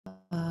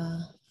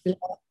Le,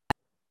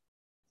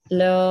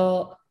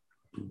 le,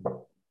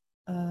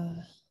 euh,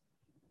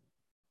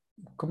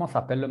 Comment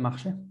s'appelle le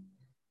marché?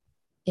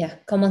 yeah,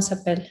 comment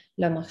s'appelle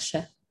le marché?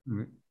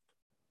 Oui.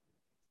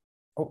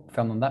 Oh,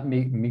 Fernanda,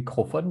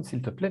 microphone,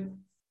 s'il te plaît.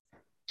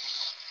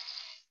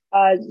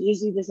 Je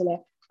suis désolée.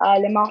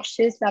 Le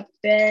marché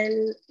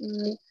s'appelle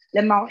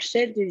le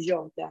marché de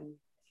Jordan.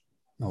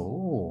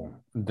 Oh,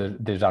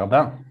 des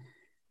jardins.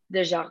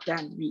 De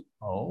Jordan, oui.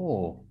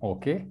 Oh,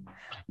 OK.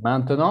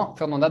 Maintenant,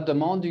 Fernanda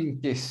demande une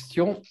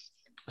question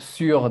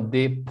sur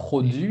des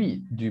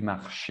produits du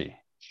marché.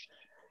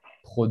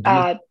 Produits,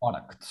 Euh,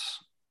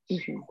 products.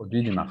 mhm.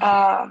 Produits du marché.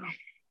 Euh,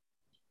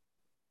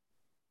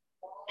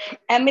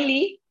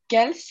 Emily,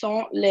 quels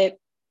sont les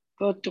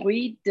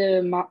produits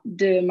de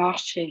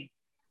marché?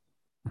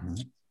 Mhm.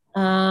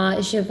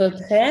 Je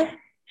voudrais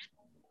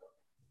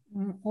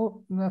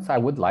Oh, yes, I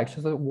would like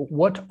to say,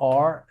 what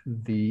are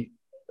the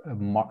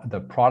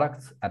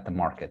products at the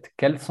market?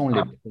 Quels sont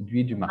les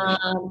produits du marché?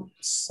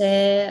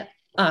 c'est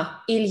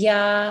il y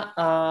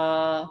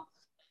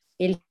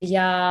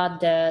a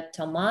des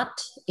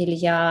tomates, il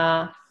y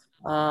a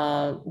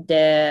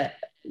des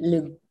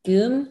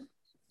légumes,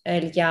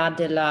 il y a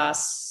de la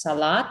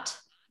salade,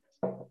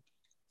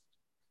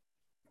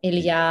 il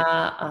y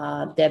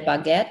a des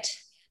baguettes.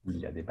 Il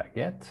y a des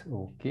baguettes.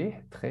 OK,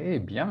 très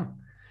bien.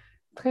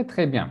 Très,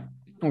 très bien.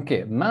 OK,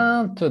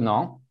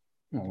 maintenant,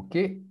 OK,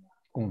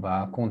 on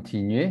va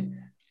continuer.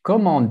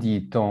 Comment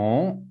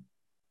dit-on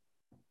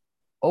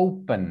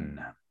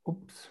open?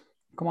 Oups.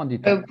 Comment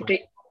dit-on? Ouvrir,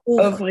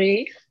 Ouvre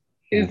ouvrir,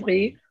 Ouvrir.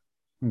 ouvrir.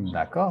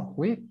 D'accord,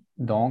 oui.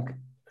 Donc,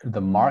 the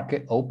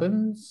market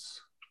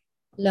opens.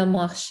 le Le,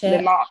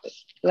 marché, mar-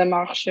 le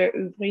marché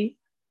ouvrir.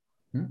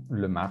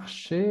 Le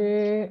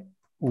marché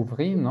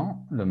ouvrit,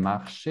 non? Le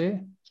marché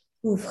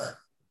ouvre.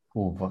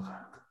 ouvre.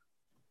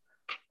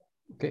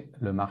 OK,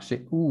 le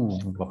marché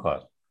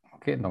ouvre.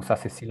 OK, donc ça,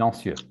 c'est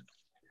silencieux.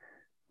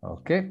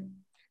 OK.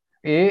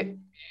 Et,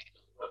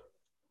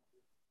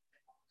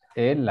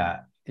 et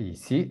là,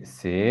 ici,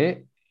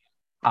 c'est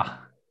A.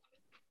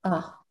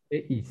 Ah,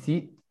 Et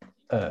ici,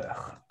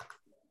 heure.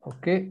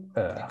 OK,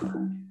 heure.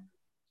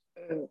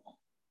 Euh,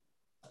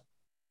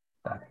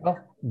 D'accord.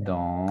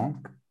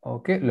 Donc,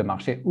 OK, le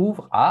marché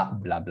ouvre à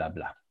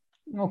blablabla.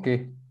 OK.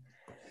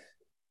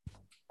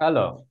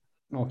 Alors,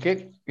 OK.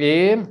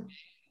 Et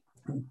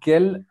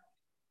quel,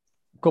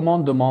 comment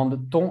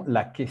demande-t-on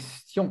la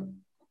question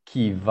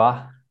qui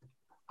va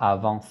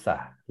avant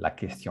ça, la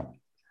question?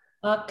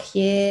 à,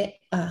 qui-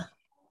 à,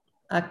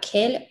 à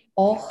quelle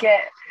heure, que-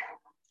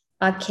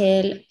 à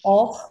quelle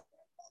heure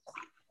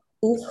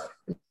ouvre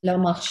le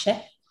marché?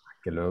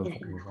 Quelle œuvre?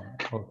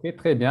 OK,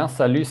 très bien.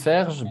 Salut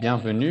Serge,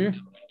 bienvenue.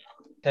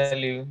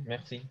 Salut,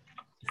 merci.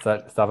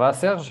 Ça va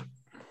Serge?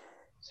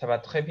 Ça va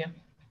très bien.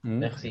 Très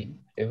Merci. bien.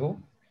 Et vous?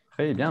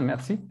 Très bien,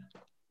 merci.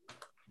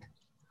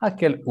 À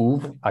quelle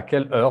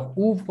heure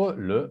ouvre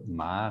le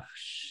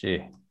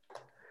marché?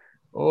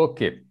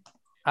 OK.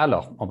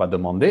 Alors, on va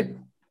demander.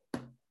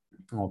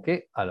 OK.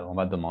 Alors, on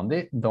va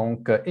demander.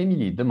 Donc,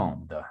 Émilie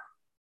demande.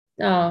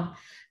 Ah,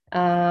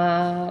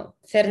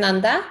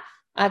 Fernanda,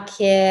 à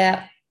quelle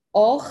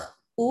heure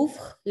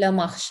ouvre le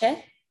marché?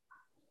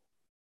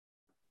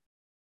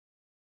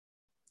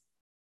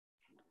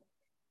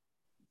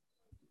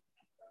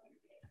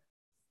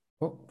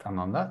 Oh,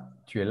 Fernanda,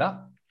 tu es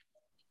là?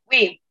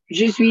 Oui,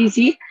 je suis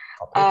ici.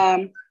 OK.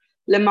 Euh,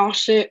 le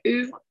marché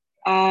ouvre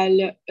à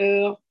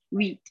l'heure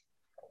 8.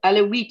 À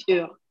la 8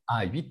 heures.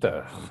 À 8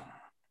 heures.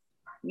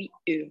 8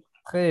 heures.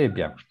 Très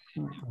bien.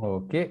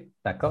 OK.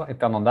 D'accord. Et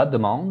Fernanda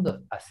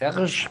demande à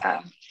Serge. Euh,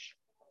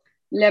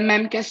 la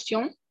même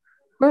question.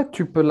 Ouais,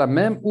 tu peux la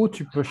même ou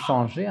tu peux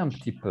changer un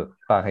petit peu.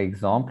 Par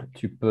exemple,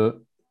 tu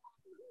peux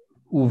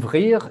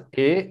ouvrir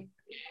et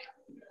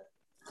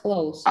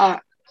Close.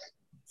 Ah,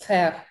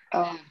 Faire.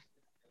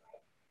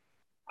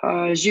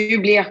 euh, j'ai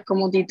oublié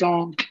comment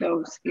dit-on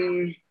close.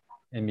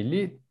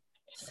 Émilie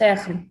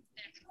Ferme.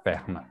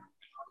 ferme.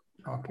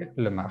 OK.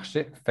 Le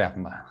marché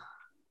ferme.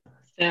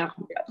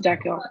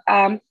 D'accord.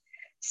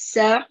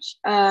 Serge,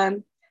 à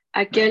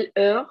quelle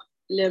heure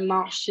le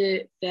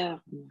marché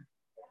ferme?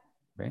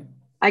 Oui,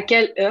 À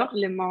quelle heure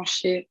le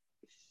marché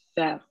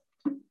ferme?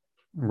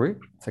 oui,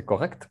 c'est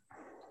correct.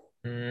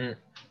 Hmm,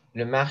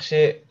 le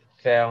marché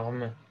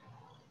ferme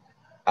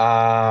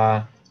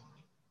à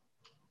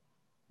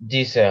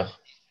 10 heures.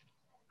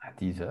 À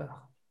 10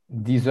 heures.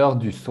 10 heures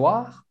du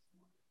soir,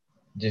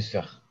 10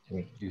 heures,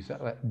 oui. 10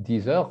 heures, ouais,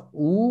 10 heures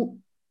ou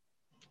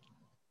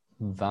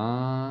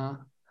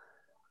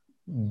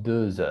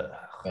 22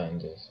 heures.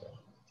 22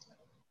 heures.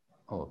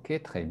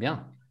 OK, très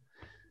bien.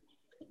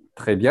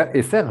 Très bien.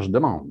 Et Serge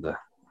demande.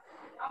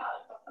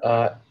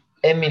 Euh,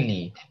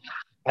 Emily,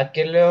 à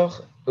quelle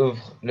heure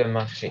ouvre le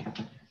marché?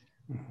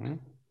 Mhm.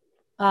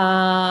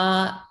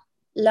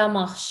 Le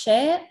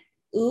marché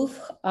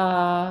ouvre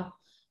à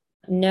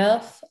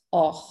 9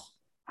 heures.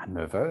 À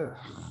 9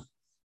 heures.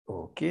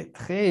 OK,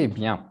 très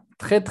bien.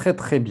 Très, très,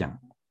 très bien.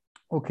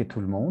 OK, tout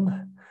le monde.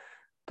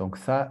 Donc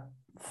ça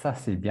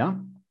c'est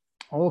bien.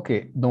 OK,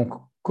 donc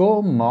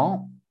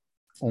comment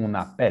on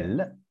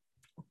appelle,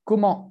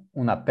 comment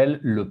on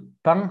appelle le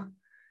pain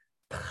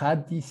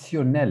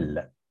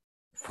traditionnel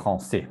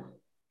français?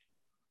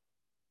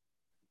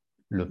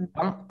 Le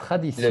pain Le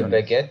traditionnel.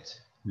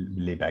 baguette.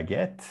 Les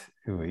baguettes,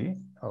 oui,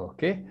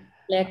 OK.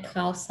 Les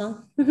croissants.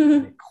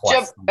 Les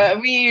croissants.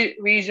 Oui,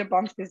 je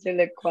pense que c'est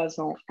le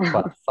croissant.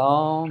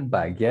 Croissants,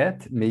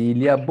 baguettes, mais il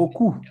y a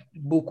beaucoup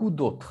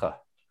d'autres.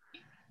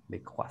 Les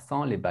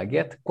croissants, les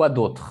baguettes, quoi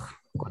d'autre?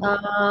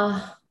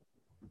 Ah,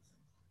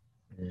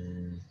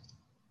 Hmm,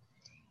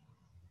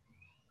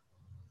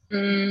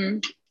 Hmm,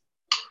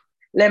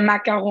 les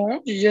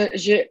macarons, c'est,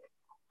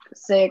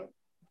 Oui,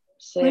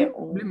 c'est,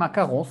 les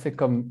macarons, c'est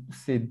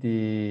c'est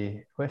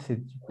du je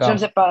pain ne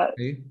sais pas,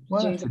 sucré. je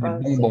Ouais, ne sais c'est des pas,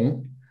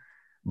 bonbons.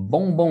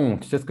 Bonbons,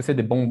 tu sais ce que c'est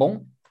des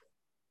bonbons?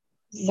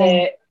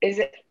 bon. is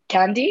it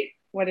candy?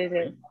 What is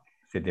it?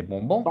 C'est des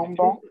bonbons.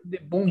 Bonbon? Des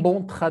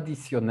bonbons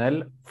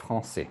traditionnels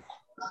français.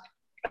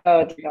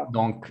 Oh, d'accord.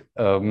 Donc,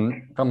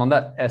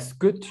 Fernanda, est-ce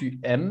que tu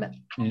aimes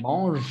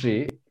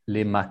manger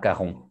les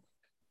macarons?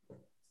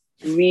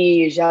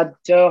 Oui,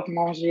 j'adore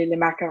manger les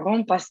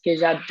macarons parce que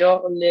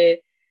j'adore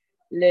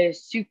le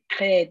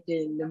sucré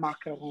de le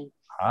macaron.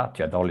 Ah,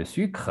 tu adores le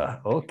sucre?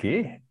 OK,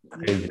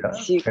 très bien,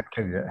 Si- très,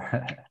 très bien.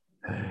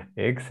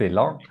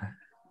 Excellent.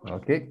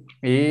 OK.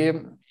 Et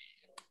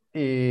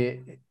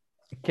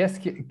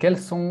quels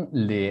sont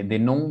des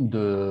noms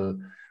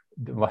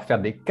on va faire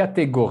des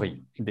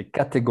catégories. Des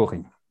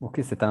catégories.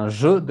 OK, c'est un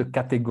jeu de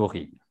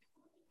catégories.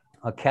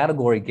 A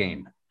category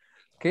game.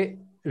 OK,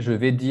 je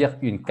vais dire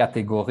une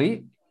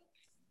catégorie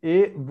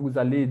et vous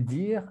allez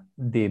dire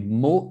des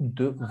mots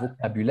de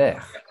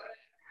vocabulaire.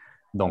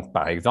 Donc,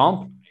 par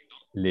exemple,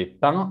 les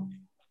pains,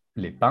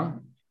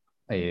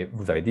 et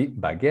vous avez dit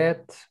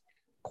baguette,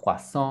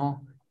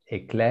 croissant,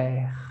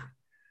 éclair,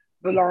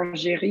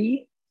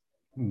 Boulangerie.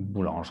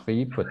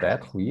 boulangerie,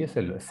 peut-être, oui,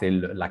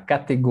 la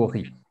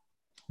catégorie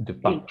de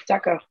pain.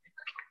 D'accord,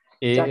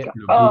 Et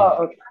d'accord.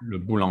 Oh, ok, le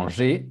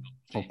boulanger,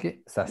 OK,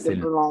 ça le c'est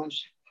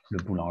boulange. le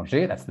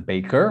boulanger, that's the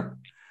baker,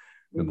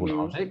 le Mhm.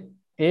 boulanger.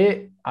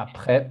 Et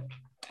après,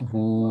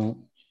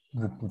 vous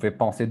pouvez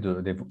penser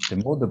des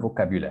mots de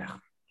vocabulaire.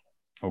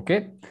 OK?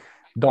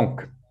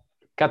 Donc,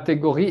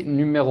 catégorie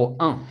numéro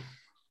 1.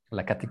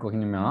 La catégorie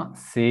numéro 1,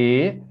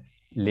 c'est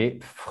les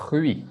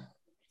fruits.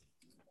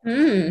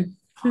 Hmm.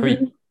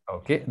 Fruits.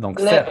 OK? Donc,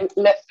 Serge.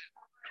 Le,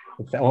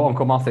 On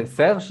commence avec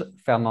Serge,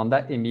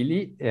 Fernanda,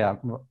 Émilie et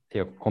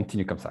on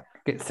continue comme ça.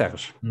 OK,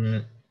 Serge.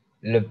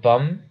 Le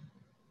pomme.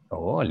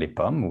 Oh, les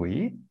pommes,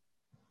 oui.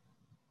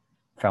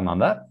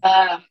 Fernanda.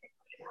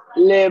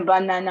 le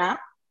banana.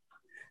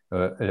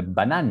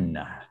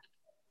 Banane.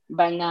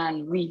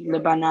 Banane, oui, le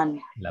banane.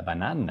 La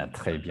banane,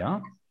 très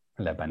bien.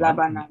 La La banane.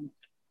 banane.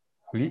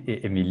 Oui,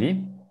 et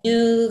Émilie.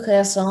 Du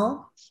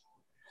raisin.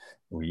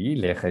 Oui,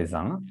 les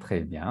raisins, très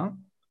bien.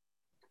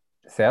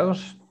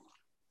 Serge.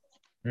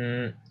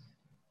 Hmm,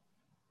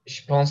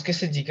 Je pense que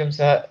c'est dit comme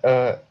ça.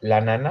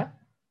 L'ananas.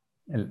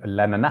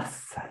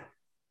 L'ananas.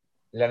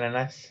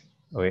 L'ananas.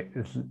 Oui.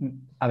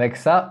 Avec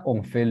ça,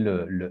 on fait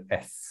le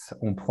S.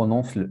 On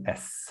prononce le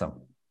S.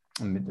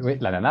 Oui,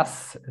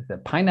 l'ananas,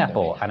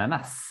 pineapple,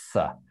 ananas.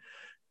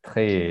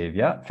 Très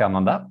bien.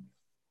 Fernanda.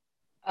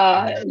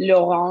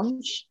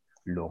 L'orange.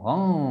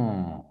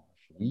 L'orange.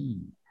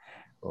 Oui.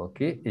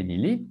 OK.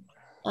 Émilie.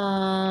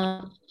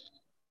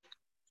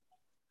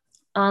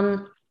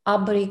 Un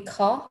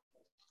abricot.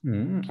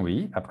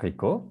 Oui,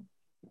 apricot.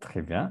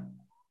 Très bien.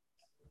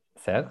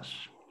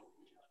 Serge.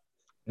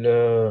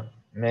 Le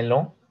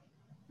melon.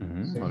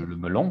 Le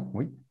melon,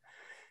 oui.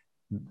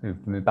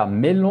 Mais pas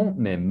melon,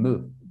 mais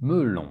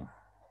melon.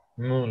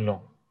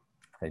 Melon.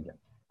 Très bien.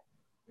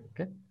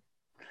 OK.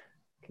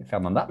 OK.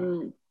 Fernanda.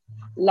 Hmm,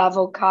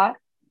 l'avocat.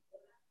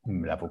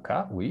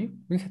 L'avocat, oui.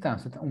 Oui,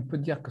 on peut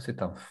dire que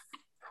c'est un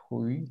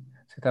fruit.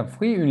 C'est un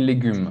fruit ou un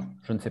légume?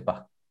 Je ne sais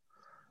pas.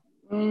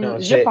 Non,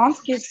 Je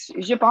pense que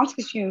c'est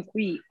un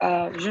fruit.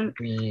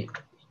 oui,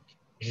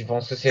 je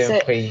pense que c'est un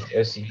C'est, fruit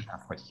aussi. Un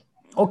fruit.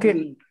 OK,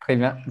 oui. très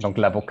bien. Donc,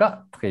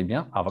 l'avocat, très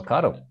bien.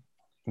 Avocado.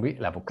 Oui,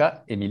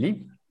 l'avocat.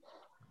 Émilie.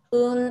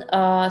 Une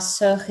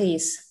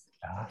cerise.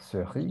 Ah,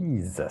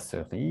 cerise,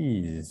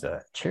 cerise.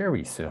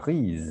 Cherry,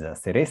 cerise.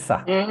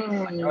 Cereza.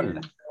 Hmm,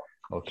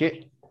 OK.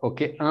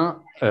 OK.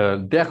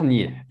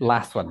 Dernier.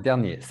 Last one.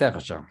 Dernier.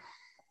 Serge.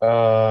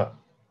 Euh,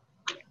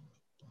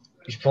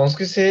 je pense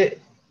que c'est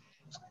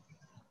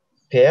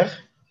pear,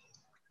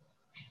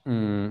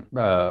 non?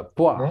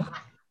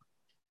 Poire.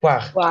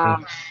 Poire. Oui,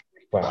 wow.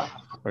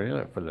 poire. Oui,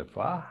 il faut le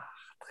poire.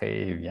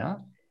 Très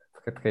bien.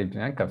 Très, très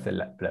bien. Comme c'est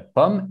la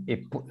pomme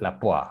et la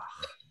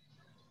poire.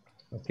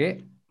 OK.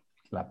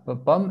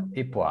 Pomme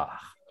et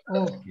poire.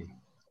 OK.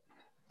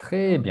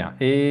 Très bien.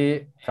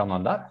 Et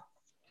Fernanda?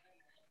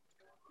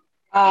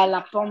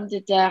 La pomme de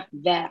terre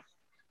verte.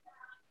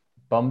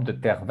 Pomme de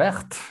terre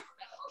verte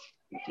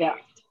Verte,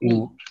 oui.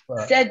 ou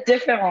C'est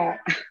différent.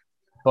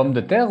 pomme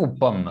de terre ou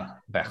pomme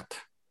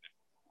verte?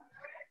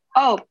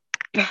 Oh,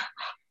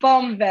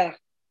 pomme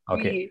verte. OK.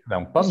 Oui.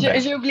 Donc, pomme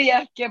verte. J'ai oublié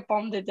que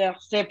pomme de terre,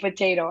 c'est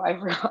potato. I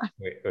forgot.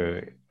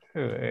 Oui,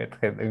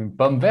 une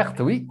pomme verte,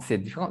 oui, c'est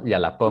différent. Il y a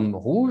la pomme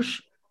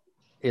rouge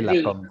Et la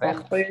Oui, pomme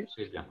verte. pomme.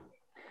 Très bien.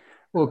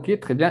 OK,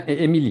 très bien.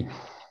 Et Émilie?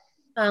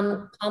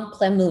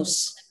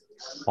 Pamplemousse.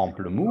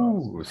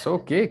 Pamplemousse.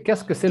 OK.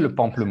 Qu'est-ce que c'est le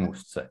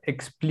pamplemousse?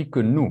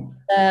 Explique-nous.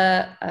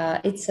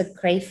 It's a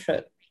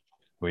grapefruit.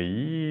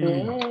 Oui,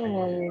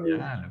 très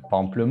bien. Le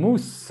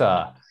pamplemousse.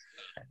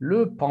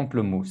 Le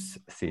pamplemousse,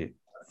 c'est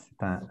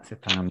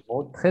un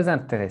mot très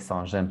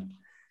intéressant. J'aime.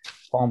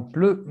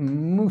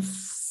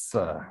 Pamplemousse.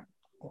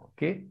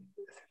 OK.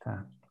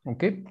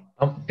 OK. Une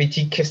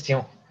petite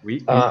question.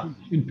 Oui, Euh,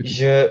 une petite.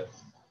 je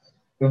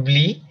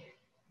oublie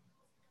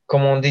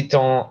comment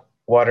dit-on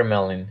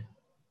watermelon.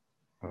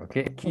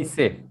 OK. Qui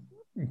sait?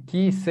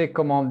 Qui sait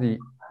comment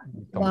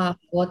dit-on? Wow,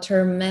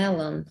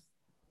 watermelon.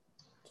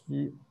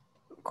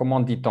 Comment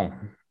dit-on?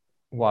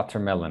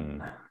 Watermelon.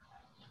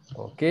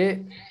 OK.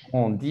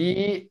 On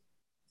dit,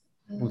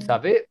 vous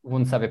savez, vous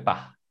ne savez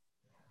pas.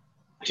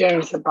 Je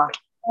ne sais pas.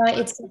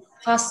 It's a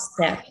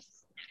pastèque.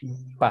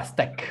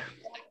 Pastèque.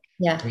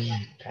 Yeah. Oui,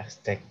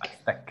 pastèque.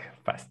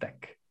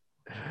 Pastèque.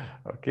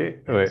 OK.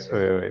 Oui.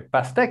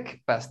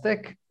 Pastèque,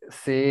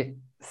 c'est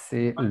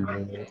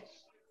le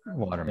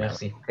watermelon.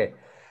 Merci. OK.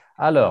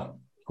 Alors,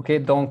 OK,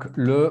 donc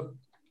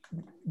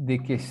des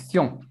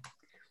questions.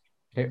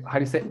 Okay, how do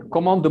you say,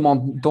 comment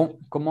demande-t-on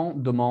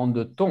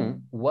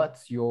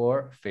what's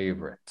your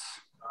favorite?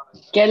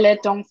 Quel est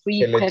ton fruit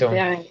Quel est ton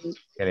préféré?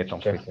 Quel est ton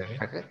fruit préféré?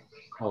 préféré?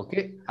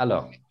 OK.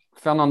 Alors,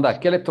 Fernanda,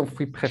 quel est ton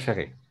fruit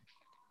préféré?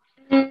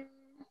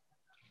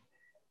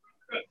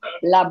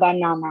 La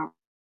banane.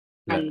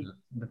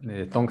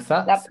 Donc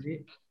ça, La-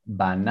 c'est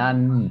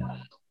banane.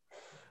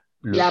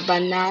 La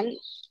banane.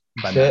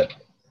 Banane.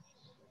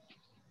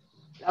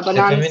 La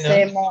banane, féminin.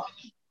 c'est mon.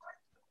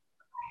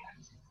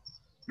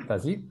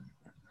 Vas-y,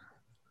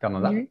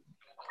 Fernanda. Mhm.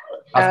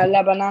 Parce que-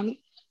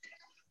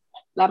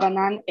 La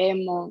banane est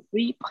mon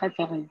fruit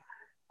préféré.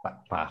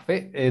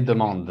 Parfait. Et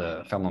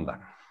demande, Fernanda.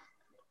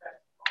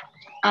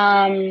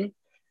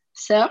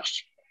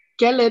 Serge,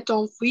 quel est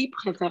ton fruit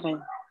préféré?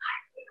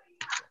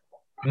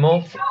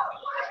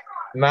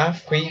 Ma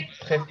fruit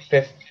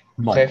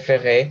Mon.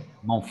 préféré.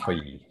 Mon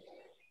fruit.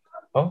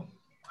 Oh,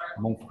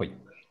 Mon fruit.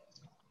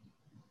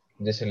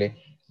 désolé.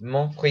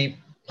 Mon fruit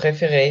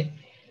préféré,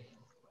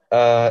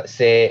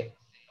 c'est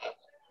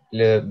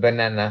le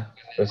banana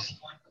aussi.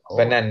 Oh,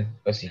 Banane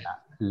aussi.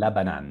 la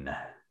banane.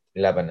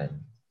 La banane.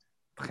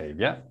 Très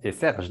bien. Et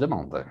Serge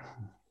demande.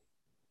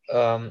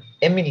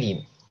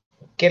 Emily,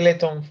 quel est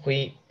ton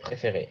fruit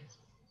préféré?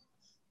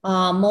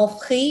 Mon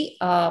fruit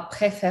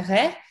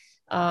préféré,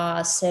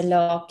 c'est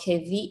le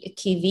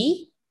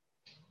kiwi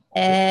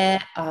et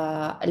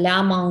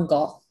la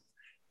mango.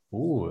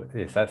 Oh,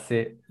 et ça,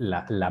 c'est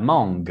la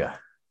mangue.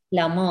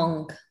 La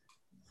mangue.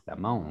 La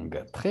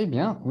mangue. Très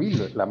bien. Oui,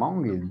 la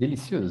mangue est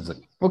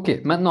délicieuse. OK,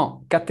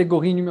 maintenant,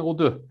 catégorie numéro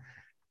 2.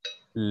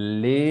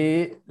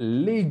 Les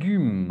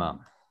légumes.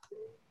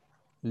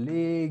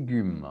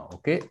 Légumes.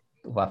 OK,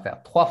 on va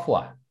faire 3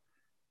 fois.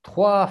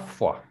 3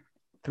 fois.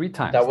 3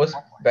 times. That was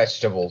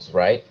vegetables,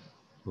 right?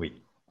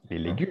 Oui, les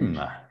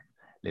légumes.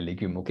 Les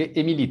légumes. OK,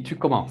 Émilie, tu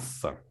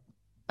commences.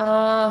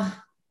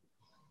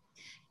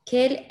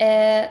 Quel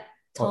est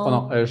Oh, ton...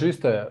 non,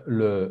 juste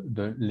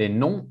les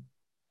noms.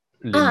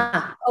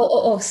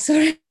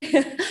 Sorry.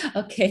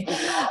 OK.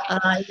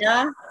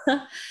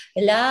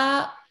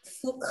 La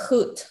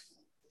choucroute.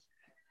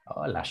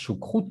 Oh, la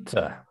choucroute.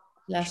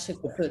 La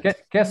choucroute.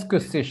 Qu'est-ce que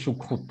c'est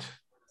choucroute?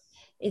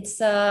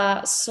 It's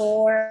a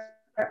sour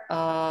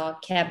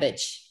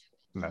cabbage.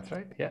 That's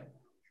right, yeah.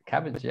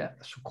 Cabbage, yeah.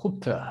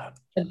 Choucroute. A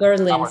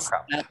Berlin Sauerkraut.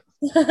 style.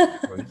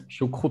 Oui,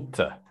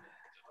 choucroute.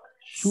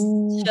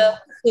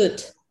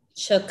 Choucroute.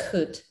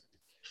 Choucroute.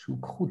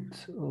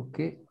 Choucroute,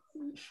 OK.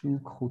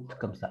 Choucroute,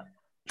 comme ça.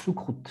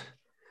 Choucroute.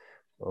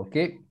 OK.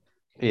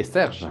 Et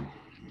Serge?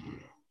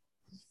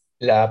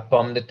 La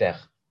pomme de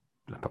terre.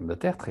 La pomme de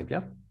terre, très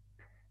bien.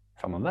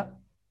 Fernanda?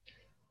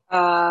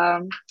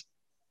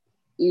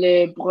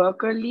 Le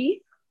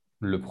brocoli.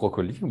 Le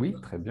brocoli, oui,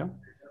 très bien.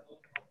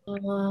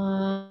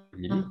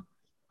 Émilie?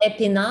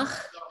 Épinard.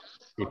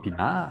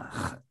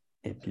 Épinard.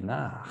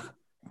 Épinard.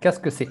 Qu'est-ce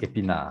que c'est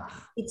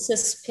épinard? It's a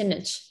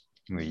spinach.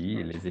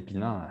 Oui, les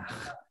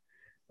épinards.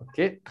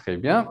 OK, très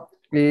bien.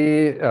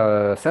 Et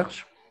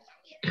Serge?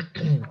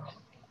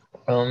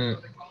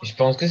 Je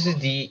pense que c'est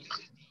dit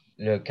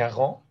le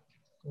caron.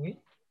 Oui,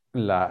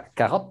 La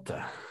carotte.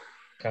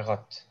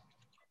 carotte.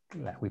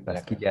 Oui,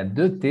 parce qu'il y a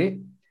deux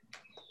T.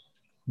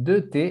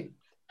 Deux T.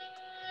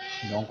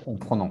 Donc, on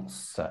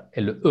prononce.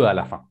 Et le E à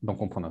la fin.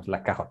 Donc, on prononce la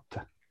carotte.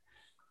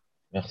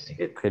 Merci.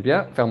 Et très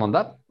bien.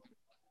 Fernanda?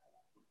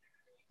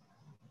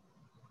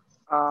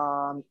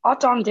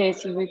 Attendez,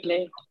 s'il vous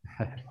plaît.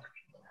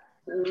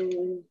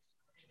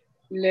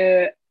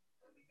 Le,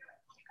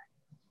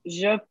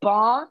 je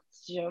pense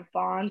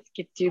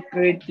que tu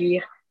peux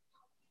dire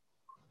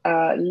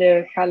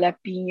le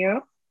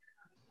jalapeno.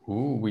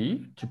 Oh,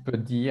 oui, tu peux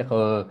dire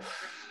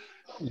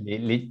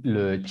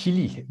le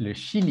chili. Le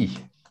chili.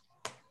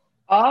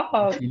 Oh,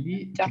 Le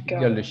chili, tu peux d'accord.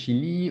 dire le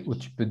chili ou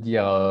tu peux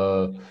dire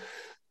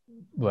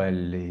ouais,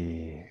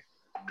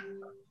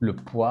 le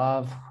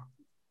poivre.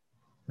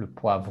 Le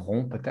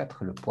poivron,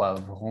 peut-être. Le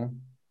poivron.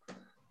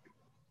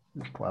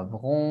 Le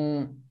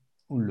poivron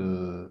ou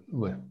le...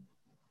 Ouais,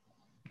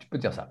 tu peux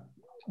dire ça.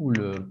 Ou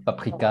le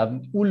paprika,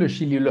 ou le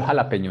chili, le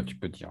jalapeno, tu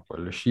peux dire.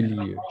 Le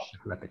chili,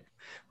 jalapeno.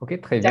 OK,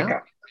 très bien.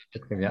 D'accord.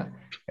 Très bien.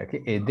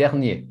 OK. Et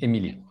dernier,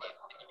 Émilie.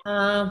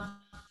 Uh,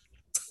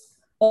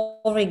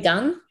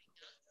 Oregon.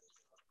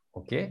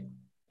 OK.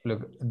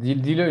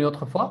 Dis-le une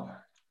autre fois.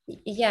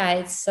 Yeah,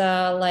 it's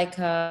like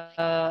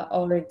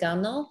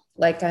oregano.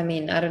 Like, I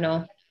mean, I don't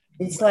know.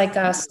 It's like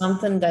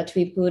something that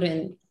we put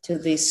into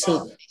the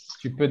soup.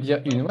 Tu peux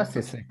dire une, ouais,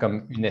 c'est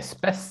comme une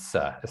espèce,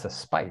 c'est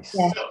spice.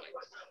 Yeah,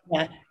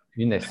 yeah.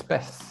 Une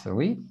espèce,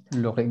 oui.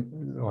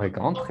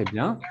 L'origan, très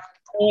bien.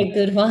 Very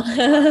good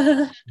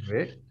one.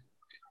 Oui,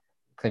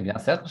 très bien,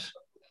 Serge.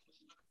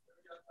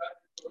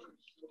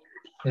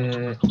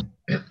 Hmm.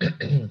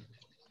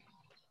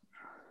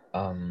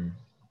 Um,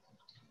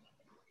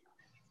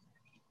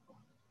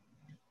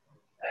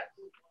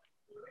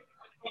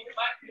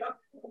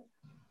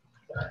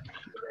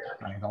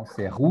 Par exemple,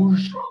 c'est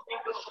rouge.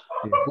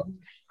 C'est rouge.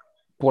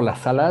 Pour la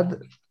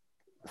salade,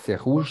 c'est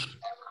rouge.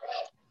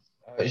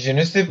 je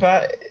ne sais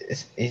pas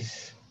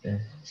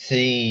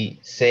si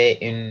c'est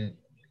un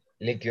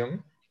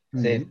légume.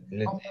 C'est Mhm.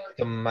 le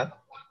tomate.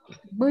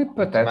 Oui, Le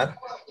peut-être. tomate.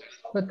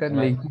 Peut-être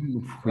Tomate. légumes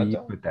ou fruits,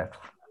 Tomato.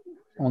 peut-être.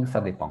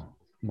 Ça dépend.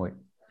 Oui.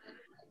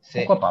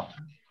 C'est Pourquoi pas?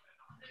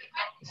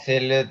 c'est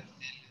le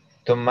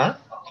tomate.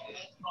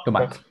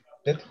 Tomate.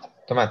 Peut-être.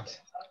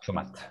 Tomate.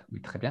 Tomate.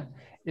 Oui, très bien.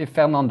 Et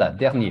Fernanda,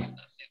 dernier.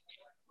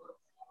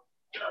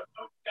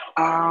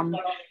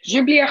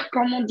 J'oublie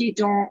comment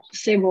dit-on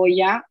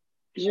cebolla.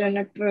 Je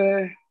ne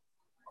peux.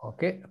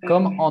 OK.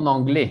 Comme en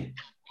anglais.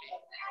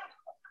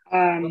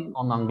 Euh,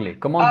 En anglais.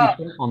 Comment ah,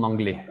 dit-on en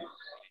anglais?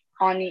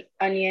 onion.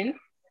 OK.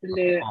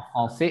 Le En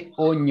français,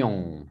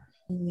 oignon.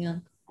 Yeah.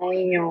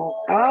 oignon.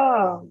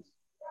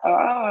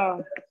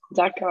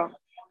 D'accord.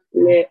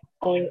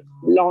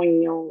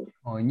 L'oignon.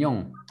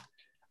 Oignon.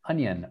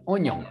 Onion.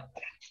 Oignon.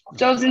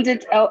 So since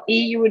it's L-E,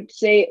 you would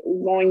say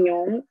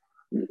l'oignon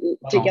Non,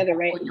 together,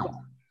 right? oignon.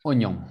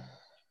 Oignon.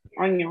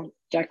 Oignon.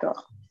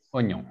 D'accord.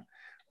 Oignon.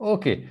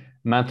 OK.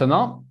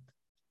 Maintenant,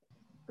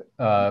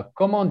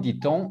 comment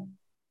dit-on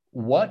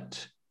what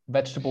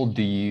vegetable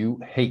do you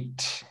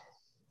hate?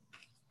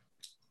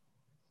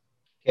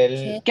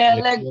 Quel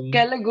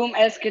Quel légume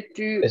est-ce que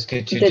tu est-ce que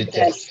tu détestes?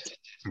 détestes?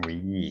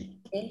 Oui.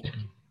 Okay.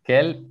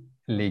 Quel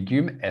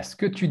légume est-ce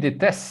que tu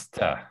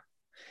détestes?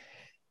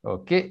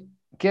 OK.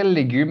 Quel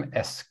légume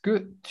est-ce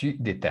que tu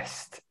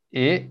détestes?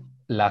 Et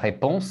la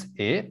réponse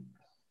est...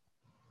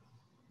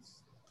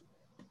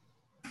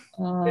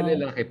 Quelle est Uh,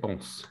 la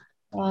réponse?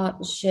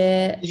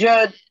 je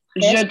Je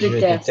Je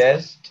déteste.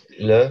 déteste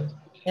le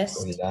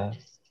test. la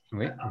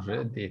Oui,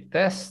 je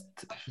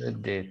déteste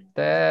les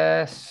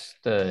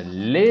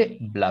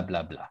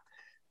blablabla.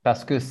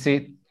 Parce que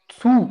c'est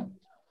tous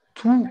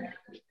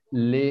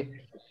les...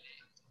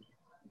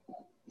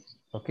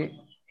 OK?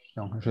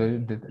 Donc,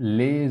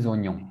 les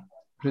oignons.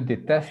 Je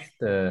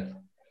déteste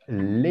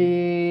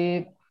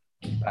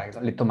par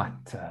exemple, les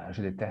tomates.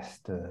 Je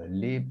déteste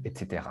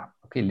etc.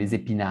 OK? Les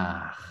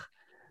épinards.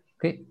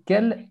 OK?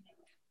 Quel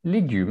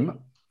légume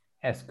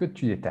est-ce que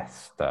tu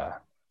détestes?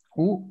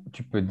 Ou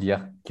tu peux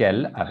dire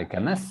quel avec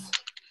un S,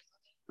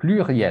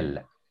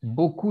 pluriel,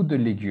 beaucoup de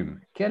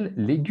légumes. Quel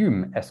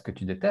légume est-ce que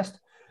tu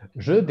détestes?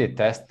 Je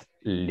déteste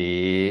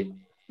les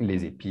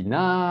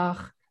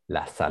épinards,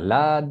 la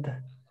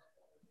salade,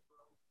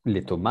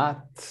 les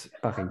tomates,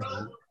 par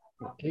exemple.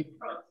 OK.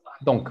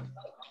 Donc,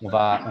 on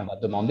va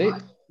demander.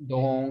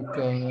 Donc,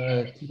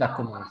 qui va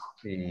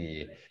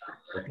commencer?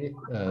 OK.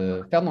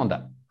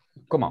 Fernanda,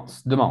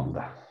 commence, demande.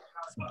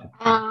 S'il te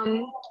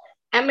plaît.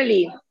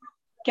 Emily,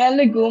 quel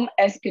légume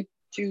est-ce que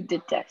tu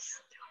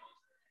détestes?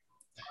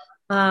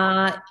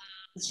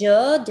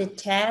 Je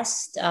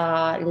déteste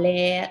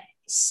les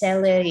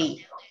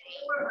céleri.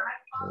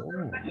 Oh,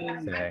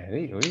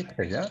 céleri, oui,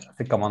 très bien.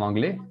 C'est comme en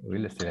anglais, oui,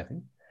 le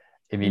céleri.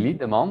 Émilie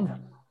demande.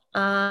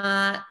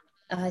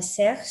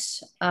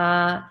 Serge,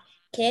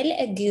 quel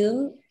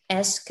légume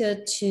est-ce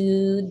que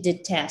tu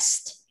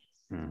détestes?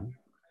 Hmm.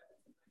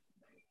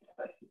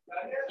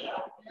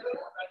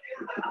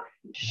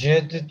 Je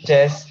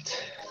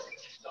déteste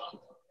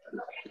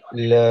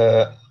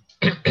le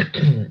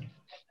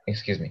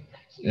excuse me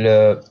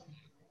le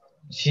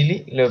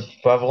chili, le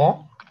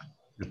poivron.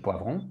 Le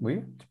poivron,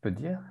 oui, tu peux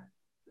dire.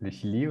 Le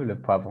chili ou le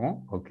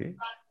poivron, OK.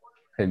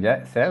 Très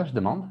bien. Serge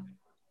demande.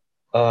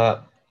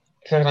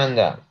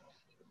 Fernanda,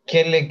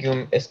 quel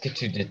légume est-ce que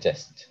tu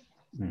détestes?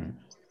 Hmm.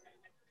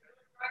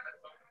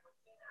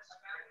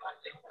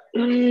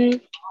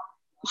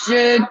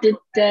 Je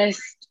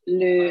déteste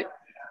le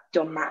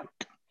tomate.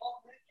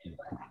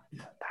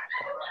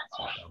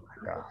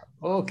 D'accord.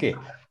 OK.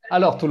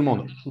 Alors, tout le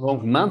monde,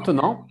 donc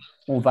maintenant,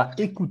 on va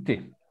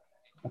écouter.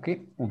 OK?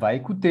 On va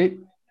écouter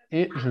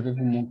et je vais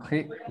vous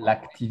montrer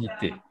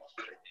l'activité.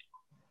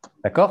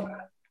 D'accord?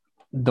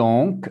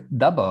 Donc,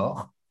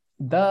 d'abord,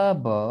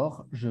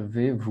 je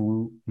vais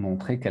vous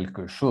montrer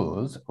quelque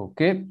chose.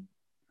 OK?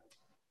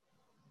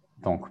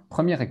 Donc,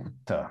 première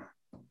écoute.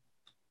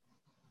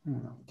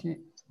 OK.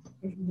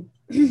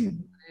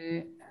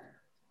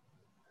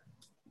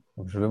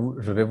 Donc,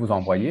 je vais vous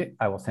envoyer.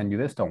 I will send you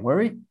this, don't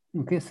worry.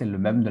 OK, c'est le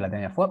même de la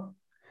dernière fois.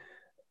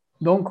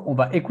 Donc, on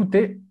va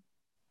écouter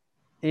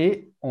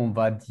et on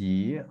va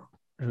dire,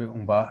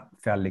 on va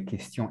faire les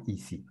questions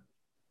ici.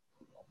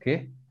 OK?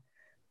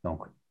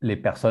 Donc, les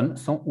personnes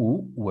sont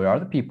où? Where are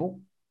the people?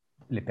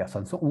 Les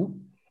personnes sont où?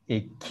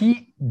 Et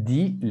qui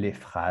dit les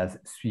phrases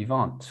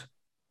suivantes?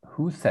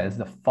 Who says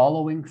the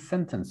following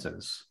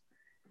sentences?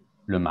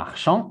 Le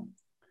marchand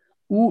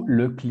ou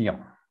le client?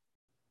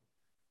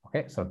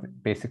 Okay, so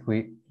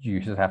basically, you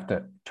just have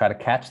to try to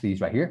catch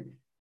these right here.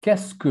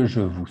 Qu'est-ce que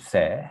je vous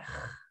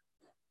sers?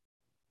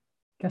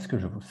 Qu'est-ce que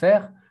je vous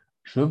sers?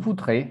 Je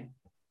voudrais.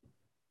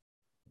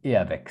 Et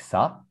avec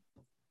ça,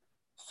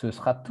 ce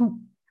sera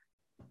tout.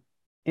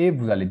 Et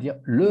vous allez dire,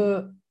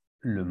 le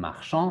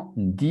marchand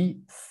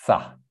dit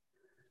ça.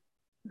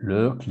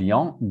 Le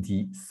client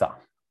dit ça.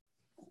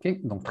 Okay?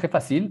 Donc, très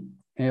facile.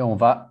 Et on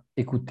va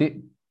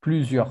écouter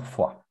plusieurs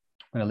fois.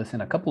 I'm going to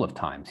listen a couple of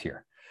times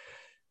here.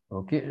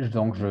 OK,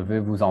 donc je vais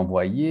vous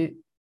envoyer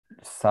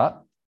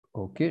ça.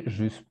 OK,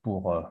 juste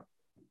pour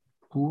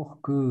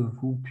que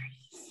vous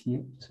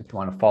puissiez, so if you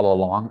want to follow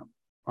along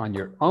on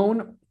your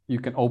own, you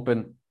can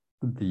open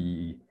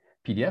the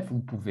PDF.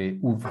 Vous pouvez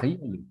ouvrir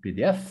le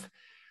PDF.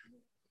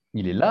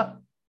 Il est là.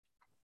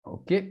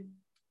 OK,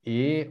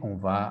 et on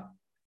va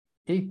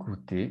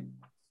écouter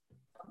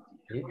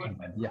et on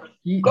va dire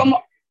qui...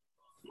 Comment?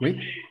 Oui.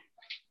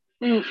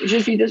 Je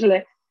suis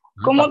désolée.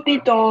 Comment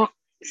dit-on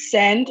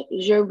send?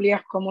 J'ai oublié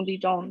comment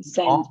dit-on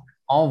send.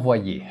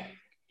 Envoyer.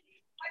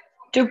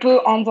 Tu peux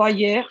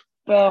envoyer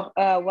par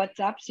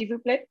WhatsApp, s'il vous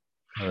plaît?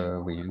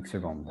 Oui, une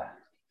seconde.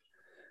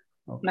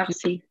 Okay.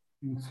 Merci.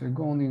 Une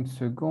seconde.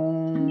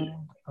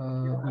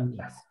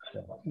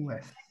 Où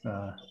est-ce?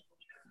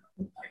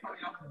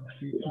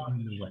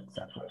 Le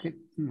WhatsApp. OK.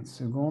 Une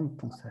seconde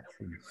pour ça,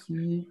 c'est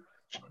ici.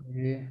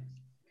 Et...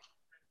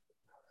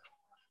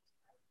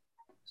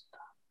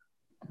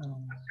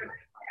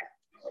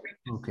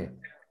 OK.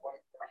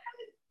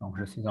 Donc,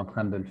 je suis en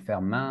train de le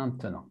faire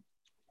maintenant.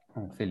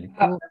 On fait les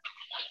cours.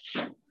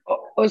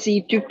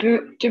 Aussi, tu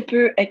peux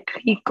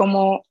écrire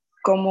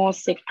comment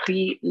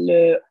s'écrit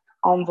le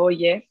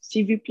envoyer,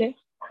 s'il vous plaît?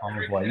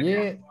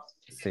 Envoyer,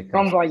 c'est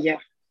comme Envoyer.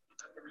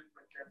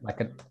 ça.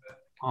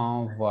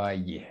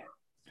 Envoyer.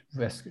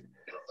 Est-ce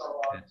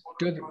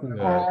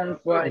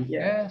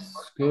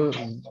que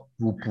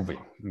vous pouvez?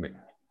 Oui.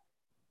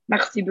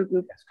 Merci beaucoup.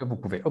 Est-ce que vous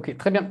pouvez? OK,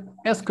 très bien.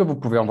 Est-ce que vous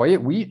pouvez envoyer?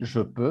 Oui, je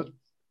peux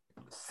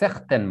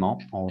certainement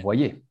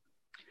envoyer.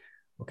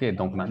 OK,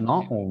 donc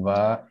maintenant, on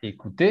va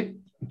écouter,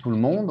 tout le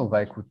monde, on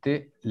va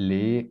écouter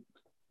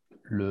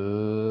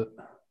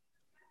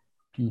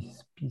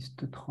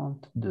piste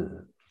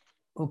 32.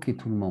 OK,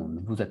 tout le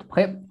monde, vous êtes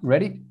prêts?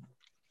 Ready?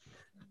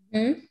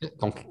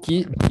 Donc,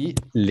 qui dit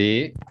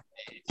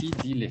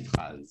les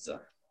phrases?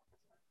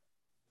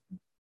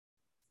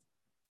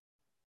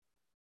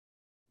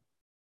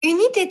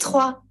 Unité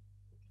 3.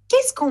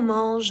 Qu'est-ce qu'on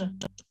mange?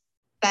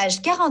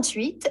 Page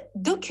 48,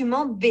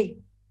 document B.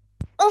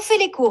 On fait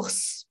les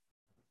courses.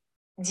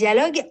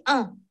 Dialogue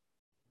 1.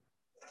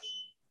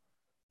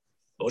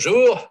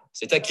 Bonjour,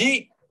 c'est à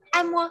qui?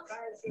 À moi.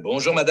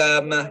 Bonjour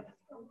madame.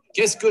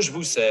 Qu'est-ce que je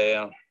vous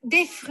sers?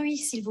 Des fruits,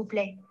 s'il vous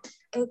plaît.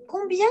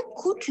 Combien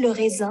coûte le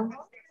raisin?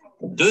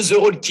 2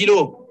 € le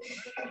kilo.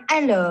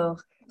 Alors,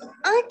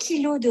 1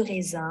 kilo de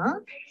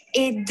raisin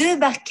et 2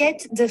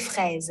 barquettes de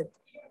fraises.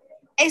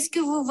 Est-ce que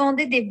vous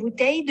vendez des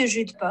bouteilles de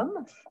jus de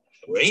pomme?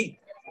 Oui.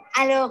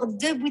 Alors,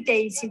 2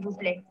 bouteilles, s'il vous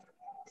plaît.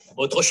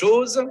 Autre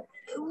chose?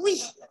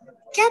 Oui,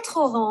 4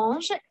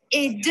 oranges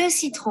et 2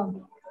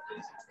 citrons.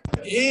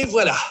 Et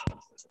voilà.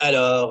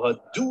 Alors,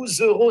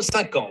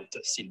 12,50 €,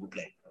 s'il vous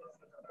plaît.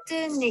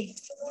 Tenez.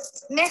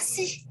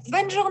 Merci.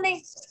 Bonne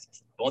journée.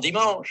 Bon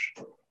dimanche.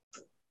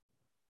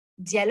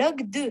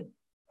 Dialogue 2.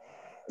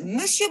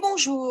 Monsieur,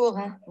 bonjour.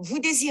 Vous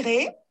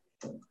désirez?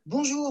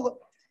 Bonjour,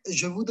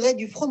 je voudrais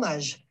du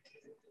fromage.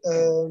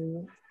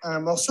 Un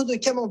morceau de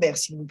camembert,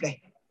 s'il vous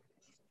plaît.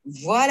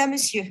 Voilà,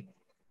 monsieur.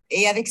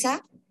 Et avec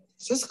ça?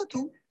 Ce sera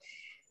tout.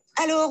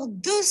 Alors,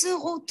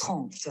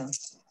 2,30 €.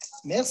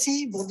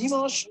 Merci, bon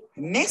dimanche.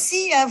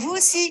 Merci, à vous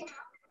aussi.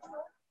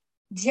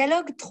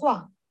 Dialogue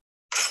 3.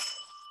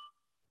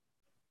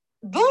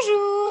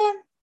 Bonjour.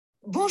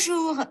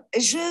 Bonjour,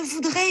 je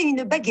voudrais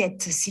une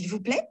baguette, s'il vous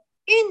plaît.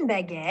 Une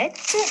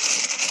baguette.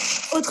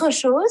 Autre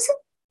chose?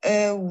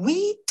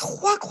 Oui,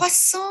 3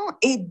 croissants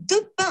et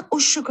 2 pains au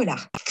chocolat.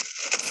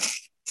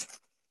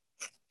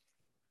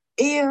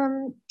 Et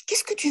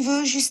qu'est-ce que tu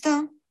veux,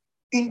 Justin?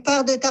 Une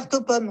part de tarte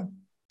aux pommes.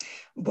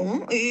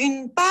 Bon,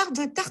 une part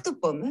de tarte aux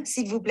pommes,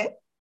 s'il vous plaît.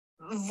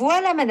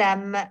 Voilà,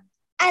 madame.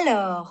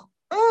 Alors,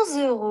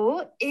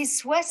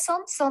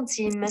 11,60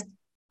 €.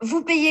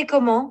 Vous payez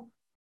comment?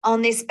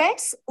 En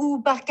espèces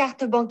ou par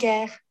carte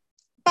bancaire?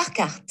 Par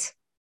carte.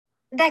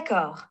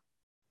 D'accord.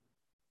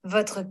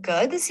 Votre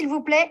code, s'il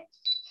vous plaît.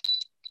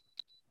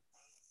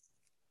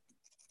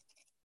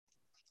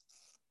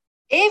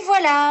 Et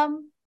voilà.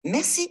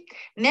 Merci.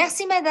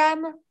 Merci,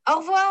 madame. Au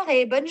revoir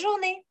et bonne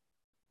journée.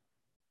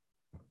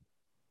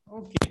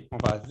 OK, on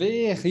va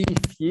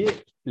vérifier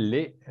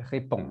les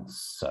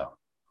réponses.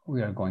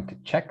 We are going to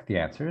check the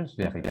answers.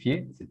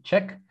 Vérifier, c'est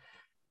check.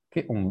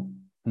 OK,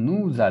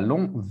 nous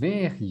allons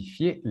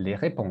vérifier les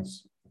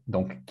réponses.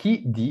 Donc,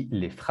 qui dit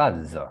les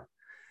phrases?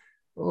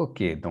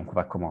 OK, donc on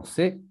va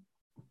commencer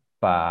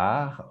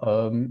par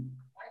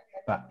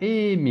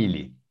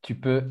Émilie. Tu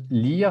peux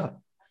lire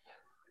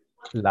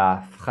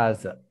la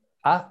phrase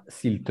A,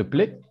 s'il te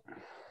plaît.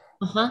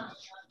 Uh-huh.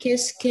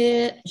 Qu'est-ce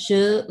que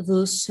je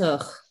vous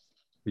sers?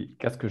 Oui,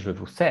 qu'est-ce que je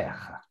vous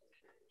sers?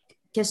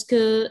 Qu'est-ce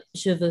que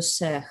je vous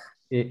sers?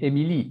 Et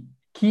Émilie,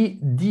 qui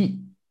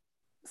dit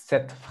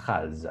cette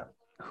phrase?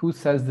 Who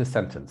says the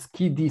sentence?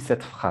 Qui dit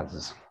cette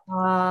phrase?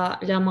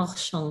 Le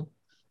marchand.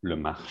 Le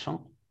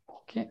marchand.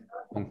 OK.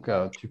 Donc,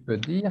 tu peux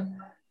dire,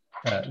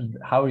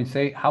 how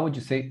would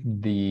you say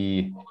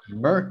the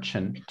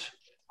merchant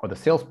or the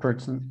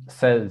salesperson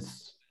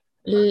says?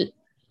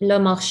 Le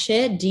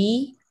marché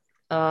dit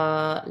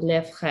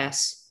les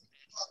phrases.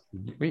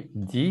 Oui,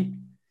 dit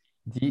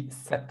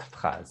cette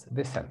phrase,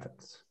 the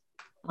sentence.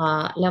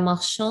 Le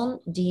marchand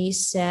dit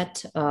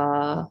cette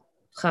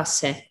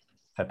phrase.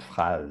 Cette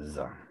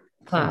phrase.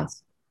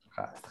 Phrase.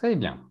 Très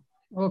bien.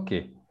 OK.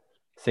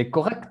 C'est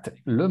correct.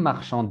 Le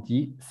marchand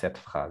dit cette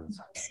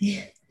phrase.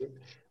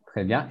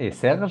 Très bien. Et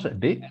Serge,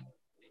 B?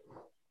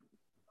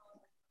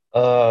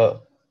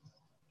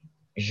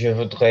 Je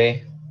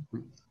voudrais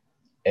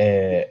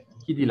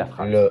Qui dit la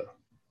phrase?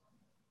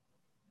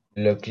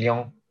 le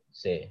client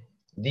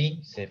dit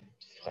cette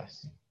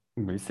phrase.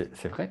 Oui,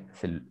 c'est vrai.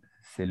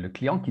 C'est le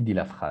client qui dit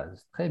la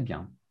phrase. Très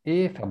bien.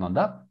 Et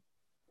Fernanda?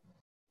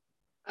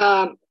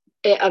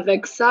 Et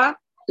avec ça,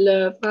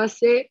 le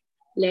français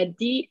l'a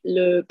dit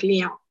le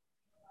client.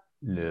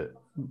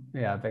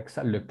 Et avec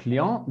ça, le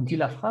client dit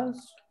la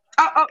phrase?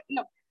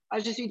 Non.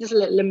 Je suis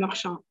désolée, le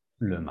marchand.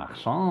 Le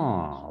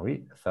marchand,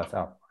 oui,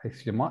 ça.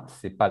 Excusez-moi,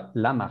 c'est pas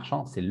la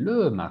marchand, c'est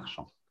le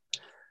marchand.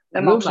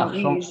 Le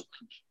marchand.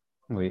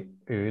 Oui,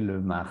 et le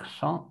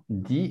marchand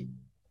dit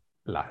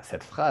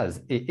cette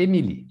phrase. Et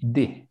Émilie,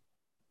 D.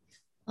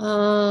 Tu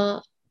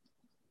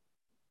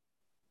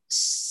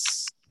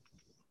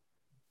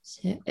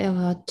et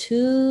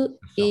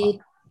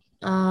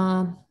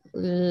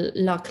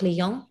le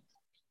client.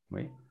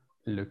 Oui,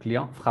 le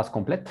client, phrase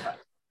complète.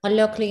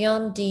 Le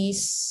client dit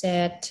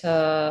cette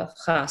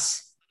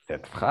phrase.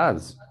 Cette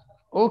phrase.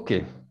 OK,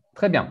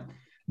 très bien.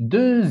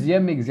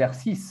 Deuxième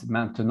exercice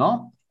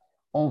maintenant,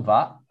 on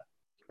va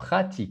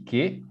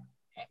pratiquer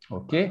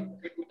OK,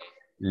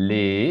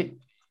 les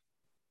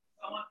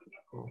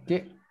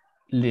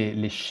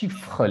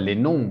chiffres, les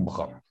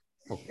nombres.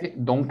 OK,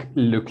 donc,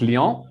 le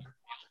client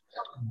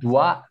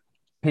doit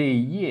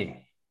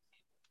payer.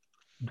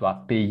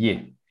 Doit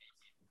payer.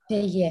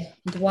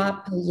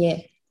 Doit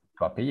payer.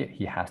 Doit payer.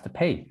 He has to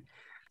pay.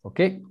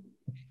 OK?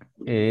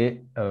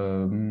 Et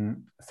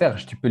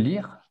Serge, tu peux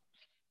lire?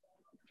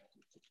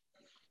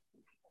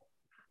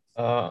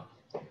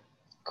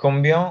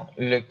 Combien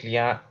le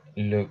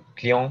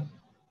client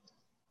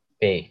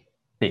paye?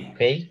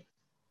 Paye?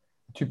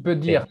 Tu peux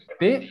dire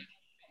paie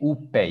ou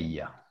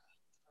paye.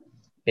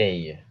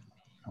 Paye.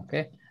 OK?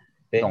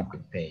 Paye Donc, ou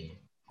paye.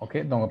 OK,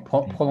 donc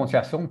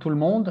prononciation, tout le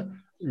monde,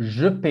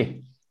 je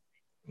paie.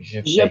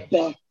 Je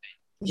paie.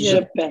 Je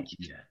paie.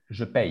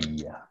 Je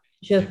paye.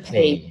 Je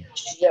paye.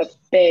 Je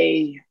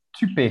paye.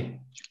 Tu paies.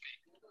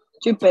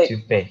 Tu paies. Tu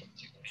payes.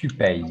 Tu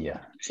payes.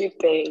 Tu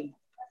payes.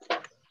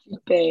 Tu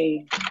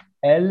payes.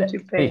 Elle Tu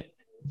paies. paie.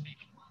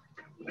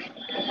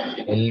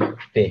 Elle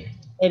paie.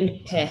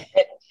 Elle paie.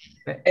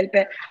 Elle paie. Elle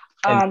paie.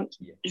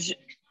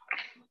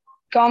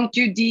 Quand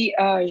tu dis,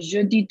 je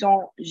dis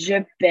donc,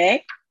 je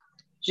paie,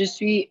 je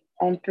suis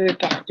un peu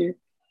partout.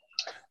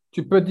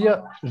 Tu peux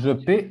dire je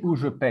paie ou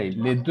je paye.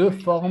 Les deux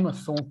formes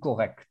sont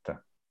correctes.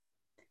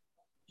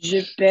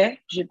 Je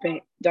paie.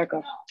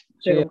 D'accord.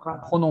 Je C'est comprends. la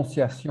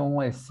prononciation,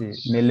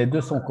 mais les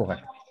deux sont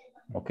corrects.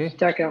 OK?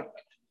 D'accord.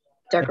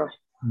 D'accord.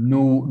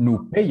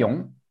 Nous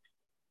payons.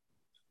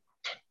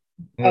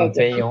 Nous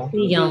payons.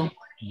 Client.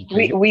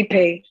 We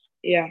pay.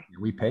 Yeah.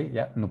 We pay,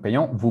 yeah. Nous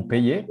payons. Vous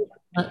payez.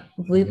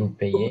 Vous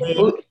payez.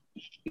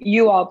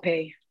 You all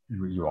pay.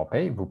 You all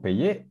pay. Vous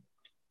payez.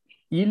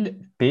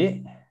 Il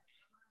paie.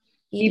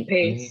 He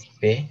pays. Il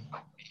paie.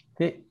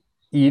 Et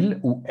il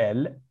ou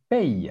elle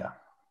paye.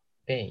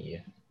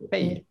 Paye.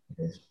 Paye.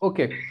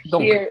 OK.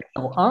 Donc, Here.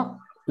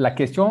 la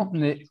question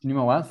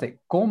numéro 1, c'est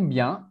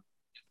combien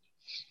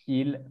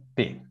il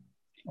paie.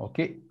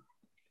 OK?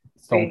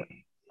 Donc,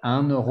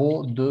 1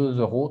 euro, 2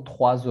 euros,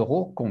 3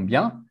 euros,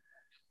 combien?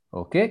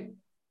 OK?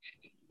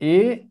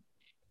 Et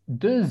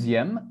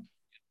deuxième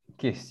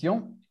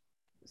question,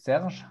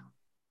 Serge?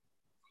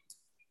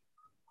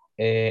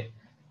 Et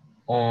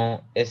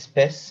en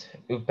espèces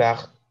ou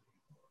par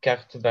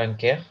carte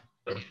bancaire?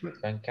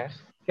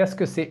 Qu'est-ce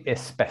que c'est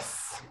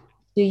espèce?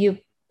 Do you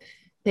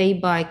pay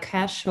by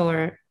cash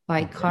or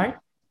by card?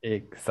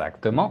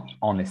 Exactement,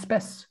 en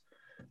espèces.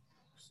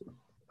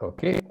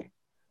 OK.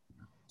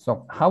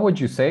 So, how would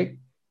you say,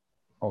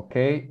 OK,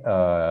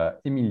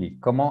 Emily,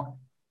 comment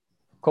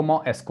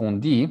est-ce qu'on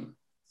dit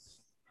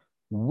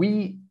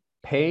we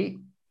pay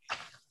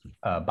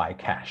by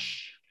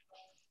cash?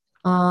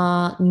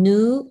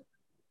 Nous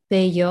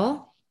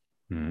payons,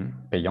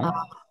 Payons.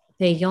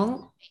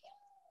 payons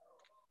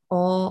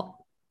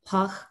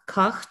par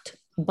carte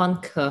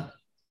bancaire.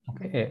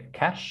 OK. Et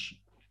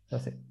cash, ça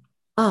c'est.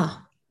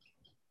 Ah,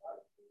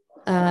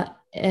 euh,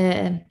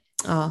 euh,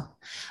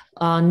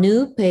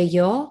 nous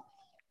payons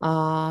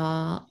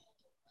en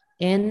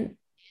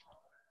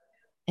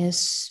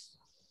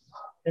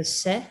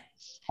SEC.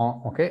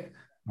 OK.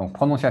 Donc,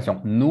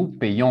 prononciation. Nous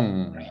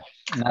payons.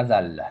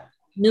 Nasal.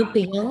 Nous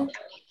payons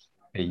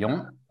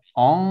Payons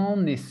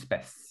en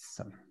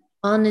espèces.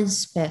 en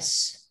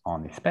espèces.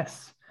 En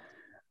espèces.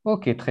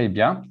 OK, très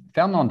bien.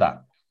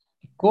 Fernanda,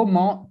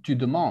 comment tu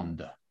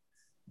demandes?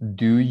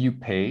 Do you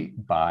pay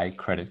by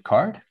credit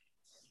card?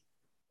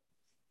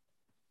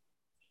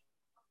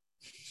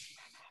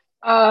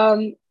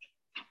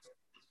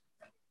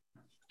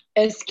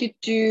 Est-ce que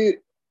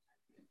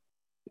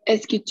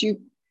tu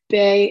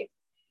payes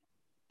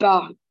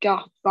par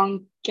carte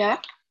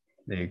bancaire?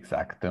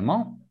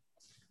 Exactement.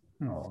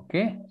 OK.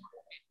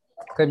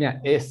 Très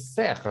bien. Et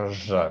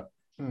Serge,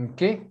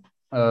 OK.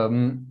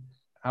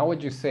 How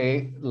would you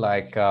say,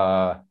 like,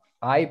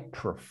 I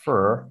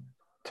prefer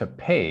to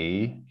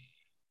pay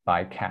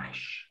by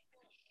cash?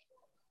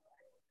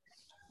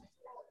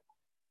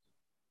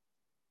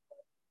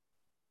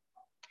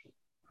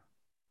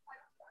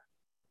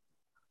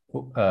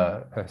 Oh,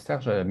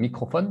 Serge,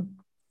 microphone?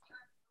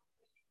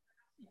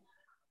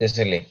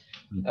 Désolé.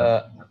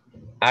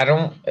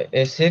 Aaron,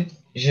 essaie,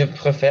 je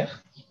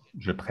préfère.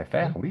 Je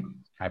préfère, oui.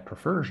 I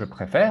prefer, je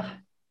préfère.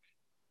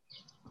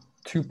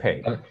 To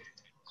pay.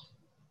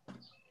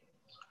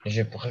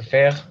 Je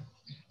préfère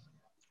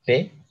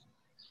payer.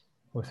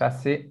 Oh, ça,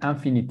 c'est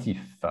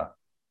infinitif.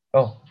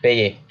 Oh,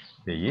 payer.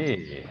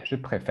 Payer. Je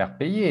préfère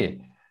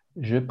payer.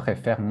 Je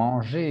préfère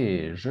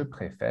manger. Je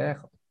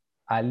préfère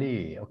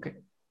aller. OK.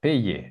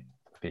 Payer.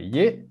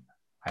 Payer.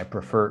 I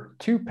prefer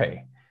to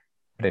pay.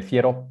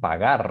 Prefiero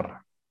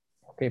pagar.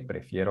 OK.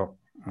 Prefiero.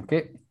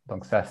 OK.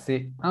 Donc, ça,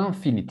 c'est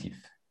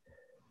infinitif.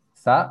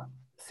 Ça,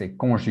 c'est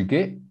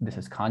conjugué. This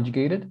is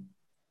conjugated.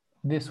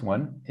 This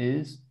one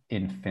is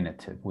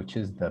infinitive, which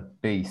is the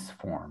base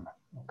form.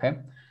 OK?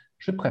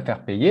 Je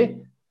préfère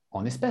payer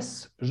en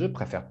espèces. Je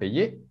préfère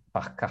payer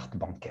par carte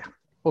bancaire.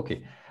 OK.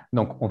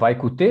 Donc, on va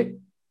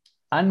écouter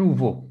à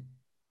nouveau.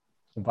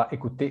 On va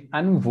écouter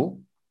à nouveau.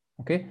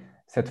 OK?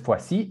 Cette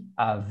fois-ci,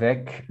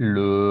 avec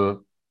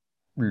le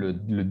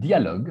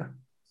dialogue.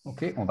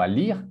 OK? On va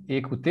lire et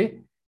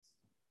écouter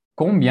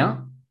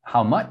combien,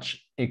 how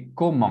much, et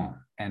comment,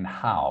 and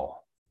how.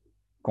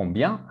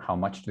 Combien, how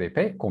much do they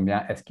pay?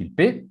 Combien est-ce qu'ils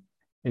paient?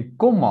 Et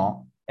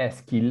comment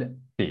est-ce qu'ils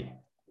paient?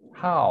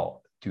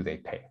 How do they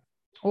pay?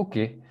 OK.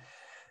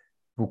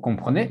 Vous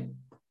comprenez?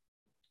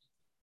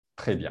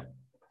 Très bien.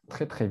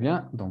 Très, très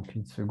bien. Donc,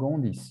 une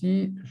seconde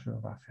ici. Je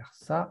vais faire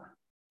ça.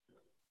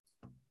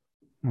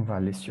 On va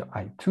aller sur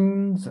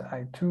iTunes.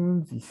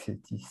 iTunes,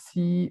 c'est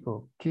ici.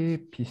 OK.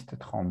 Piste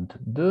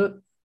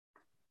 32.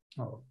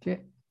 OK.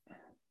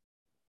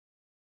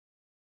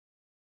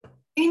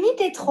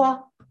 Unité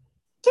 3.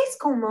 Qu'est-ce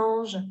qu'on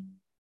mange?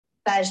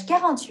 Page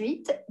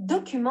 48,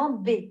 document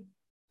B.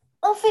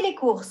 On fait les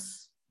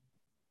courses.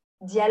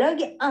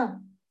 Dialogue 1.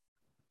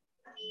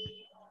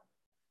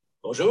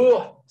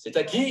 Bonjour, c'est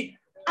à qui?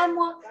 À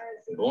moi.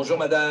 Bonjour,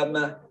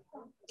 madame.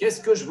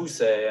 Qu'est-ce que je vous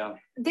sers?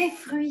 Des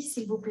fruits,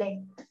 s'il vous plaît.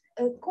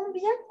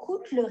 Combien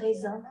coûte le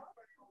raisin?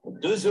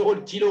 2 €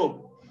 le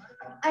kilo.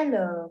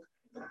 Alors,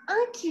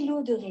 1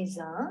 kilo de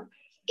raisin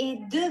et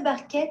 2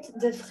 barquettes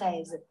de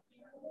fraises.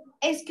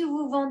 Est-ce que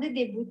vous vendez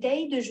des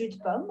bouteilles de jus de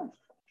pomme?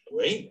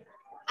 Oui.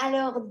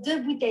 Alors,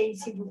 2 bouteilles,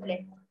 s'il vous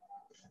plaît.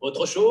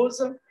 Autre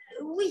chose?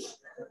 Oui,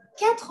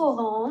 4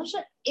 oranges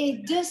et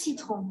 2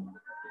 citrons.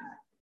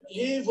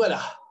 Et voilà.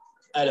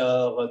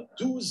 Alors,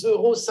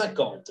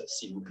 12,50 €,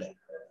 s'il vous plaît.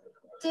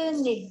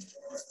 Tenez.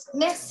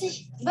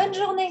 Merci. Bonne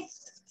journée.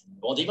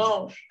 Bon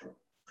dimanche.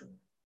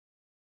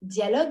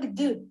 Dialogue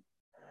 2.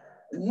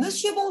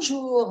 Monsieur,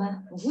 bonjour.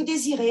 Vous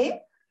désirez?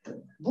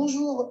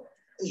 Bonjour,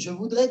 je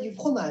voudrais du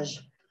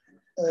fromage.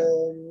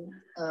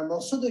 Un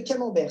morceau de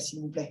camembert,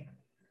 s'il vous plaît.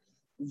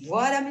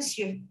 Voilà,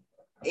 monsieur.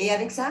 Et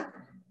avec ça?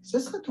 Ce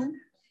sera tout.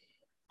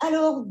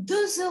 Alors,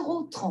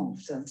 2,30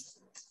 €.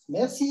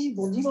 Merci,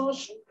 bon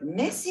dimanche.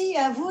 Merci,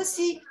 à vous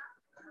aussi.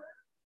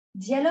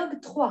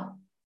 Dialogue 3.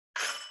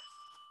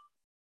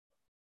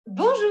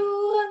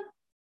 Bonjour.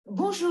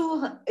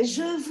 Bonjour,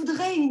 je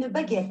voudrais une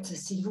baguette,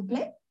 s'il vous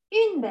plaît.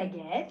 Une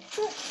baguette.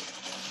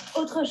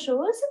 Autre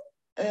chose?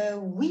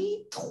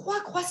 Oui,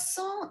 3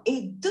 croissants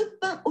et 2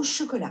 pains au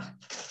chocolat.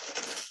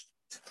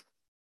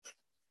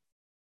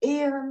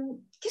 Et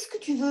qu'est-ce que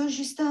tu veux,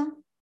 Justin?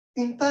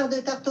 Une part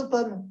de tarte aux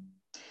pommes.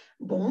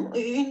 Bon,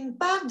 une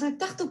part de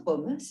tarte aux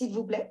pommes, s'il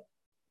vous plaît.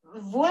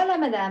 Voilà,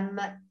 madame.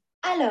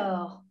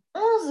 Alors,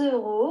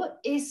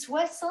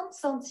 11,60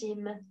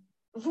 €.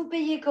 Vous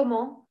payez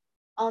comment?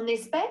 En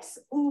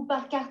espèces ou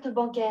par carte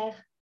bancaire?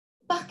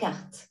 Par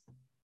carte.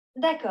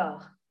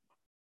 D'accord.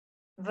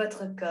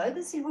 Votre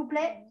code, s'il vous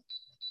plaît?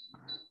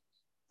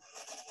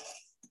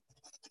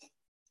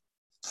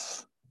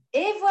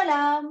 Et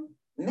voilà.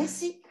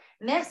 Merci.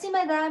 Merci,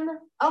 madame.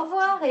 Au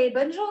revoir et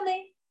bonne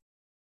journée.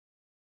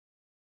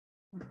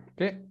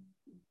 OK.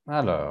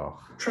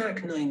 Alors,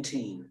 Track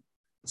 19.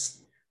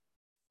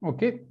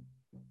 OK.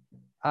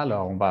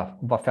 Alors, on va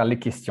faire les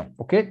questions.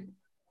 OK.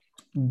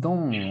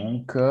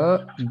 Donc,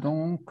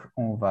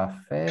 on va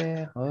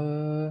faire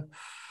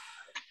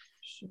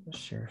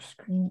share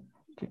screen.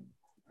 OK.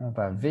 On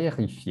va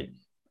vérifier.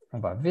 On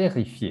va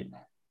vérifier.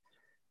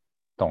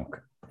 Donc,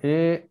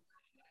 et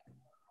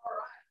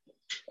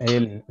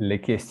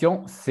les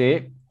questions,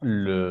 c'est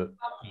le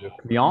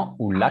client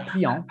ou la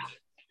cliente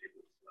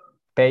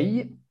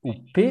paye ou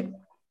paie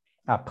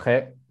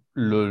après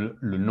le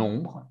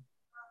nombre,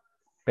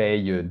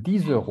 paye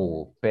 10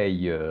 euros,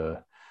 paye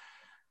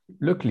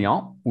le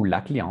client ou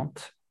la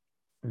cliente,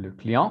 le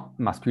client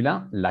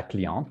masculin, la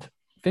cliente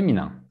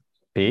féminin,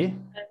 paie,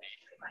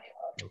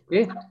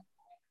 OK,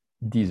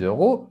 10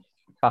 euros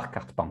par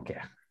carte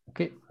bancaire,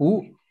 OK,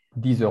 ou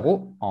 10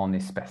 euros en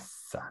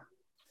espèces.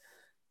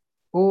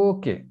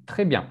 OK,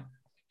 très bien.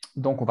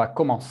 Donc, on va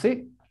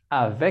commencer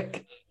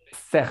avec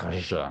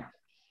Serge.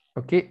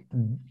 OK,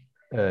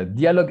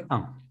 dialogue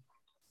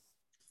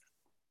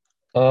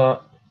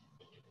 1.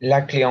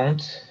 La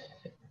cliente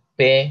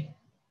paie,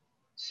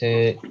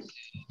 c'est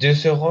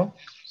 2,50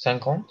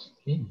 €,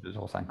 oui.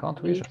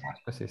 2,50 €, oui, je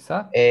pense que c'est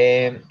ça.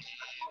 Et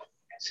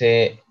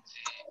c'est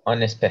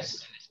en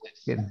espèces.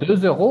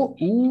 2 euros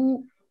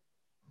ou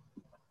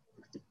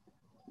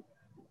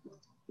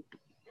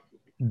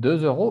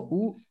 2 euros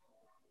ou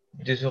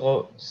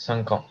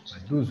 2,50 €.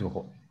 12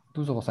 euros.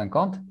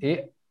 12,50 €.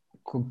 Et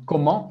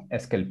comment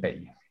est-ce qu'elle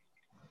paye?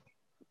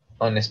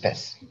 En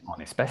espèces. En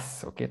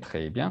espèces. OK,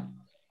 très bien.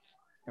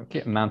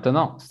 OK,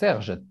 maintenant,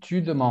 Serge,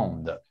 tu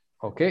demandes.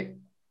 OK,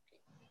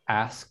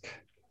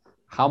 ask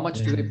how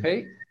much do they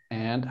pay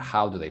and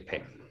how do they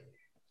pay?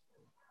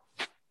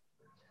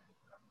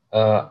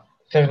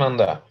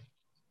 Fernanda,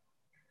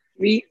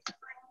 Oui.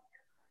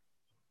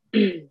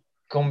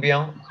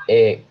 combien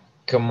et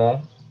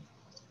comment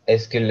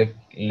est-ce que le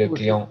OK,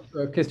 client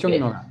question paie?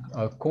 numéro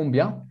 1.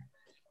 Combien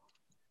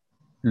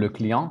le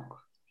client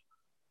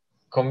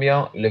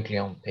Combien le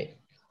client paie?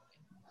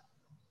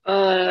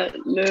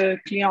 Le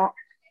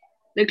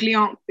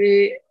client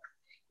paie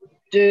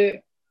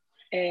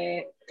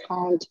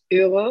 2,30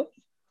 €.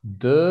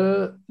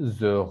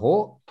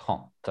 2,30 €.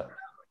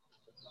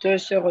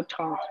 2,30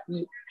 €.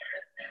 Oui.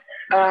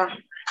 Et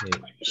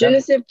Je là, ne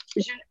sais,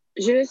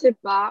 je ne sais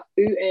pas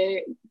où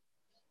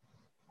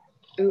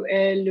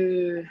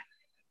est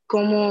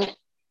comment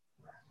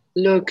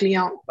le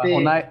client on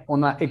paie.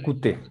 on a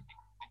écouté.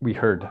 We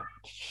heard.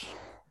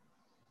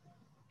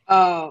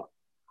 Ah,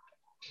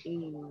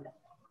 hmm.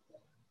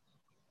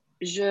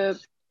 Je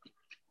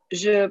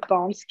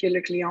pense que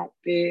le client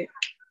paie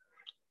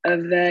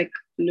avec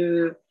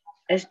le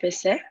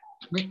SPC.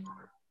 Oui.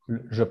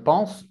 Je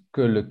pense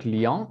que le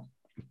client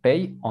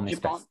paye en Je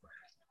pense. espèces.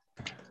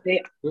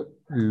 Et,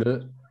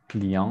 Le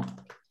client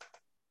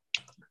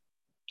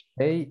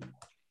paye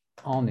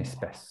en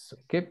espèces.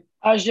 OK?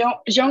 j'ai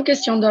une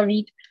question,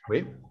 David.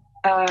 Oui.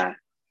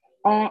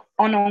 En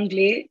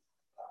anglais,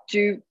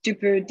 tu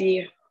peux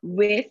dire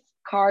with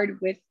card,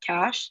 with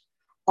cash.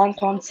 En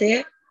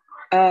français,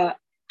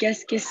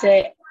 qu'est-ce que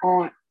c'est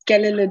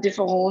quelle est la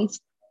différence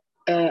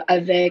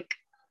avec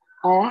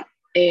en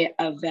et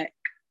avec?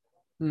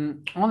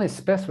 En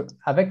espèces,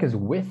 avec is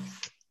with.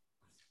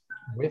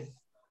 With.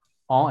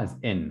 En is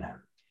in.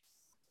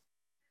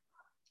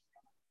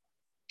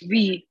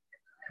 Oui.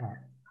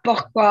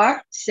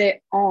 Pourquoi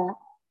c'est en?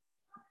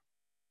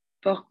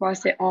 Pourquoi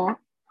c'est en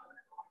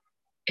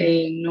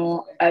et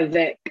non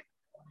avec?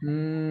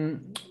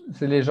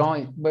 C'est les gens,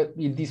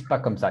 ils disent pas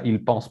comme ça,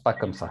 ils pensent pas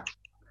comme ça.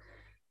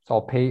 So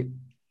I'll pay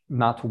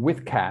not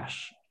with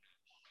cash.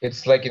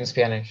 It's like in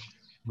Spanish.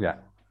 Yeah.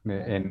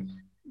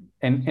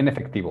 En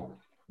efectivo.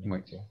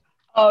 Oui.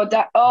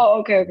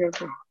 OK.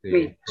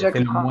 Oui, je C'est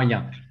le comprends.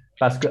 moyen.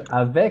 Parce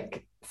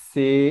qu'avec,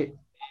 c'est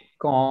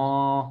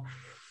quand.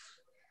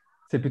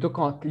 C'est plutôt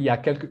quand il y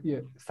a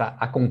ça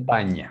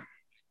accompagne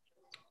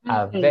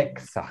avec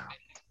ça.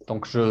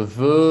 Donc, je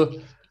veux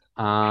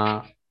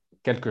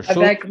quelque chose,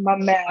 Avec ma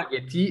mère.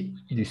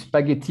 du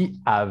spaghetti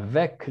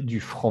avec du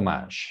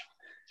fromage.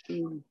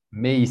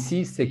 Mais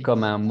ici, c'est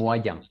comme un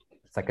moyen.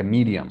 C'est comme un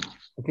medium.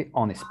 OK,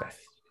 en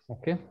espèces.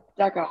 OK?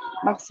 D'accord,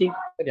 merci.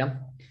 Très bien.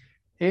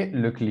 Et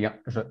le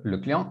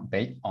client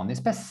paye en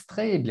espèces.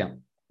 Très bien.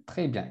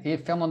 Très bien. Et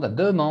Fernanda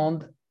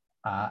demande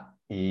à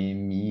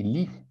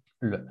Émilie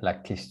la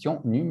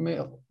question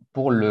numéro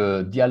pour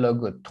le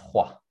dialogue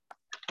 3.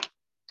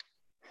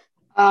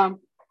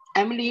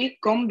 Emily,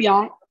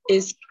 combien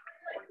est-ce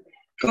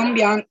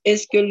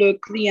que le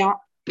client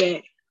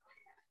paie?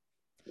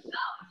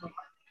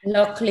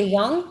 Le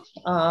client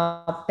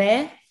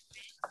paie.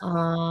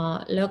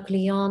 Le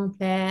client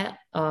paie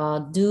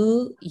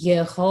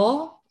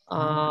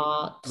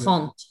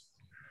 2,30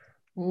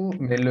 €.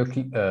 Mais le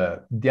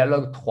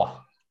dialogue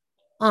 3.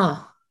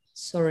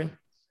 Sorry.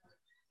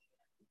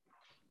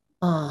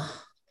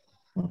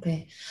 OK.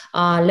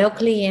 Le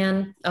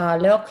client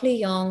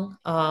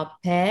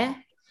paie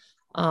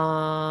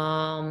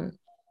 11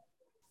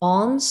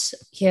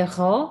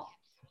 euros.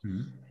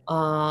 Hmm.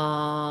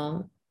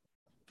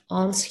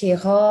 11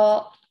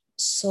 euros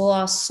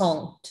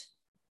 60.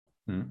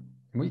 Hmm.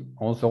 Oui,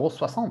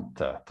 11,60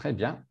 €. Très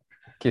bien.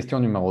 Question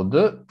numéro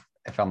 2.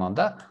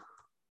 Fernanda.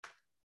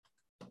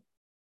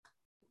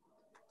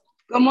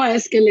 Comment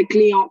est-ce que le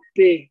client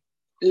paie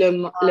le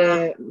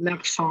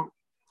marchand?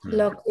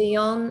 Le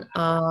client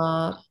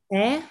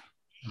paie.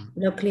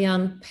 Le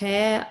client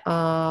paie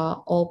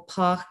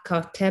par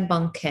carte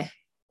bancaire.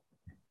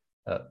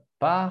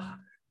 Par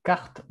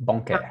carte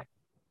bancaire.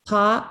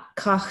 Par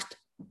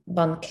carte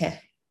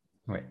bancaire.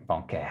 Oui,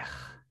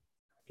 bancaire.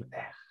 Le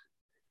R.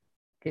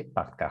 OK,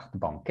 par carte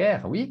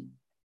bancaire, oui.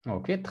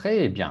 OK,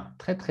 très bien,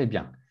 très, très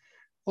bien.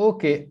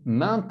 OK,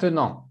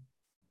 maintenant,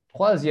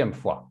 troisième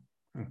fois.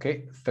 OK,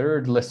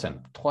 third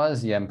listen.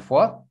 Troisième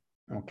fois.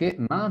 OK,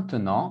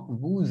 maintenant,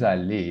 vous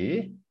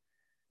allez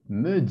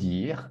me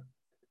dire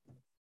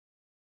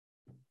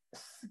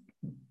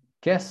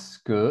qu'est-ce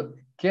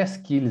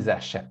qu'ils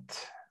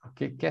achètent.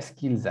 OK, qu'est-ce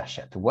qu'ils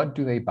achètent? What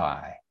do they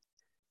buy?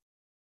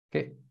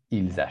 OK,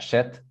 ils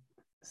achètent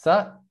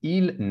ça,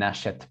 ils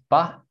n'achètent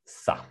pas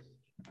ça.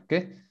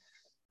 OK?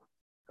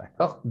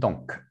 D'accord?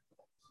 Donc,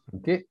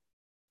 OK,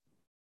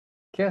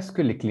 qu'est-ce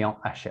que les clients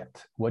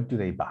achètent? What do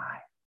they buy?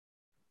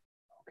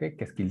 OK,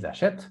 qu'est-ce qu'ils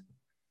achètent?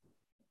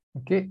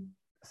 OK,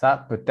 ça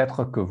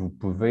peut-être que vous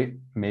pouvez,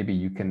 maybe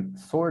you can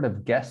sort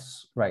of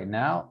guess right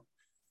now.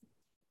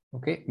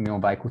 OK, mais on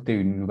va écouter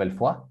une nouvelle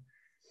fois.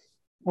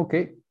 OK.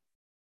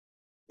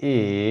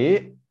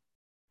 Et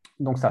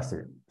donc ça,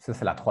 c'est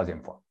la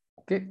troisième fois.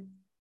 OK,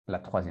 la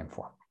troisième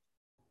fois.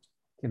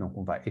 OK, donc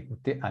on va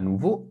écouter à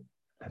nouveau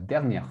la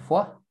dernière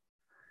fois.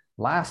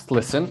 Last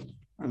listen.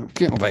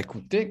 OK, on va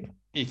écouter.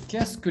 Et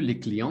qu'est-ce que les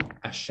clients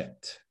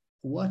achètent?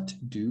 What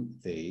do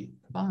they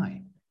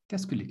buy?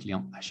 Qu'est-ce que les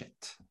clients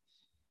achètent?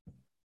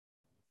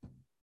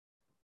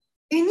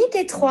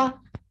 Unité 3.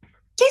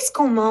 Qu'est-ce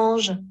qu'on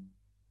mange?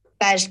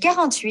 Page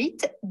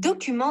 48,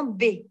 document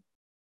B.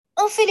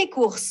 On fait les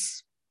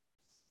courses.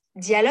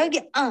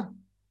 Dialogue 1.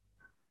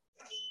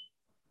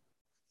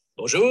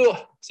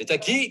 Bonjour, c'est à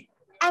qui?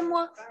 À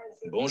moi.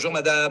 Bonjour,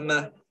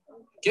 madame.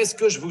 Qu'est-ce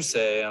que je vous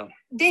sers?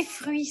 Des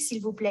fruits,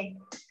 s'il vous plaît.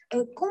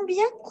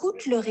 Combien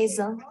coûte le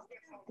raisin?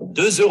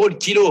 2 € le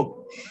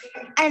kilo.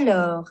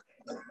 Alors,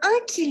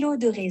 1 kilo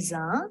de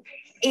raisin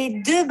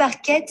et 2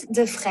 barquettes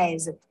de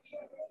fraises.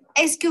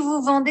 Est-ce que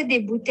vous vendez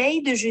des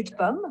bouteilles de jus de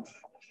pomme?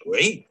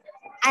 Oui.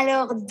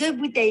 Alors, 2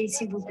 bouteilles,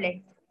 s'il vous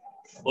plaît.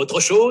 Autre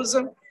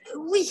chose?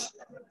 Oui,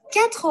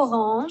 4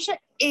 oranges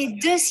et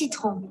 2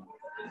 citrons.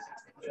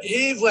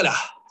 Et voilà.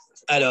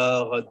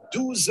 Alors,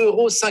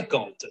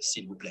 12,50 €,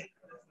 s'il vous plaît.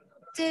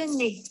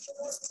 Tenez.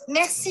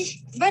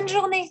 Merci. Bonne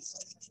journée.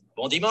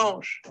 Bon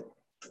dimanche.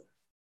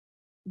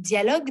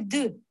 Dialogue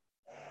 2.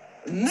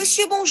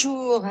 Monsieur,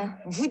 bonjour.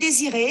 Vous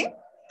désirez?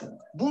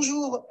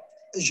 Bonjour,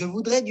 je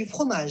voudrais du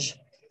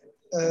fromage.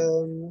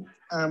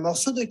 Un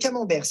morceau de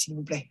camembert, s'il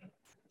vous plaît.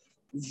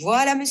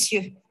 Voilà,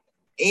 monsieur.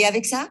 Et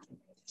avec ça?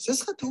 Ce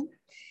sera tout.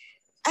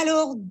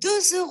 Alors,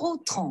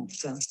 2,30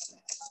 €.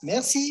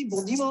 Merci,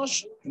 bon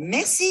dimanche.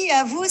 Merci,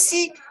 à vous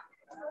aussi.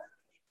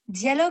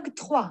 Dialogue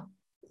 3.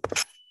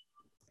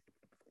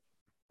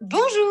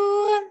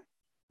 Bonjour.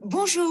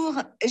 Bonjour,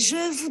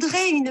 je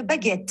voudrais une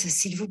baguette,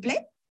 s'il vous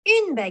plaît.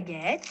 Une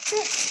baguette.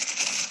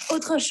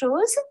 Autre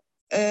chose?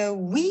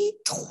 Oui,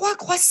 3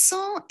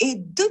 croissants et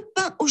 2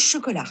 pains au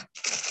chocolat.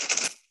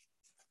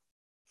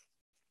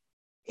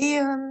 Et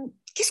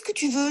qu'est-ce que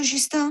tu veux,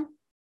 Justin?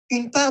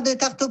 Une part de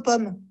tarte aux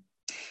pommes.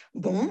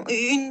 Bon,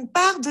 une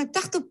part de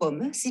tarte aux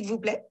pommes, s'il vous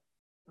plaît.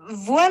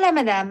 Voilà,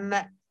 madame.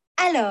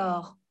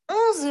 Alors,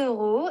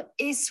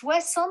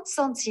 11,60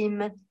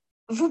 €.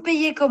 Vous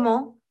payez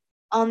comment?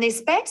 En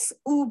espèces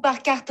ou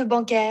par carte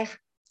bancaire?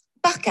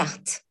 Par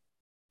carte.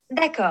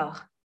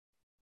 D'accord.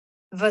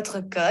 Votre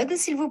code,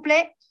 s'il vous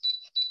plaît?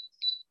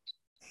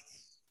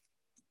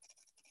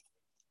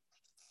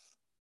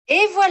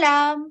 Et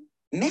voilà.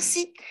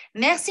 Merci.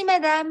 Merci,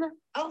 madame.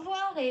 Au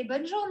revoir et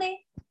bonne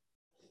journée.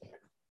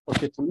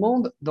 OK, tout le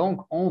monde.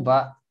 Donc, on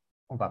va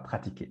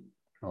pratiquer.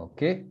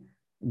 OK.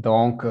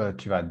 Donc,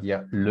 tu vas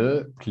dire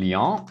le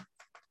client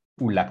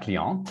ou la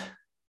cliente.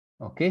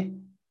 OK.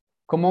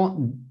 Comment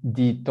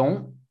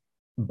dit-on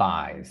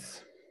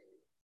buys?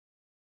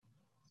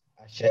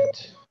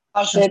 Achète.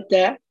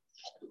 Acheteur,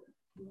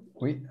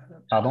 Oui,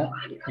 pardon,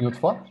 une autre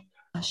fois?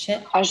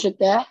 Achète.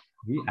 acheteur,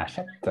 Oui,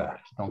 achète.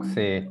 Donc,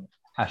 c'est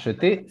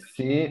acheter,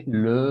 c'est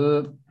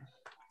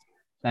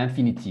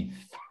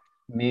l'infinitif.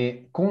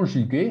 Mais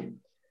conjugué,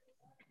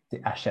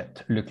 c'est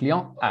achète. Le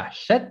client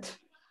achète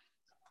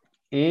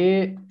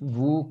et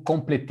vous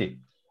complétez.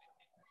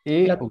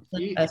 Et Le aussi,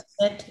 client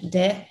achète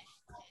des.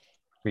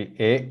 oui,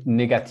 et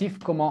négatif,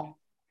 comment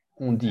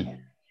on dit?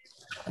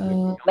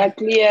 la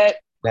cliente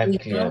La Oui.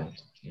 cliente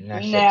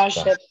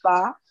n'achète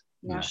pas.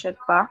 n'achète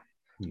pas,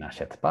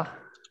 n'achète pas. N'achète pas.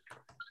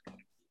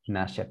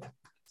 N'achète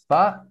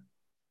pas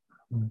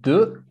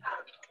de.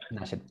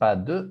 N'achète pas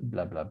de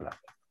blablabla.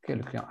 Que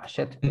le client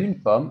achète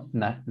une pomme,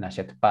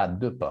 n'achète pas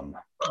deux pommes.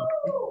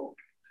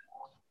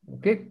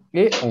 OK?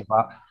 Et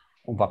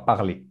on va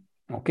parler.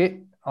 OK?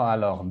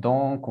 Alors,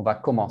 donc, on va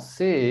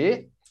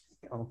commencer.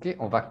 OK?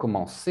 On va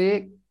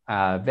commencer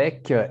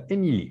avec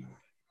Émilie.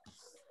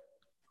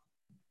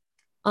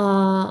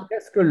 Euh,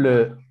 Qu'est-ce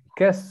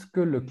que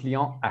le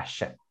client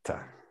achète?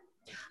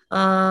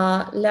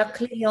 le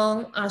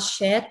client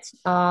achète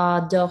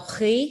de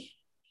fruits,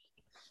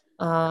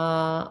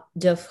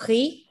 Des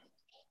fruits,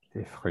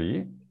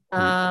 oui.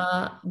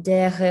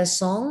 des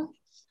raisins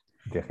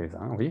Des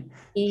raisins, oui.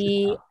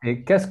 et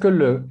Et qu'est-ce que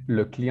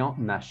le client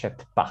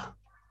n'achète pas?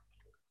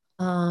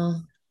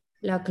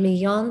 la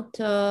cliente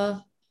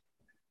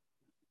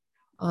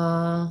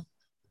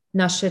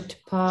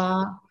n'achète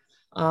pas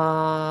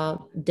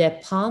des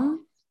pommes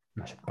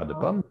N'achète pas de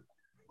pommes.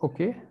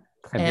 OK,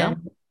 très et bien.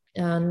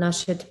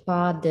 n'achète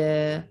pas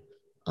de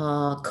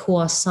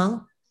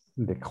croissants.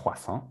 Des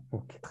croissants.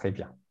 OK, très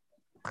bien.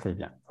 Très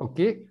bien.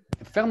 OK.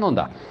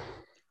 Fernanda.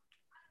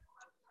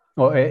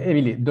 Oh,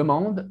 Émilie,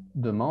 demande,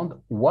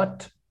 what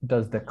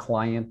does the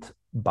client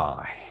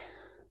buy?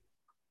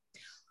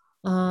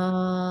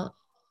 Euh,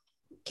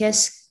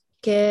 qu'est-ce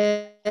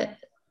que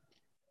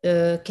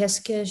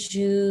qu'est-ce que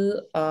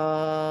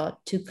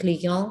tu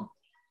client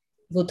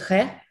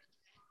voudrais?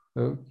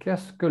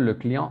 Qu'est-ce que le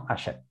client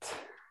achète?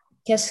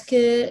 Qu'est-ce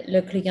que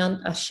le client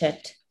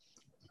achète?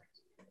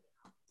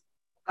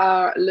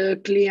 Le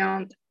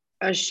client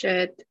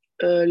achète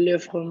le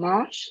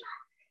fromage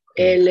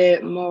et le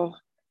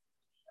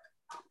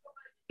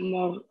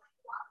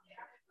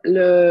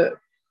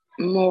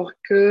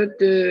morceau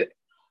de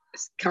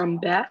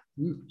camembert.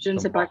 Je ne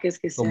sais pas qu'est-ce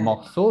que Un c'est.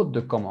 morceau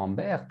de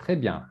camembert, très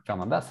bien.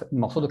 Fernanda, un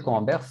morceau de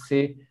camembert,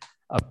 c'est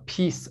a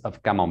piece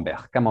of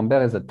camembert.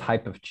 Camembert is a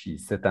type of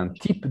cheese. C'est un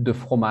type de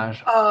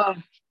fromage. Ah,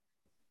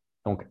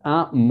 Donc,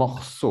 un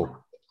morceau,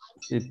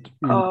 c'est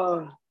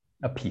ah,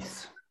 a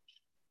piece.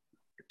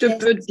 tu Qu'est-ce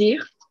peux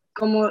dire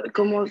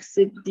comment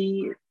c'est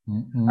dit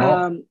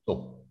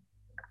Morceau.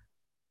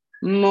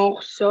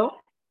 morceau,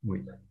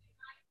 Oui.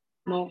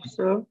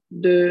 morceau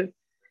de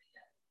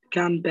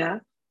camembert,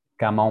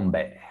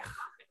 Camembert.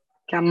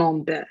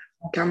 camembert,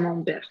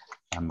 camembert.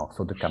 Un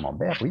morceau de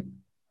camembert, oui.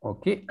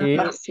 OK.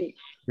 Merci.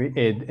 Oui,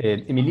 et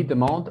Émilie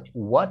demande,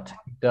 what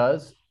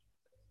does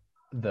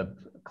the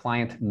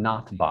client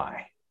not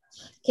buy?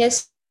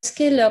 qu'est-ce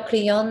que le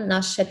client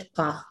n'achète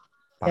pas,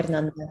 Parfait.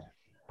 Fernanda?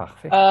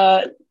 Parfait.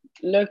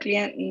 Le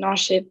client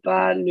n'achète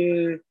pas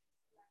le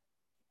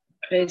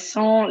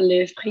raisin,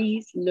 les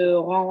fruits,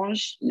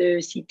 l'orange, le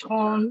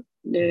citron,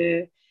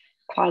 le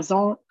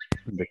croissant.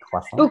 Des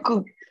croissants.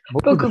 Beaucoup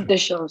de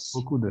choses.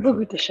 Beaucoup de Beaucoup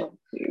choses. de choses.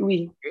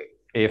 Oui.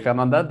 Et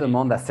Fernanda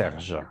demande à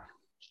Serge.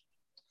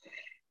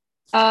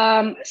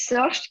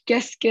 Serge,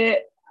 qu'est-ce que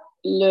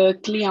le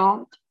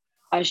client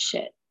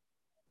achète?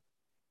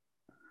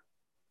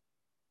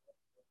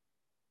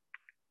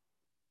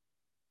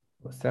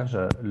 Serge,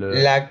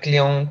 La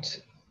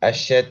cliente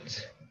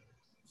achète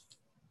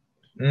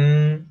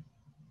 3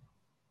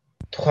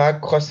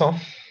 croissants,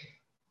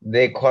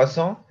 des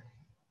croissants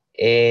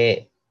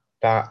et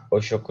pain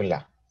au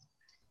chocolat.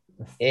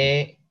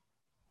 Et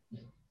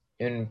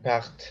une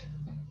part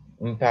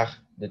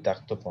de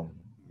tarte aux pommes.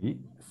 Oui,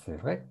 c'est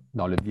vrai.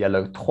 Dans le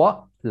dialogue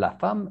 3, la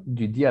femme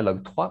du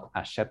dialogue 3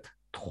 achète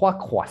 3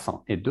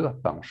 croissants et 2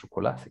 pains au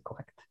chocolat, c'est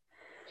correct.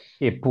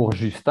 Et pour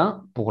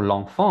Justin, pour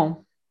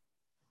l'enfant,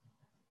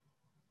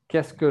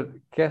 qu'est-ce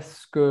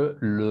que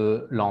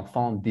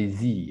l'enfant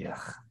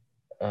désire?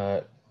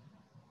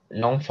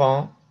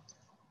 L'enfant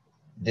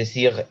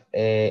désire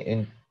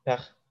une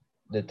part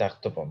de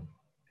tarte aux pommes.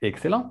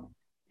 Excellent,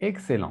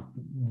 excellent.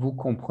 Vous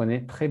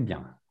comprenez très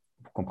bien.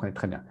 Vous comprenez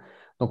très bien.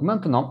 Donc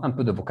maintenant, un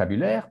peu de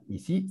vocabulaire.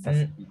 Ici, ça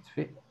c'est vite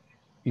fait.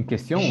 Une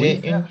question, oui.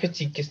 J'ai une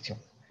petite question.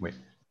 Oui.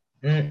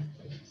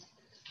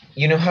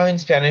 You know how in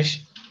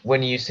Spanish,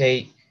 when you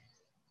say,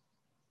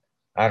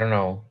 I don't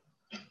know,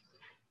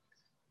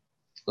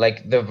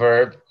 like the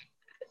verb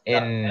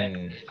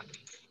in,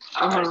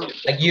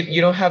 like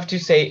you don't have to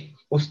say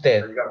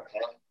usted.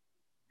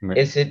 Oui.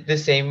 Is it the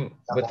same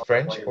with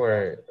French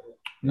or?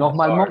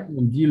 Normalement,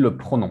 on dit le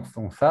pronom.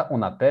 Donc ça,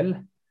 on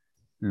appelle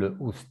le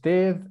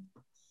usted.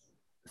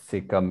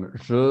 C'est comme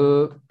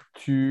je,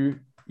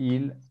 tu,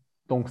 il.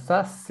 Donc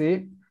ça,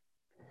 c'est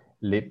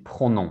les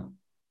pronoms.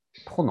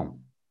 Pronoms.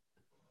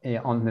 Et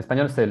en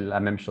espagnol, c'est la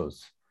même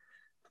chose.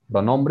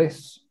 Pronombres,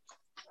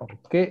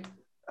 OK.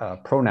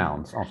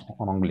 Pronouns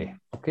en anglais.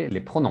 OK.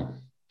 Les pronoms.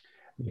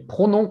 Les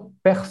pronoms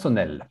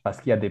personnels, parce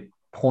qu'il y a des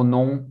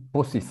pronoms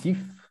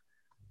possessifs.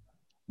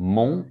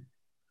 Mon,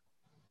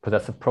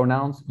 possessive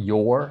pronouns,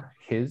 your,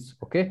 his.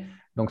 OK.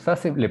 Donc ça,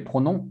 c'est les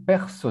pronoms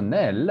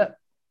personnels.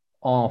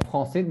 En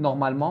français,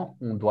 normalement,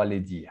 on doit les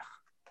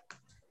dire.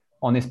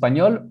 En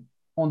espagnol,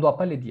 on ne doit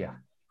pas les dire.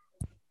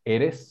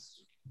 Eres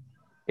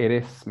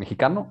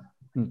mexicano.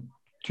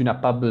 Tu n'as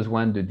pas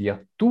besoin de dire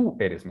tú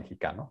eres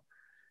mexicano.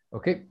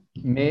 OK?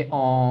 Mais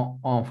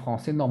en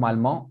français,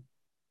 normalement,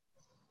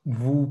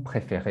 vous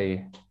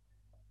préférez.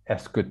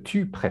 Est-ce que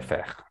tu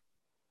préfères?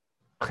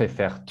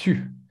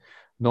 Préfères-tu?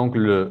 Donc,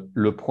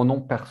 le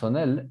pronom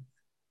personnel,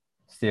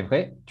 c'est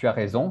vrai, tu as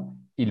raison,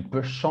 il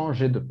peut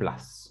changer de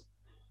place.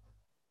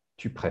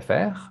 tu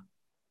préfères,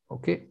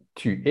 ok,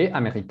 tu es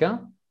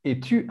américain,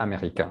 es-tu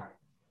américain?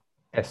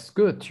 Est-ce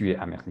que tu es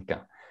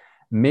américain?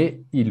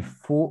 Mais il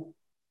faut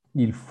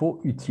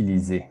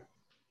utiliser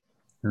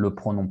le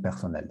pronom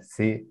personnel.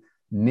 C'est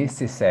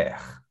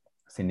nécessaire.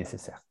 C'est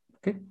nécessaire.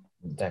 Ok?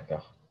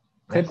 D'accord.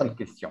 Très Merci. bonne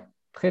question.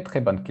 Très, très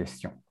bonne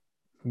question.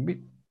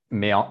 Oui.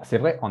 Mais c'est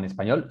vrai, en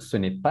espagnol, ce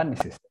n'est pas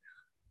nécessaire.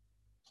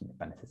 Ce n'est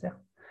pas nécessaire.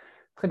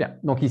 Très bien.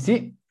 Donc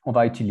ici, on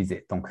va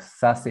utiliser. Donc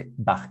ça, c'est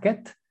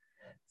barquette.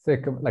 C'est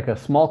comme like a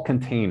small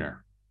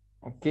container.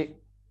 OK?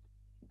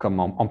 Comme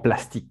en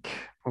plastique.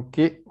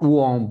 OK? Ou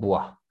en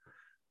bois.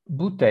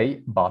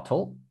 Bouteille,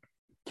 bottle.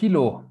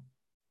 Kilo,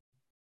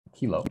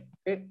 kilo.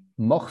 Okay.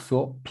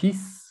 Morceau,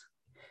 piece.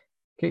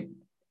 OK?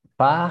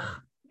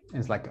 Part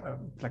is like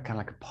kind of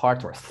like a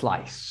part or a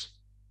slice.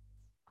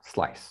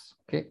 Slice.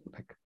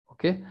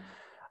 OK?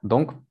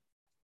 Donc,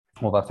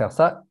 on va faire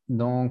ça.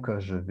 Donc,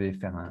 je vais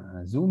faire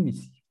un zoom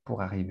ici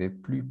pour arriver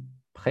plus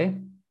près.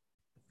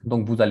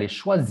 Donc, vous allez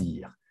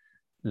choisir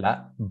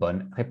la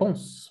bonne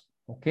réponse.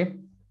 OK?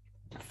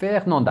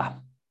 Fernanda.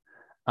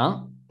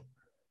 1.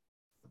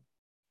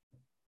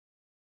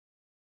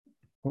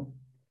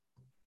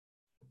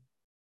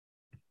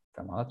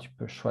 Fernanda, tu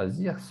peux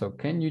choisir. So,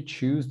 can you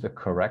choose the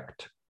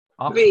correct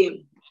option?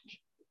 Oui,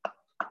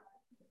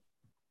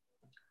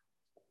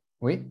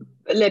 Oui?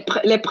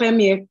 les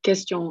premières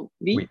questions,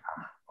 oui.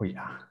 Oui.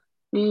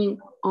 Oui.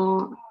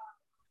 En-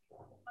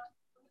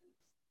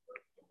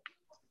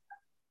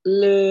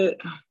 le,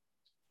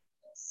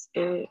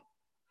 euh,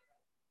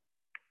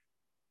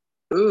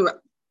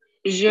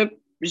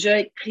 je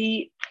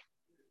écris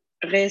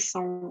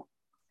récent.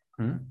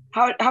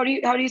 How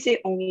do you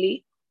say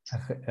only?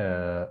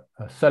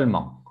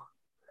 Seulement.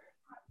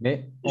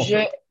 Mais on Je,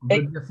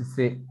 veut dire si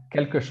c'est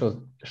quelque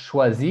chose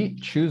choisi,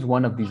 choose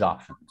one of these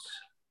options.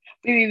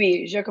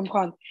 oui, je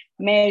comprends.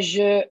 Mais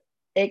je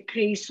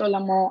écris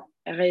seulement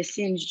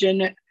racine. Je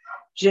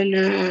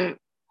ne,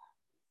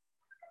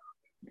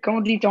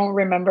 comment dit-on,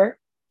 remember?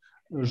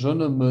 Je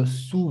ne me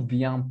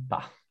souviens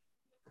pas.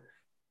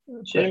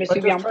 Je ne me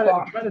souviens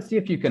pas. Try to see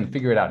if you can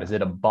figure it out. Is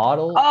it a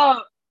bottle?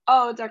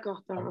 Oh,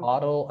 d'accord. A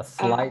bottle, a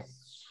slice?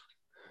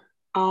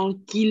 Un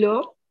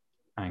kilo.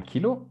 1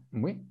 kilo,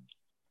 oui.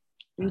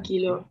 Un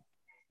kilo.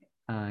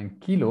 1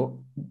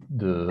 kilo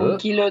de... Un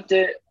kilo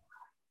de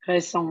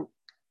raisin.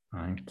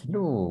 1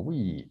 kilo,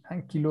 oui.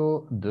 1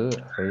 kilo de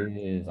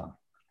raisin.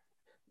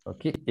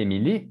 OK.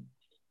 Émilie?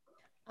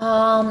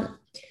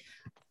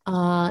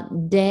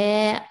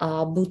 Des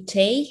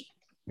bouteilles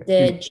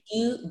de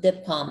jus de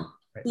pomme.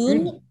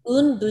 Une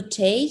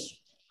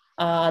bouteille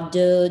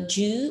de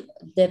jus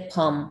de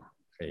pomme.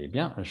 Très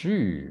bien.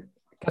 Jus.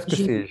 Qu'est-ce que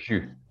c'est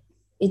jus?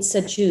 It's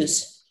a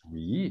juice.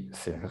 Oui,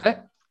 c'est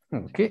vrai.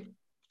 OK.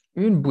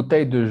 Une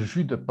bouteille de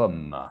jus de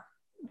pomme.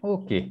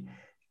 OK.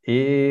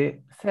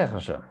 Et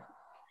Serge?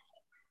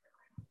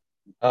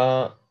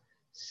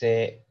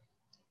 C'est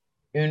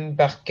une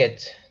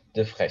barquette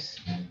de fraises.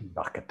 Une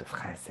barquette de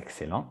fraises,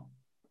 excellent.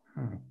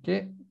 OK,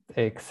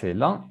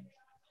 excellent.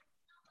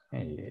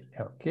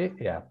 OK,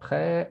 et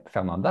après,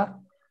 Fernanda?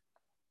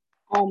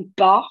 On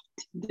part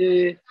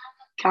de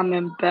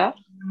camembert.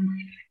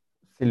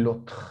 C'est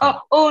l'autre.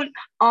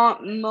 Un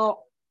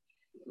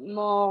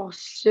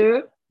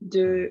morceau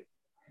de...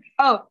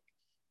 Oh,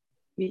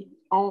 oui,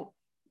 un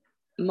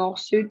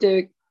morceau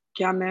de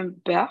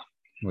camembert.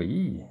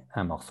 Oui,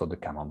 un morceau de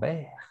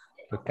camembert.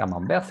 Le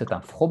camembert, c'est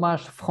un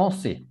fromage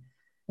français.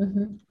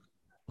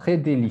 Très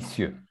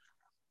délicieux.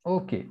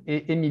 OK,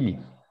 et Émilie?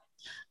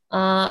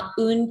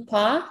 Une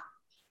part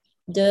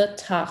de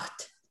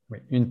tarte. Oui,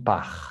 une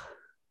part.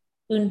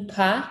 Une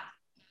part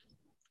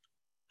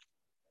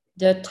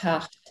de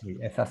tarte. Oui,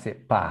 et ça, c'est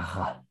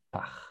par.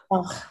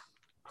 Oh.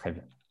 Très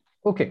bien.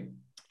 OK.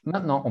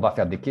 Maintenant, on va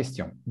faire des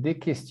questions. Des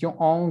questions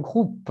en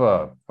groupe.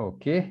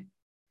 OK.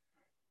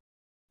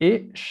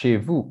 Et chez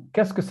vous,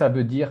 qu'est-ce que ça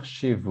veut dire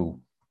chez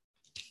vous?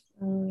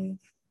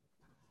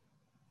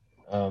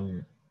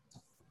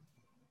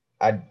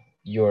 At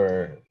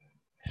your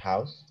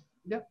house?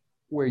 Yeah.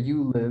 Where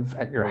you live,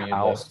 at your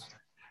house.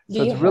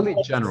 Do it's really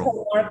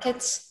general.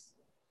 Markets?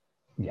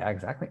 Yeah,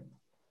 exactly.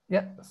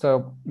 Yeah.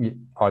 So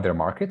are there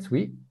markets?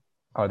 Oui.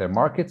 Are there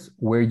markets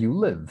where you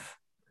live?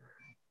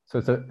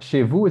 So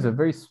chez vous is a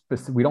very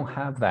specific, we don't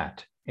have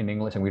that in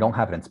English and we don't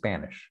have it in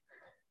Spanish.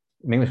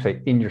 In English,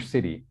 say in your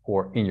city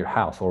or in your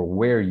house or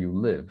where you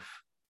live.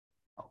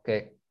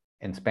 Okay.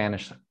 In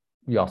Spanish,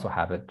 you also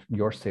have it,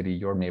 your city,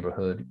 your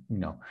neighborhood, you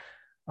know.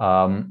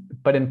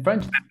 But in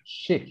French,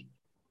 chez,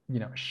 you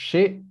know,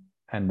 chez,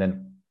 and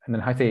then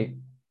I say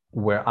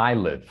where I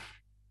live.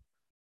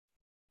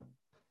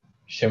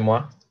 Chez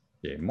moi.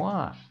 Chez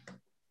moi.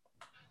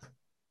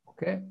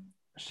 Okay.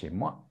 Chez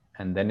moi.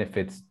 And then if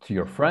it's to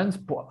your friends,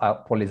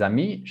 pour les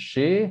amis,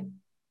 chez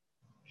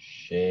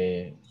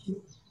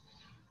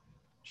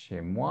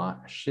moi,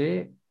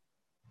 chez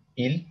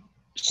il.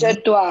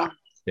 Chez toi.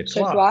 Chez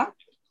toi.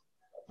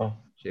 Oh.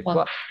 Chez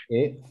toi.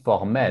 Et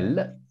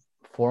formel,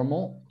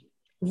 formal.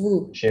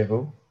 Vous. Chez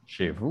vous.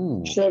 Chez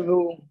vous. Chez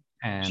vous.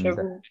 And Chez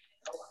vous.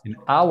 in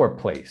our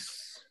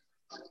place.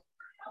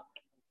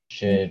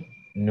 Chez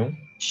nous.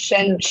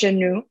 Chez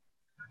nous.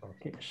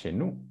 OK, chez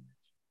nous.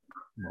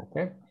 OK.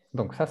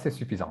 Donc, ça, c'est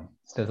suffisant.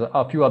 There's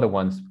a few other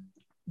ones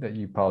that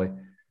you probably...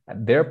 At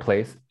their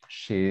place,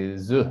 chez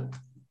eux.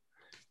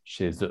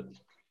 Chez eux.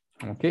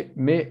 OK.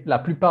 Mais la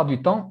plupart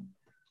du temps,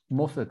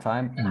 most of the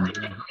time,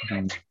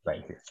 maybe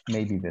right here.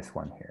 Maybe this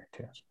one here,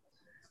 too.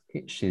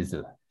 OK, chez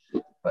eux.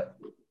 But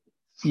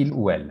il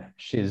ou elle,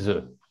 chez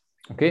eux.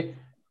 OK?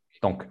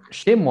 Donc,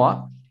 chez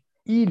moi,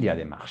 il y a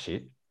des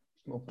marchés.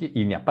 OK?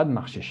 Il n'y a pas de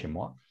marché chez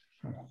moi.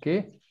 OK?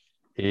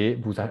 Et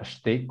vous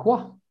achetez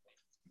quoi?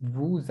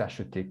 Vous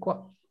achetez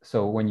quoi?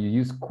 So, when you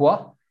use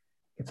quoi,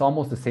 it's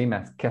almost the same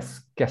as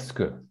qu'est-ce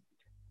que.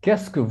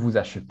 Qu'est-ce que vous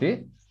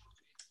achetez?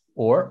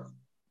 Or,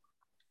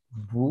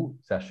 vous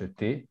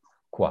achetez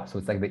quoi? So,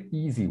 it's like the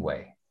easy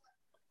way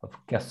of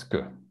qu'est-ce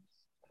que.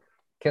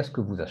 Qu'est-ce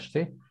que vous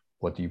achetez?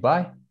 What do you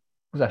buy?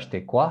 Vous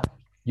achetez quoi?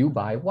 You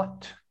buy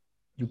what?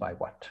 You buy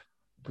what?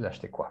 Vous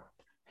achetez quoi?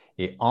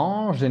 Et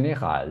en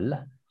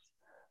général,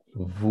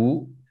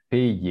 vous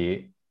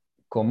payez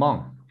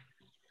comment?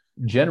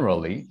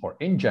 Generally, or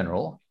in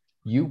general,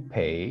 you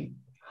pay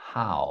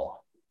how?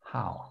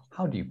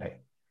 How do you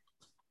pay?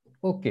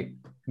 OK.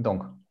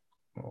 Donc,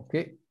 OK,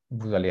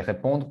 vous allez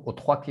répondre aux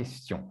 3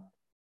 questions.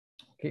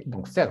 OK.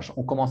 Donc, Serge,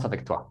 on commence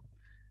avec toi.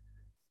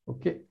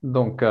 OK.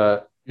 Donc,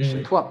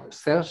 chez toi,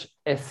 Serge,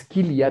 est-ce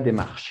qu'il y a des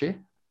marchés?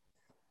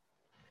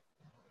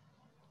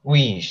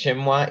 Oui, chez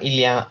moi, il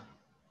y a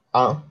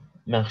un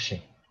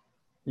marché.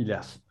 Il y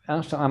a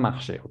un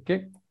marché, OK?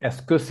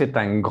 Est-ce que c'est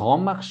un grand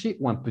marché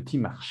ou un petit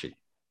marché?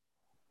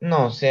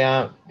 Non, c'est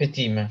un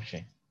petit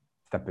marché.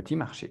 C'est un petit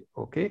marché,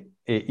 OK?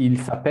 Et il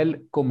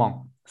s'appelle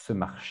comment, ce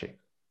marché?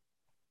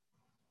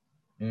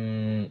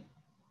 Je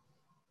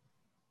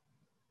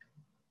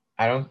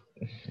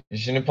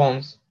ne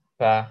pense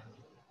pas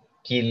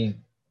qu'il...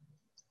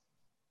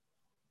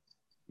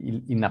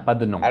 Il n'a pas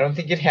de nom. I don't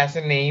think it has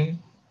a name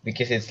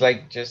because it's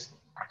like just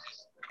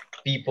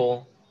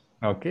people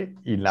OK?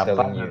 Il n'a pas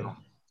telling de you. nom.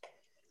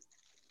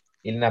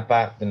 Il n'a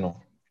pas de nom.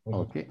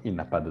 OK, il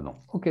n'a pas de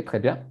nom. OK, très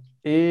bien.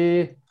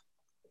 Et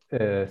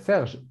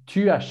Serge,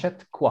 tu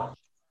achètes quoi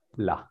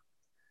là?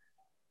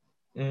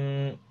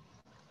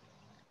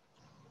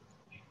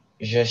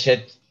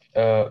 J'achète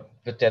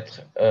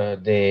peut-être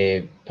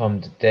des pommes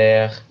de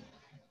terre,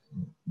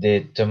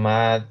 des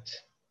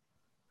tomates,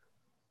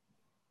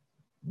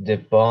 des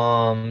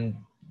pommes,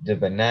 des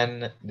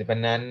bananes. Des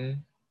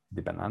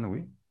bananes,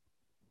 oui.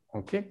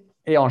 OK.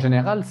 Et en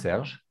général,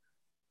 Serge,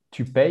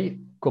 tu payes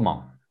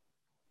comment?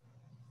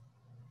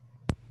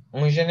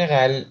 En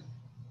général,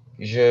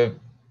 je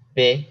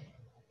paie.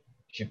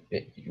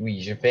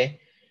 Oui, je paie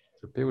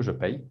Je paie ou je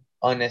paye?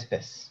 en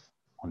espèces.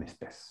 En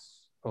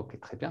espèces. OK,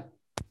 très bien.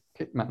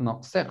 OK,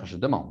 maintenant, Serge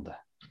demande.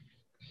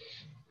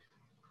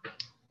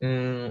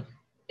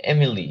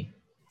 Emily,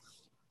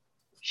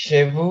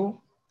 chez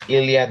vous,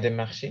 il y a des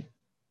marchés?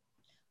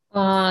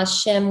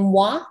 Chez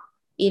moi,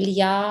 il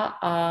y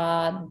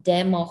a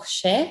des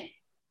marchés.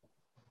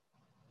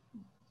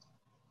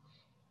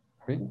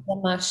 Oui. Des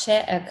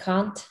marchés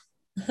grands.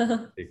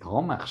 Des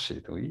grands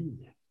marchés,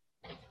 oui.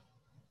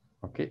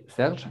 OK,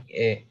 Serge?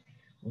 Et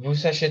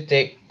vous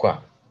achetez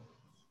quoi?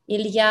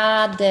 Il y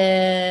a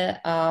des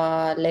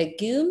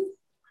légumes.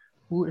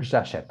 Ou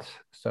j'achète.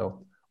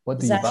 So, what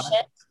do you buy?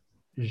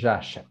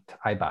 J'achète.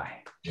 I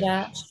buy.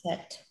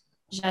 J'achète.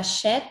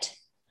 J'achète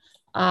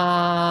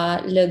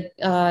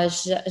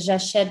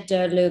j'achète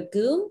des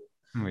légumes,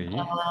 Oui.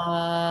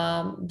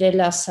 de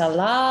la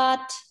salade,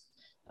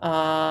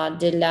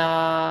 de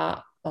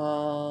la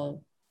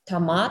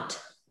tomate,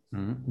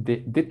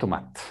 Des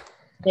tomates.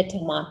 des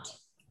tomates.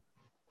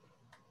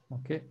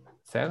 OK.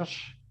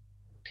 Serge?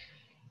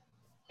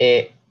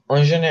 Et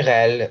en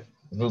général,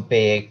 vous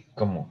payez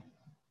comment?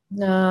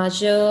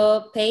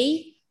 Je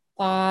paye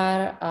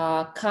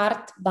par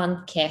carte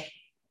bancaire.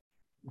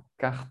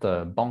 Carte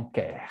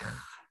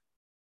bancaire.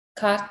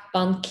 Carte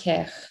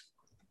bancaire.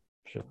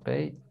 Je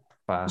paye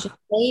par Je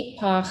paye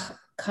par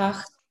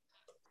carte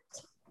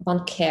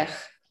bancaire.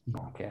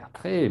 bancaire.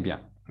 Très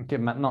bien. OK,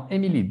 maintenant,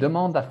 Émilie,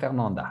 demande à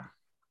Fernanda.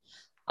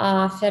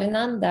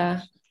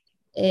 Fernanda,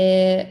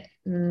 et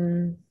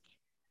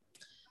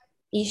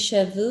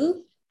chez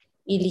vous,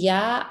 il y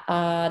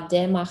a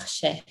des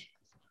marchés.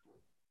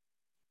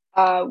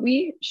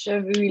 Oui, chez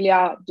vous, il y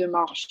a deux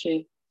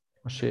marchés.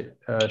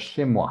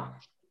 Chez moi.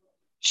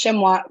 Chez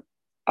moi,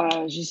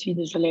 je suis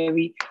désolée,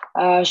 oui.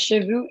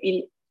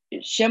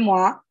 Chez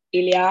moi,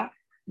 il y a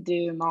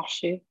deux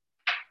marchés.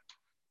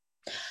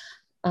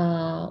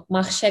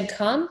 Marché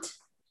grand.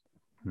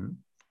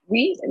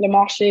 Oui, le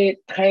marché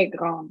est très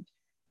grand.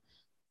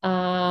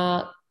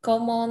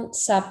 Comment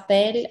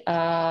s'appelle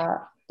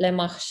le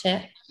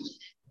marché?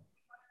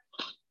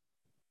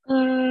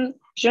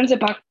 Je ne sais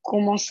pas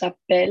comment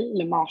s'appelle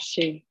le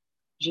marché.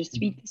 Je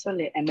suis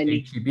désolée,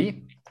 Emily. H-E-B?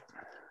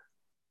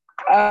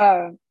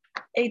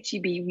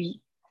 H-E-B,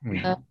 oui.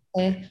 Oui.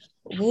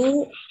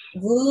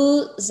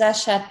 Vous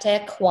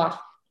achetez quoi?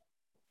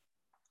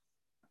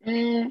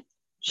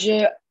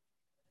 Je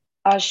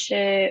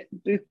achète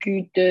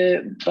beaucoup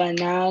de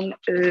bananes,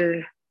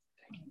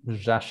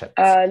 J'achète.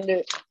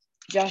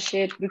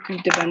 J'achète beaucoup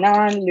de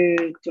bananes,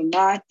 le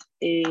tomate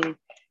et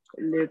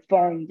le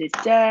pomme de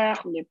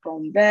terre, les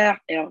pommes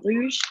vertes et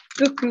rouges,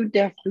 beaucoup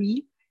de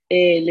fruits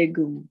et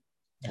légumes.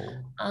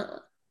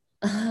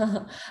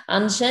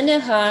 En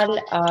général,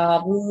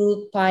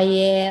 vous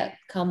payez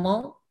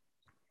comment?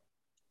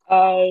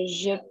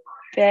 Je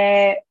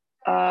paie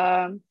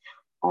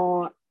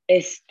en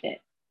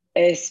espèces.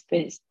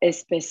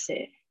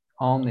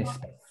 En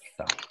espèces.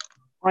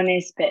 En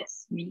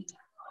espèces, oui.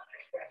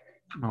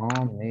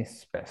 En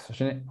espèces.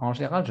 En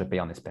général, je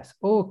paye en espèces.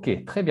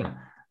 OK, très bien.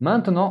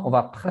 Maintenant, on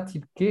va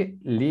pratiquer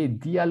les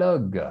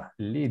dialogues.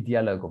 Les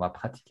dialogues, on va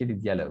pratiquer les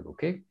dialogues,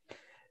 OK?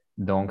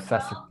 Donc, ça,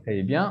 c'est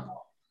très bien.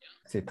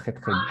 C'est très,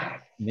 très bien.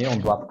 Mais on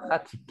doit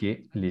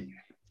pratiquer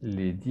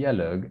les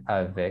dialogues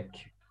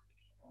avec.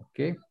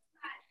 OK?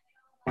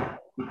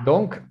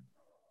 Donc,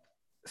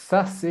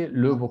 ça, c'est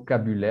le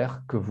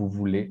vocabulaire que vous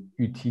voulez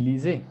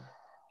utiliser.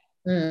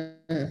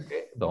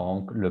 Okay?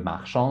 Donc, le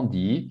marchand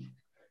dit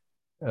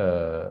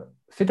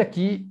c'est à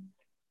qui?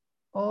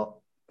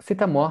 Oh,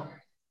 c'est à moi.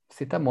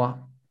 C'est à moi.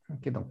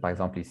 OK, donc, par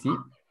exemple, ici.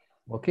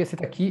 OK,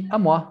 c'est à qui? À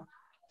moi.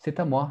 C'est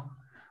à moi.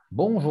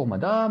 Bonjour,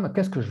 madame.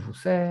 Qu'est-ce que je vous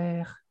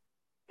sers?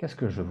 Qu'est-ce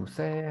que je vous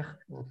sers?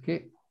 OK.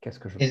 Qu'est-ce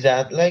que je vous Is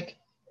that like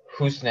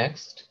who's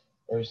next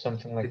or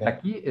something like C'est à that?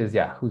 qui is,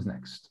 yeah, who's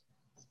next?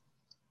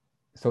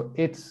 So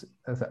it's,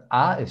 the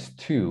a is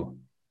to.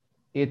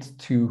 It's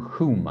to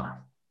whom.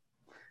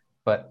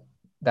 But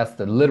that's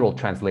the literal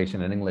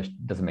translation in English.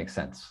 Doesn't make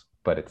sense.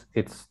 But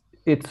it's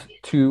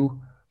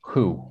to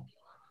who?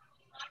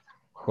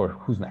 Or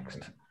who's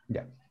next?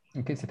 Yeah.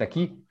 OK, c'est à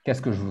qui?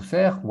 Qu'est-ce que je vous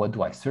sers? What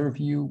do I serve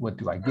you? What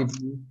do I give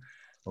you?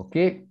 OK.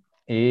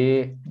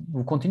 Et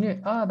vous continuez.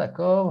 Ah,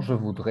 d'accord, je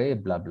voudrais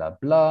blablabla,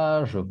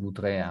 bla, bla, je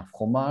voudrais un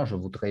fromage, je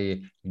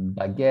voudrais une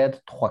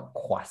baguette, 3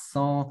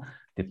 croissants,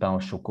 des pains au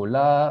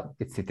chocolat,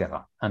 etc.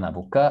 Un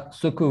avocat,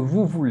 ce que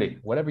vous voulez,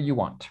 whatever you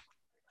want.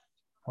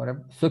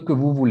 Whatever, ce que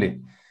vous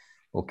voulez.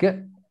 OK.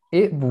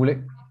 Et vous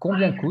voulez,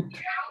 combien coûte?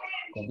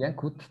 Combien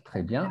coûte?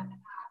 Très bien.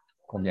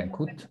 Combien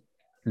coûte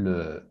OK.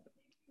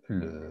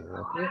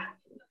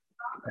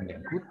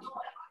 Combien coûte?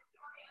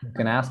 You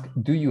can ask,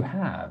 do you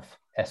have?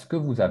 Est-ce que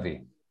vous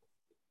avez?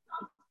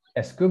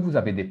 Est-ce que vous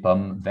avez des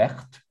pommes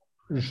vertes?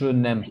 Je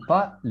n'aime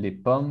pas les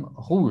pommes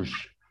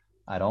rouges.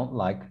 I don't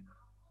like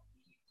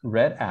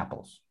red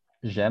apples.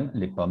 J'aime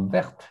les pommes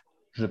vertes.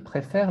 Je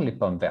préfère les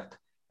pommes vertes.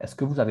 Est-ce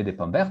que vous avez des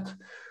pommes vertes?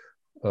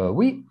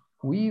 Oui,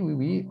 oui, oui,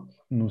 oui.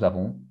 Nous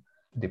avons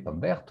des pommes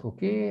vertes.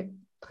 OK,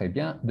 très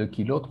bien. 2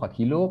 kilos, 3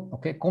 kilos.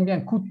 OK, combien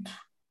coûtent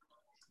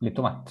les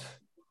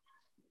tomates?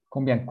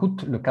 Combien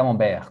coûte le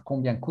camembert?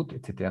 Combien coûte,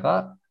 etc.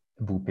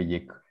 Vous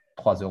payez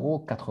 3 euros,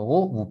 4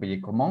 euros. Vous payez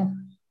comment?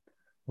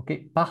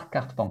 OK, par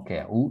carte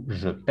bancaire ou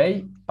je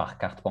paye par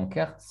carte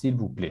bancaire, s'il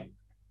vous plaît.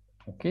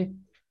 OK?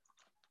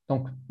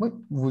 Donc, oui,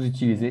 vous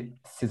utilisez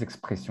ces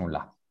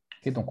expressions-là.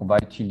 OK, donc, on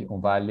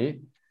va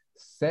aller.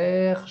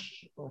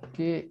 Serge,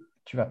 OK,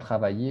 tu vas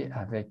travailler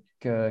avec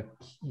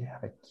qui?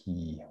 Avec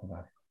qui? On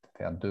va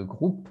faire 2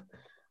 groupes.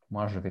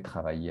 Moi, je vais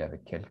travailler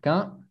avec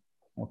quelqu'un.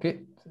 OK,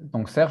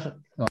 donc Serge,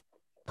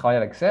 travaille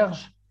avec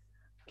Serge.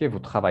 OK, vous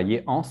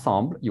travaillez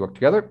ensemble. You work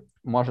together.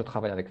 Moi, je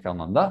travaille avec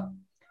Fernanda.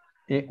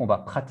 Et on va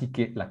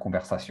pratiquer la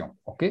conversation.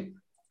 OK?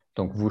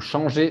 Donc, vous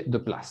changez de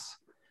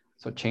place.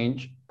 So,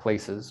 change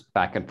places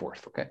back and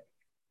forth. OK?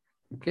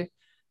 OK?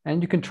 And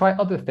you can try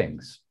other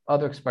things,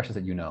 other expressions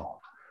that you know.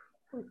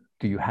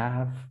 Do you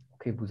have?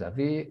 OK, vous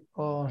avez.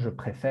 Oh, je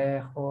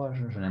préfère. Oh,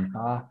 je n'aime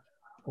pas.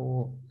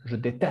 Oh, je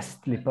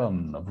déteste les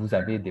pommes. Vous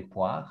avez des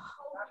poires,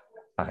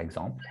 par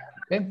exemple.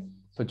 OK?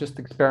 So, just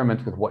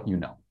experiment with what you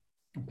know.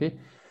 OK?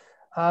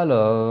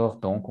 Alors,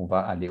 donc, on va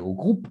aller au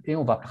groupe et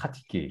on va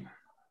pratiquer.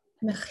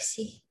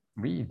 Merci.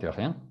 Oui, de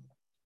rien.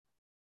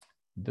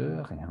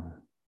 De rien.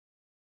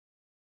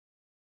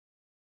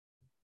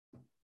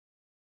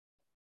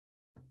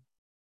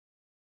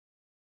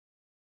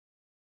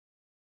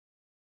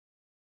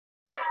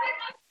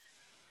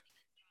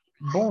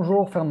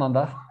 Bonjour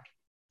Fernanda.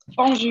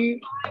 Bonjour.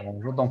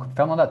 Bonjour. Donc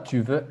Fernanda,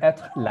 tu veux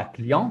être la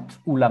cliente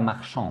ou la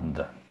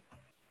marchande?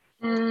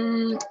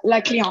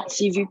 La cliente,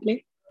 s'il vous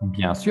plaît.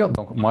 Bien sûr.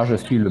 Donc moi, je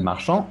suis le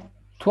marchand.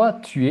 Toi,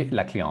 tu es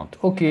la cliente.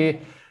 OK.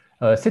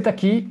 C'est à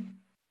qui?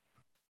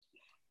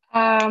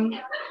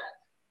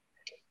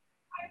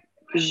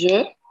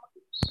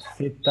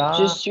 C'est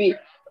à...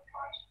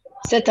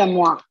 C'est à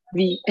moi,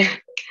 oui.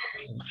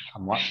 À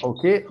moi.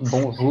 OK.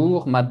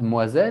 Bonjour,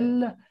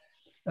 mademoiselle.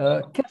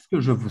 Qu'est-ce que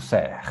je vous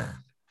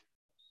sers?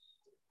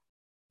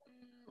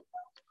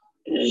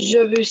 Je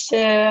vous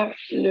sers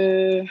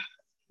le...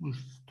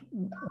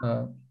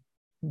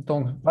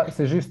 Donc,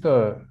 c'est juste,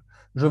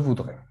 je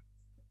voudrais.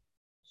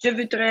 Je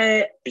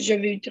voudrais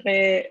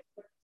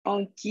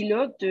 1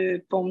 kilo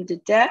de pommes de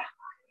terre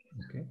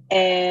OK.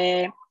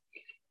 et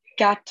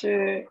 4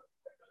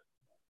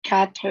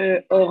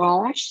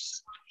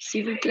 oranges,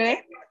 s'il vous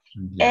plaît.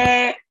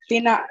 Bien. Et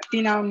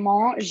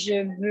finalement,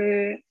 je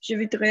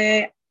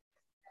voudrais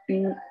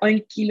 1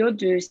 kilo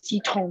de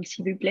citron,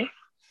 s'il vous plaît.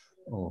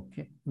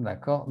 OK,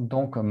 d'accord.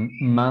 Donc,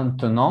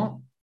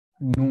 maintenant,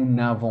 Nous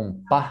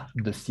n'avons pas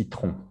de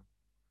citron.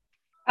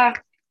 Ah,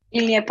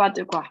 il n'y a pas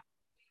de quoi.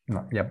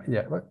 Non, ouais,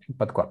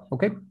 pas de quoi.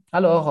 OK.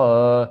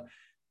 Alors,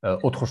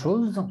 autre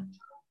chose?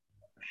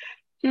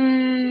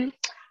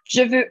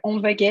 Je veux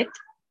une baguette,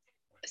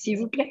 s'il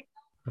vous plaît.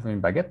 Je veux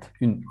une baguette.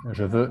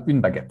 Je veux une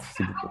baguette,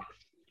 s'il vous plaît.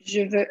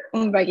 Je veux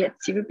une baguette,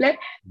 s'il vous plaît.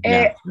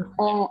 Bien Et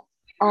sûr.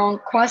 un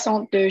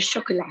croissant de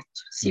chocolat,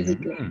 s'il vous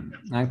plaît.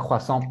 Un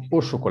croissant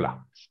au chocolat.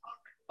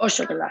 Au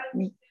chocolat,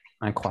 oui.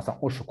 Un croissant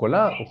au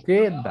chocolat, OK,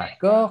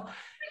 d'accord.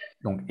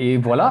 Donc, et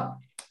voilà.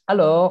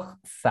 Alors,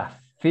 ça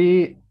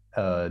fait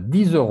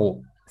 10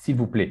 euros, s'il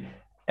vous plaît.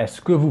 Est-ce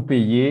que vous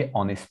payez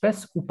en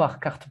espèces ou par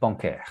carte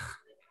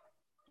bancaire?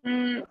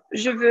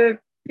 Je veux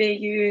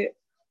payer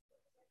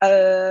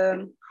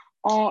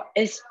en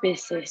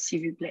espèces,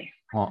 s'il vous plaît.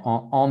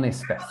 En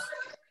espèces.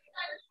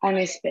 En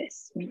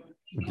espèces, oui.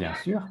 Bien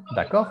sûr,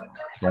 d'accord.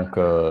 Donc,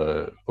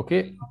 OK.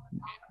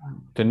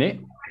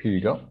 Tenez, here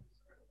you go.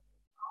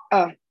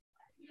 Ah,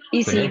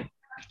 ici,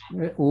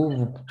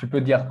 Ou tu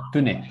peux dire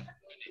tenez.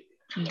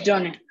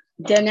 donne.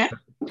 Donne.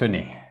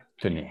 Tenez,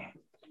 tenez,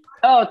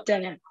 Oh,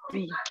 tenez,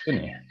 oui.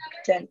 tenez.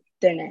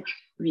 Tenez,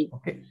 oui.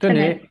 OK,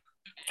 tenez.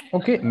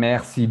 OK,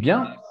 merci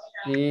bien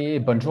et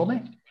bonne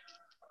journée.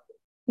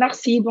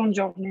 Merci, bonne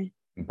journée.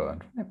 Bonne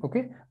journée, OK.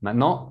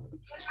 Maintenant,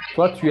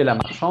 toi, tu es la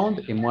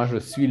marchande et moi, je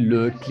suis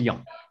le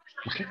client.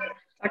 OK?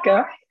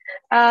 D'accord.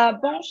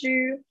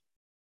 Bonjour.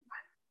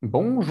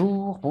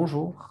 Bonjour,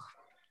 bonjour.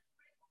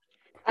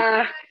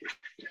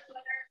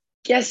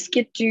 Qu'est-ce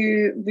que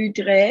tu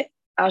voudrais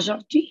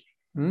aujourd'hui?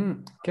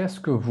 Qu'est-ce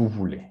que vous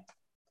voulez?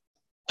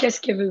 Qu'est-ce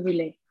que vous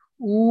voulez?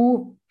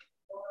 Ou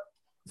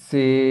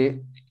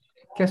c'est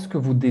qu'est-ce que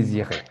vous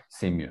désirez?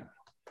 C'est mieux.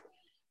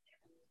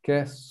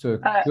 Qu'est-ce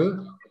que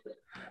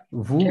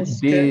vous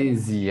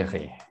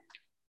désirez?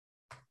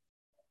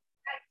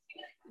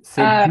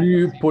 C'est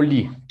plus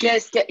poli.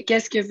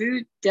 Qu'est-ce que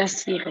vous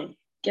désirez?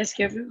 Qu'est-ce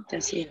que vous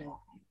désirez?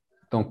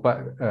 Donc,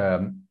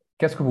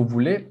 qu'est-ce que vous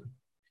voulez?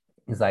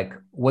 It's like,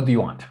 what do you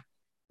want?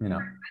 You know?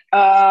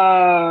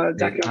 C'est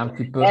D'accord. un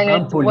petit peu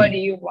And it's what do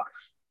impoli. you want?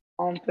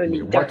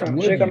 Impoli. What D'accord, je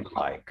would you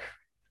comprends. like?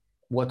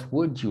 What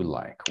would you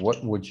like?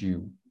 What would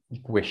you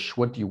wish?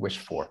 What do you wish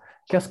for?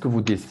 Qu'est-ce que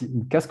vous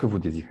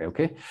désirez?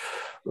 OK?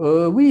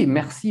 Oui,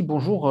 merci.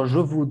 Bonjour. Je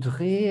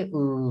voudrais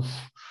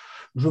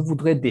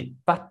des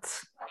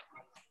pâtes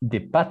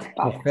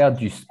pour faire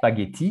du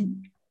spaghetti.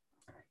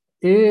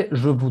 Et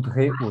je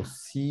voudrais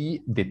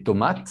aussi des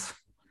tomates,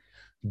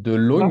 de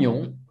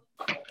l'oignon,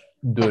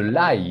 de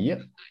l'ail.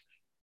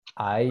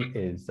 Ail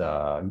is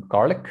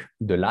garlic,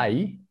 de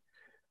l'ail,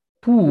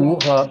 pour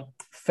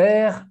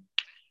faire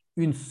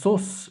une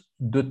sauce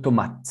de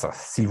tomates,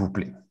 s'il vous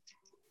plaît.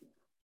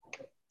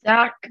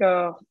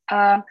 D'accord.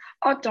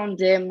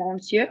 Attendez,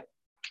 monsieur.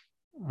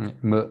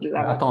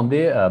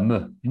 Attendez,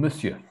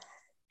 monsieur.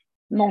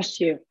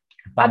 Monsieur.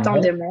 Pas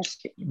Attendez,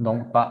 monsieur.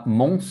 Donc, pas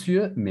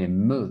monsieur, mais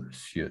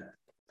monsieur.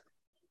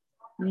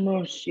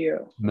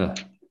 Monsieur.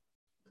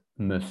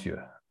 Monsieur.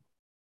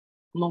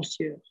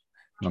 Monsieur.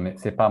 Non, mais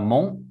c'est pas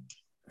mon,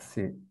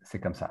 c'est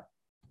comme ça.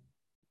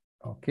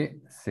 OK,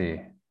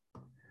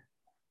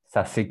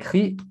 ça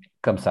s'écrit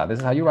comme ça. This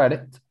is how you write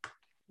it.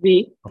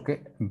 Oui. OK,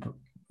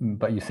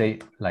 but you say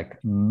like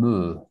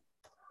me.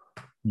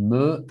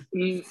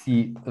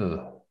 Monsieur.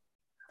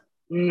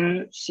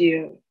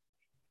 Monsieur.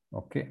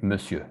 OK,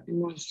 monsieur.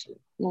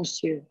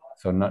 Monsieur.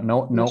 So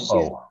no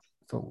Monsieur.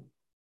 O.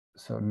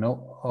 So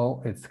no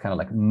O, it's kind of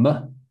like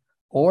m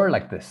or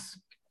like this.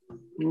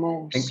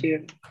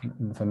 Monsieur.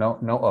 So no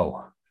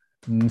O.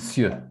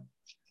 Monsieur.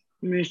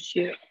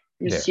 Monsieur.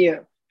 There.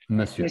 Monsieur.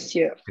 Monsieur.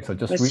 Monsieur. Okay, so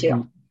just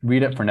Monsieur.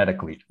 read it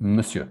phonetically.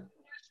 Monsieur.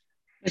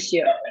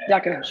 Monsieur.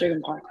 D'accord, je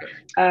comprends.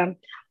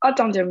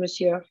 Attendez,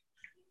 monsieur.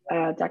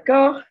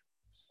 D'accord.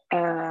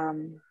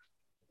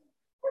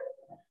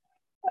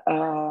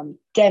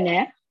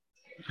 Tenez.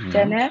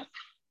 Tenez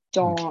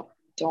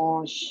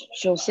ton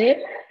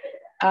chaussée.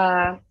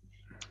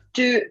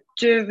 Tu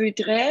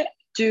voudrais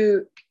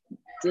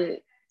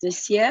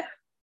désires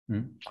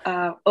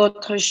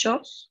autre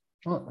chose?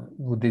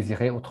 Vous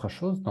désirez autre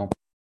chose? Non,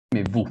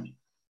 mais vous.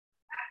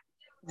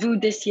 Vous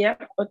désirez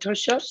autre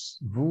chose?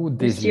 Vous Monsieur?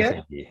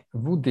 désirez.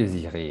 Vous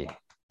désirez.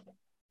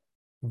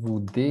 Vous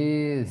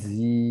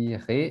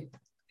désirez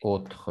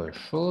autre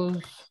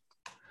chose?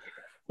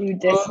 Vous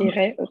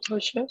désirez autre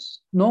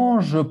chose? Non,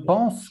 je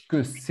pense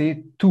que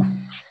c'est tout.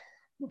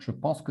 Je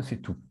pense que c'est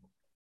tout.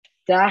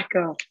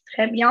 D'accord,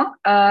 très bien.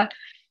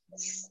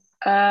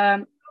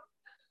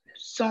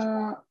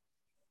 Son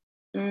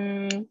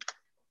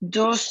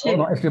dossier.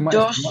 Non, excusez-moi.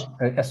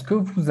 Est-ce que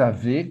vous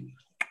avez...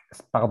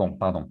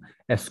 Pardon.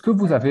 Est-ce que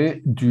vous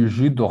avez du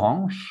jus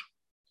d'orange?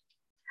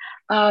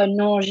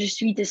 Non, je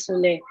suis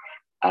désolée.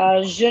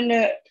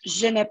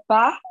 Je n'ai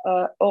pas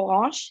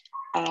orange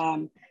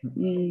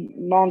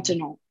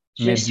maintenant.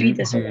 Je suis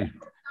désolée.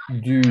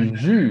 Du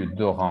jus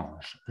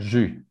d'orange.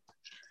 Jus.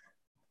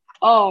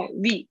 Oh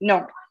oui,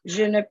 non.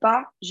 Je n'ai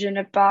pas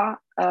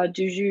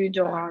du jus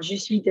d'orange. Je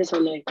suis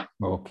désolée.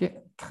 OK,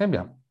 très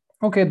bien.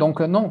 OK,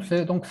 donc non,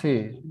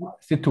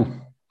 c'est tout.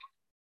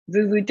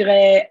 Vous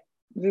voudrez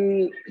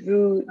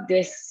vous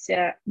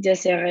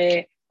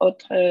désirez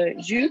autre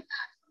jus?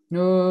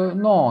 Non,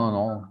 non,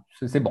 non,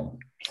 c'est bon,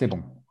 c'est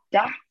bon.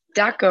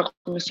 D'accord,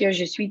 monsieur,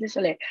 je suis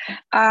désolée.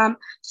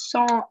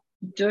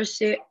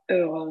 112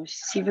 euros,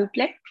 s'il vous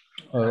plaît.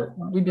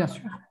 Oui, bien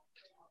sûr.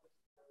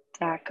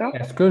 D'accord.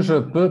 Est-ce que je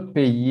peux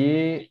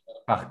payer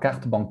par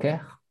carte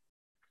bancaire?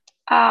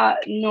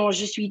 Non,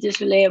 je suis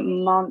désolée.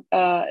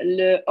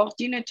 Le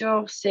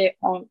ordinateur, c'est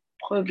un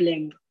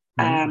problème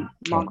Donc,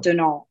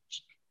 maintenant.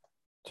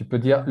 tu peux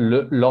dire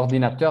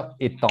l'ordinateur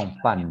est en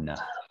panne.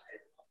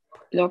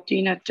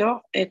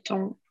 L'ordinateur est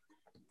en...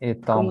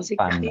 Est en Comment s'écrit?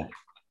 panne.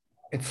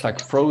 It's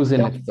like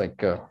frozen. It's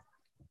like,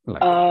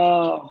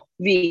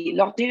 Oui,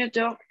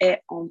 l'ordinateur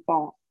est en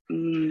panne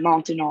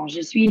maintenant.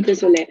 Je suis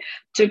désolée.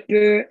 Tu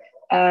peux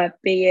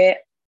payer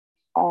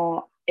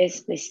en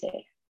espèces.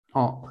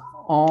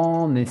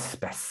 en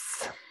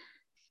espèces.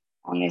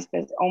 En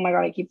espèces. Oh my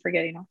God, I keep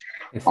forgetting. Now.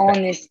 Espèces. En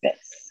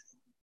espèces.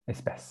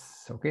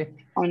 Espèces, OK?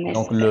 En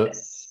Donc, le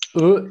espèces.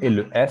 E et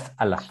le S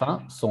à la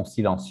fin sont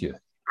silencieux.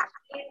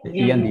 The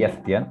E and the S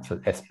at the end, so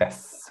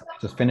espèces.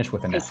 Just finish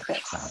with an S.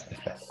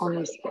 Espèces. En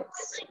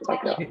espèces.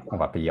 D'accord. Okay, on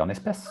va payer en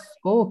espèces.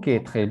 OK,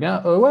 très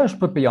bien. Ouais, je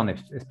peux payer en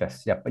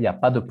espèces. Il n'y a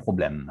pas de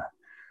problème.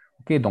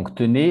 OK, donc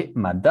tenez,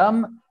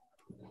 madame.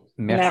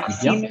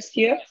 Merci bien.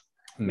 Monsieur.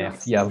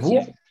 Merci à vous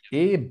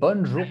et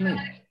bonne journée.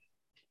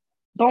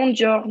 Bonne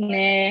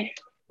journée.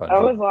 Bonne Au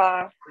journée.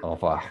 revoir. Au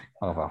revoir.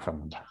 Au revoir,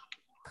 Fernanda.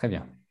 Très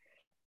bien.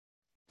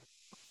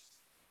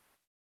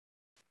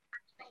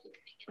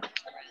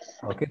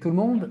 OK, tout le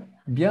monde,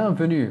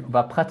 bienvenue. On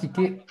va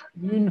pratiquer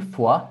une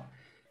fois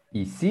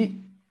ici.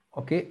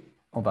 OK,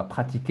 on va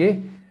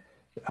pratiquer.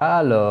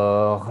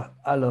 Alors.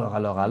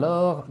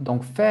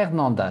 Donc,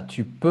 Fernanda,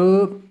 tu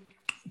peux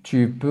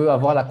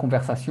avoir la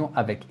conversation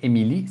avec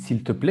Émilie,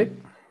 s'il te plaît.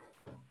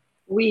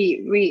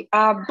 Oui, oui.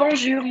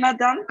 Bonjour,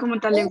 madame. Comment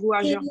allez-vous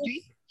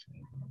aujourd'hui?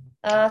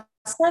 Ça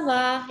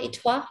va, et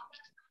toi?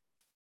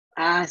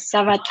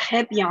 Ça va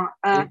très bien.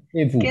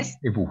 Et vous,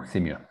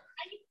 c'est mieux.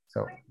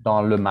 So,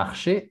 dans le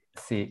marché,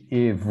 c'est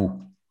et vous.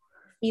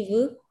 Et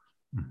vous?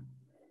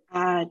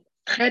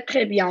 Très,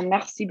 très bien.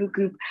 Merci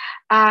beaucoup.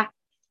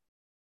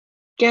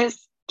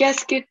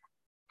 Qu'est-ce que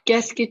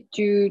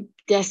tu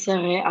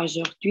désirais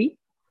aujourd'hui?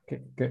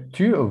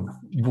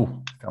 Vous,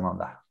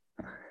 Fernanda.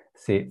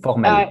 C'est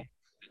formel.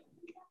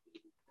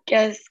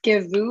 Qu'est-ce que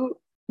vous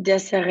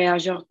désirez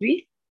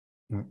aujourd'hui?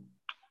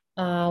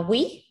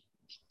 Oui.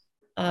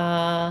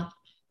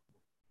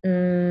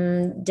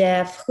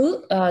 Des fruits.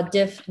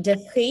 Des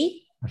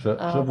fruits.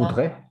 Je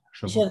voudrais.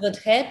 Je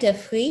voudrais des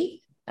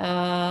fruits,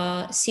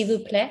 s'il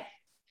vous plaît.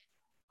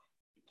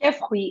 Quels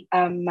fruits,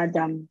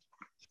 madame?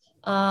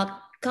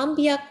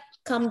 Combien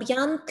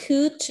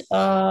coûte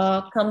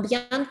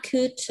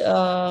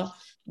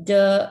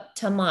de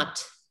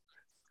tomates?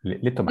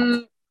 Les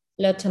tomates.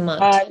 Les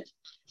tomates.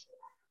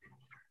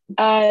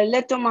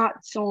 Les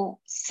tomates sont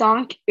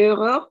 5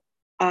 euros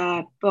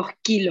par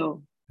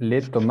kilo.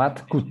 Les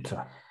tomates coûtent.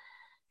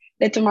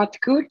 Les tomates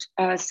coûtent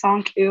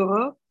 5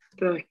 euros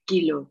par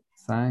kilo.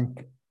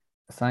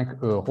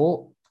 5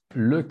 euros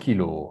le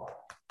kilo.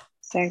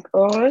 5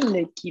 euros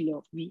le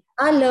kilo, oui.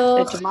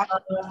 Alors,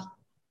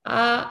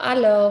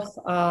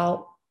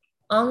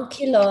 1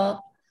 kilo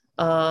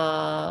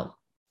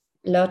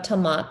la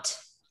tomate,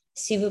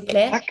 s'il vous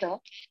plaît.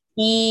 D'accord.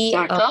 Et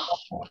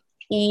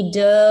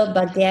 2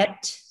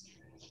 baguettes.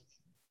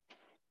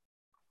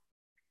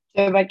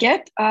 2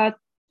 baguettes.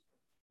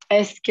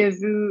 Est-ce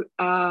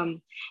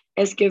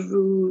que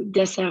vous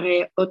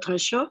désirez autre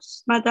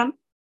chose, madame?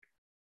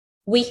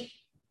 Oui,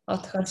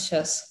 autre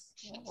chose.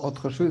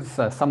 Autre chose,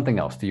 something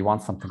else. Do you want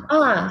something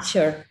else?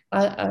 Sure.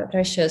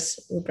 Autre chose,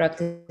 we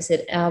practice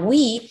it.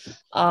 Oui,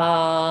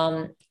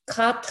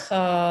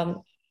 4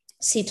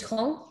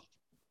 citrons.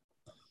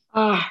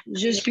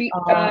 Je suis...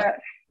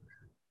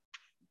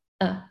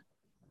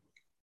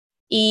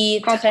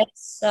 et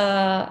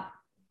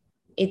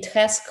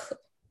 13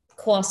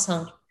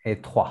 croissants. Et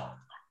 3.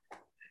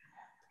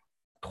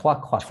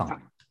 3 croissants.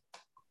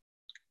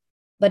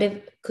 But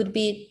it could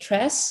be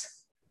 13.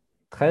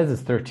 13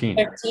 is 13.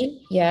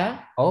 13, yeah.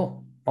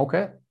 Oh, OK.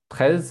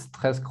 13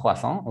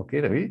 croissants. OK,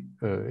 oui.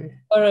 For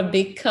a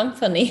big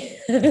company.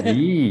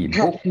 Oui,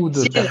 beaucoup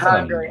de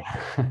personnes.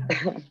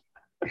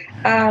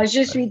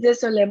 Je suis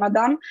désolée,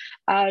 madame.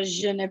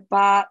 Je n'ai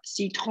pas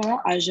citron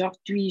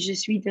aujourd'hui. Je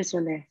suis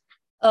désolée.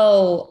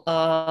 Oh,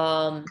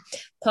 one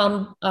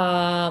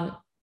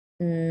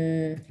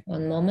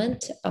moment.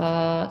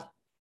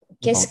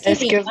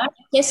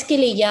 Qu'est-ce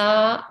qu'il y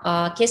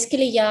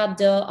a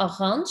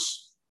d'orange?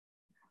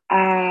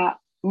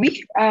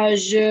 Oui,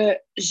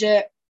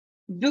 j'ai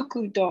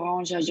beaucoup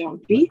d'oranges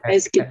aujourd'hui.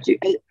 Est-ce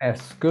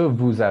que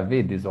vous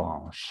avez des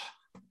oranges?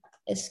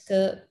 Est-ce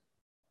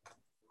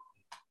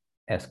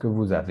que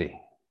vous avez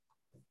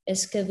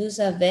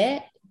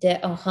des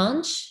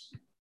oranges?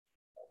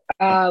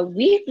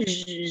 Oui,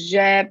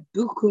 j'ai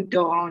beaucoup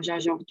d'oranges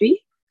aujourd'hui.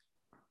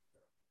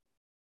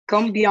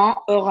 Combien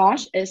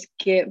d'oranges est-ce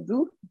que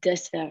vous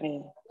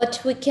désirez?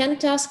 But we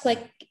can't ask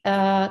like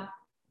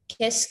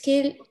qu'est-ce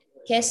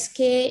qu'est-ce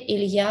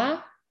qu'il y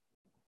a?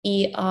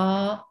 Il y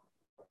a...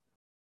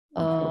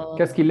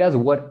 Qu'est-ce qu'il y a?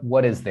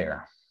 What is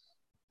there?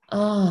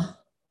 Ah,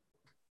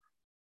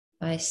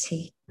 I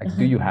see. Like,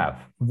 do you have?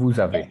 Vous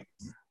avez.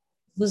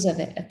 Vous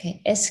avez,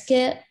 OK. Est-ce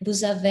que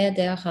vous avez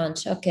des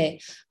oranges? OK.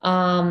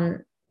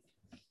 Um,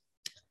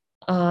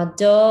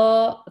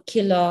 2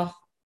 kilos.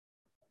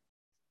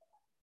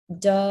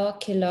 2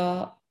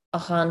 kilos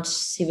orange,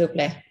 s'il vous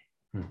plaît.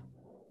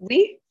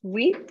 Oui,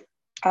 oui.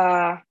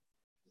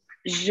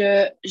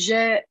 J'ai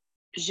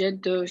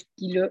 2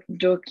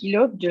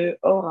 kilos de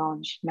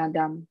orange,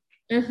 madame.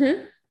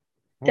 Mhm.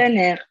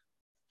 Tenez.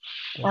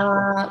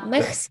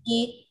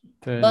 Merci.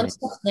 Tenez. Bonne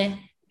journée.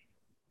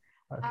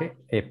 OK.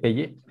 Et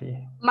payer?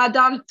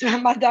 Madame,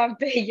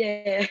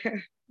 payez.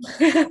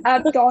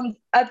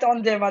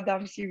 Attendez,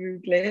 madame, s'il vous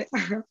plaît.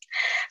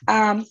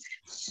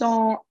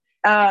 Sont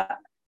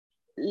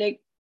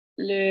les,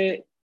 le,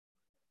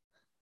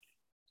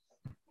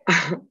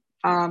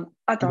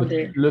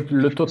 attendez.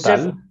 Le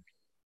total.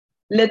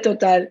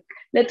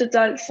 Le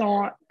total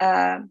sont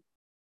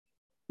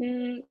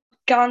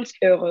 40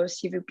 euros,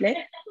 s'il vous plaît.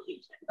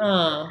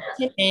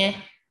 Tenez.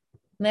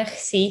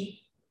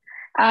 Merci.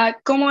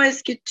 Comment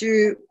est-ce que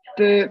tu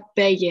peux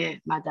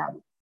payer, madame?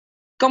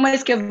 Comment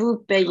est-ce que vous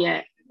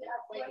payez?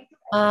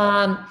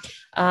 Je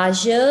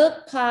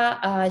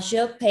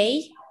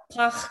paye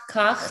par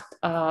carte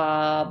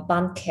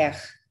bancaire.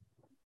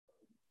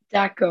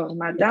 D'accord,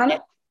 madame.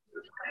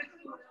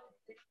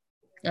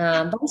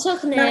 Bonne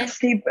journée.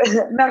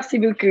 Merci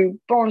beaucoup.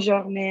 Bonne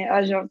journée.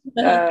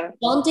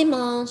 Bon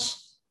dimanche.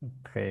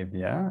 Très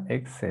bien,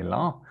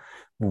 excellent.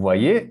 Vous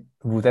voyez,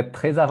 vous êtes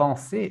très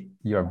avancé.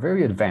 You're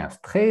very advanced.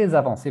 Très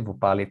avancé. Vous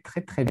parlez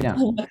très, très bien.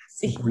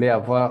 Merci.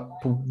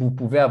 Vous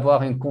pouvez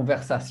avoir une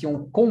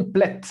conversation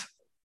complète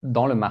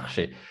dans le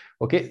marché.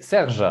 OK,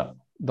 Serge.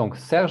 Donc,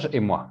 Serge et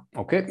moi.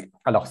 OK?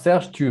 Alors,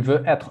 Serge, tu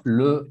veux être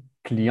le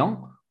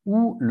client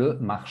ou le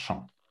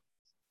marchand?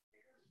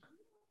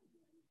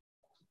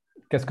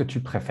 Qu'est-ce que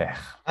tu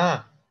préfères?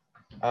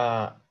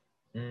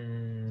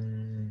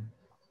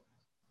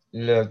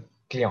 Le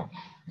client.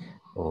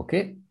 OK,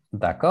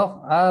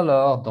 d'accord.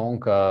 Alors,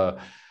 donc,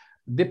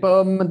 des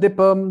pommes, des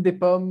pommes, des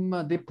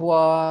pommes, des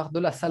poires, de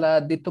la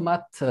salade, des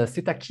tomates.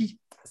 C'est à qui?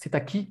 C'est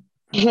à qui?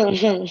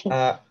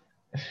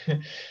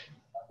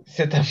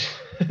 C'est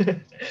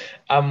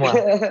à moi.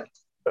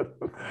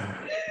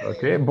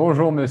 OK,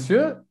 bonjour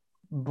monsieur.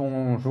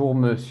 Bonjour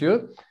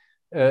monsieur.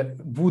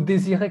 Vous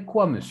désirez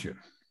quoi, monsieur,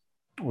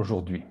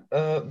 aujourd'hui?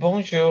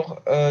 Bonjour,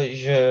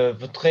 je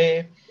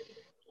voudrais...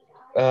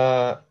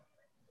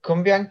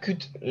 combien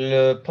coûte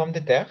le pomme de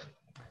terre?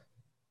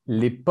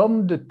 Les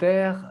pommes de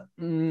terre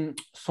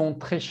sont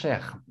très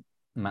chères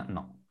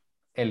maintenant.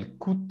 Elles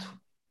coûtent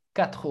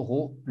 4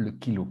 euros le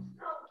kilo.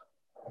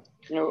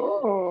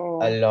 Oh.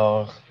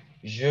 Alors,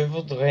 je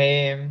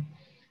voudrais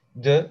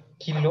 2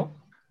 kilos,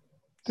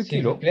 2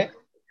 s'il vous kilos. plaît.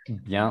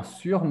 Bien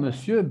sûr,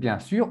 monsieur, bien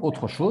sûr.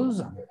 Autre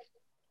chose?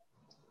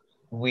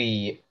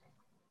 Oui.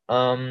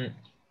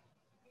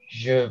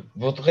 Je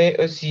voudrais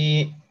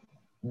aussi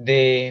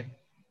des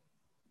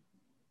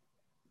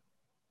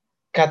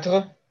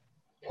 4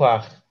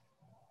 poires.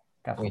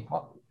 4 Oui,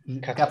 poires.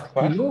 4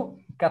 poires.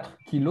 4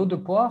 kilos de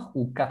poires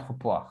ou 4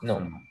 poires Non,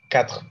 seulement?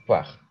 4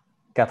 poires.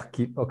 4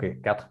 kilos,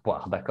 ok, 4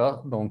 poires,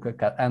 d'accord. Donc,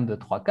 1, 2,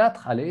 3,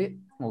 4, allez,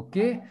 ok.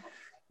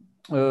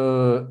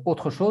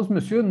 Autre chose,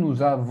 monsieur,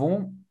 nous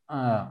avons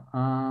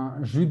un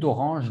jus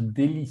d'orange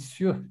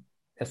délicieux.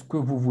 Est-ce que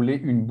vous voulez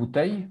une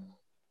bouteille?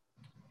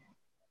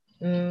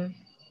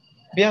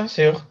 Bien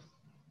sûr,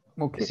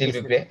 Ok, s'il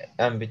vous plaît,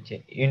 une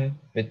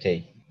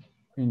bouteille.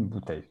 une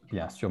bouteille,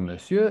 bien sûr,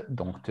 monsieur.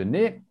 Donc,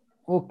 tenez,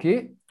 ok.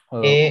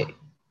 Et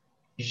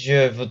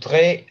je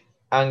voudrais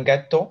un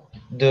gâteau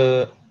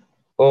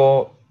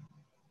au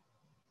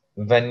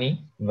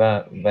vanille.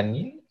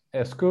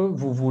 Est-ce que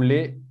vous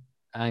voulez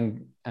un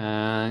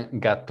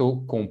gâteau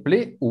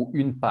complet ou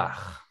une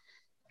part?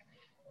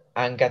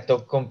 Un gâteau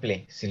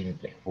complet, s'il vous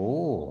plaît.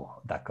 Oh,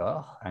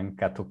 d'accord, un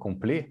gâteau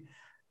complet.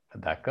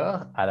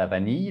 D'accord, à la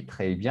vanille,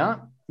 très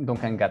bien.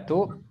 Donc un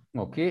gâteau,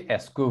 ok.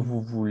 Est-ce que vous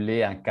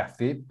voulez un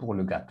café pour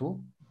le gâteau?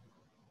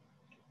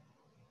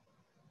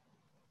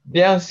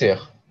 Bien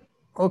sûr.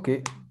 Ok,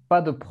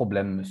 pas de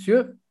problème,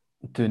 monsieur.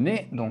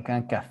 Tenez, donc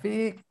un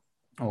café,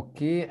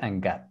 ok, un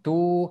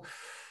gâteau,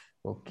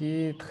 ok,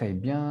 très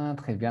bien,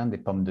 des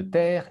pommes de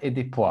terre et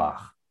des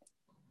poires.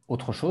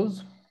 Autre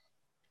chose?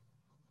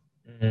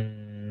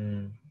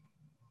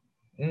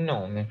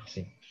 Non,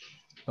 merci.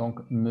 Donc,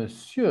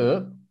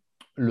 monsieur,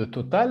 le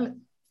total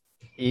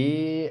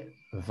est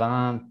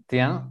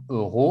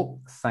 21,50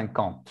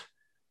 €.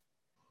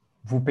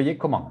 Vous payez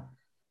comment?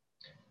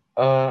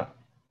 En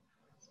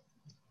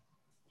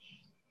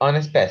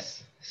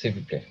espèces, s'il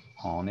vous plaît.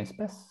 En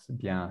espèces,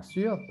 bien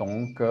sûr.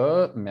 Donc,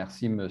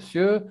 merci,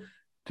 monsieur.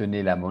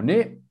 Tenez la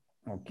monnaie.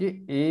 OK.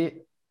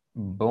 Et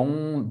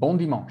bon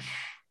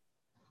dimanche.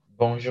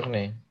 Bonne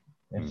journée.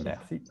 Merci.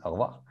 Merci. Au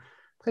revoir.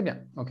 Très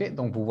bien. OK.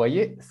 Donc, vous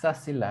voyez, ça,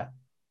 c'est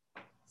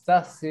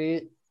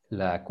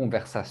la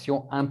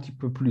conversation un petit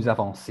peu plus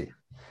avancée.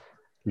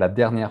 La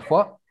dernière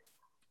fois,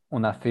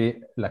 on a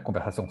fait la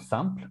conversation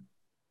simple.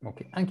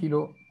 OK, 1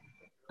 kilo,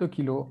 2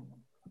 kilos.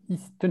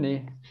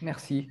 Tenez,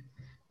 merci.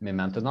 Mais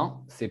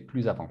maintenant, c'est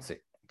plus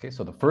avancé. Okay,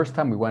 so the first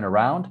time we went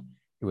around,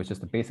 it was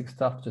just the basic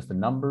stuff, just the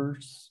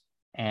numbers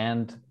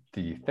and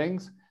the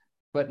things.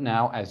 But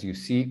now, as you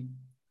see,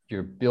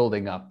 you're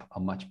building up a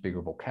much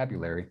bigger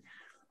vocabulary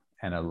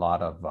and a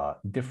lot of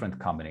different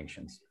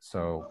combinations.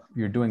 So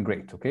you're doing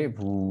great, okay?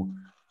 Vous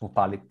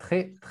parlez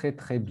très, très,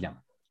 très bien.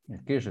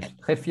 Okay? Je suis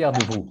très fier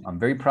de vous. I'm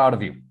very proud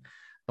of you.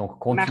 Donc,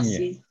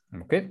 continuez.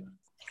 Merci. OK?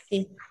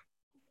 Si.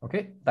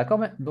 OK, d'accord.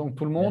 Donc,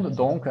 tout le monde, Merci.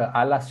 donc,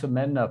 à la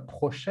semaine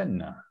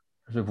prochaine,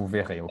 je vous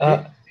verrai, OK?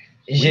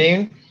 J'ai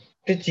une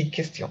petite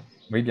question.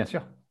 Oui, bien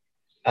sûr.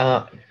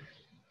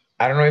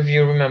 I don't know if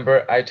you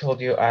remember, I told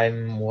you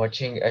I'm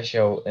watching a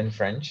show in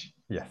French.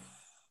 Yes.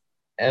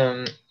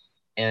 And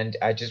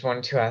I just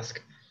wanted to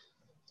ask,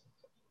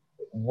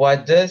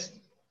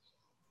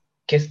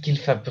 qu'est-ce qu'il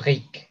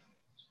fabrique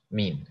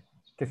mean?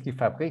 Qu'est-ce qu'il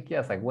fabrique?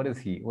 Yes, like what is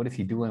he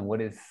doing?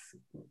 What is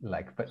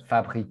like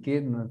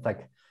fabriquer?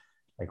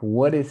 Like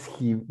what is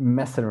he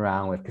messing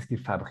around with? Qu'est-ce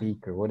qu'il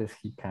fabrique? Or what is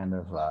he kind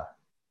of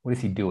what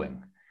is he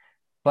doing?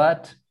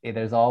 But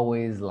there's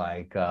always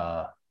like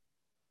kind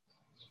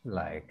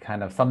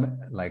of some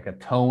like a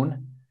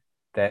tone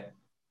that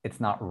it's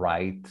not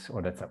right,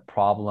 or that's a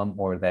problem,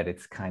 or that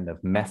it's kind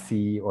of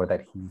messy, or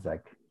that he's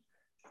like,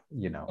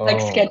 you know, Like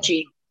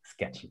sketchy.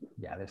 Sketchy.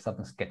 Yeah, there's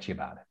something sketchy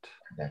about it.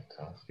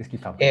 D'accord. Qu'est-ce qu'il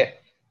fabrique?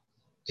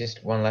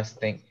 Just one last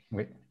thing.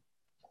 Oui.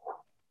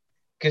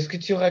 Qu'est-ce que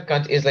tu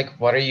racontes is like,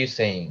 what are you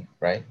saying,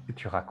 right? Que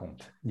tu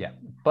racontes. Yeah.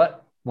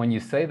 But when you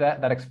say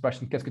that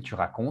expression, qu'est-ce que tu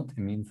racontes, it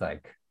means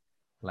like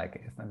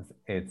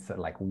it's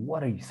like,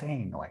 what are you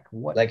saying? Like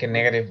what? Like a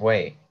negative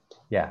way.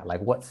 Yeah.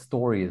 Like what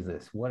story is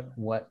this? What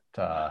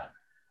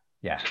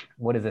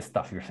is this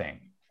stuff you're saying?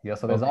 Yeah.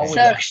 So there's always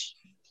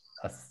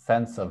a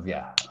sense of,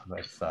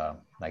 it's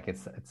like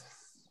it's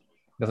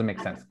doesn't make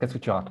sense. Qu'est-ce que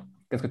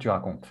tu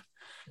racontes?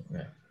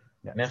 Yeah.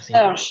 Merci.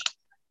 Serge,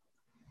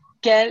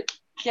 quel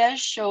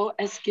show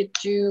est-ce que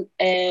tu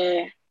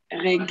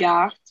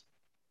regardes?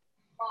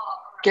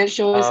 Quel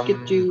show est-ce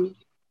que tu...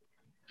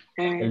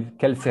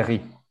 Quelle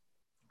série?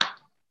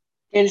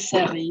 Quelle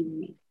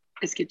série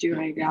est-ce que tu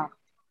regardes?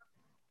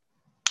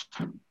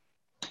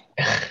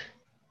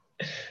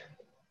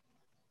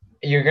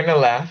 You're gonna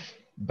laugh,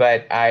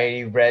 but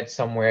I read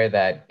somewhere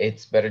that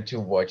it's better to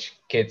watch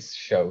kids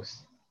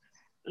shows.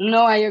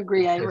 No, I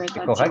agree. I read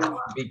that too.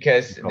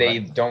 Because they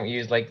don't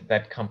use like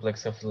that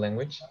complex of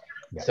language.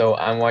 Yeah. So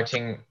I'm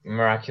watching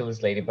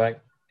Miraculous Ladybug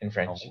in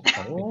French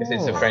because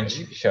it's a French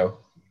show.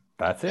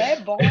 That's it.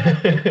 Très bon.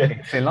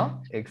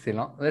 Excellent,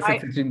 excellent.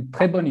 C'est une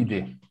très bonne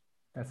idée.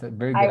 That's a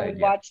very good idea. I will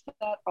watch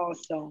that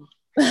also.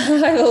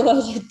 I will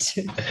watch it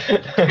too.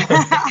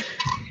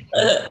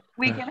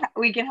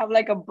 we can have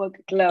like a book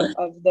club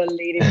of the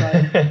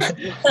Ladybug.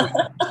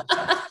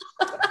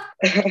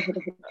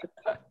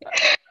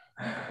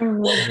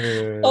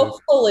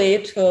 Hopefully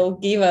it will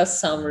give us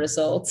some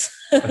results.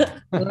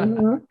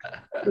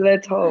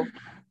 Let's hope.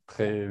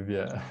 Très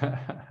bien.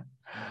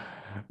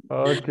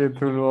 OK,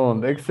 tout le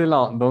monde.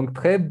 Excellent. Donc,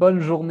 très bonne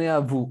journée à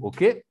vous,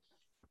 OK?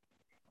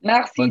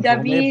 Merci, bonne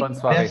David. Journée, bonne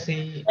soirée.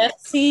 Merci.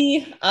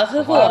 Merci. Au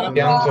revoir. À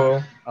bientôt.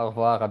 Au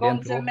revoir, à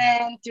bientôt. Bonne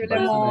semaine, tout le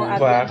monde. Au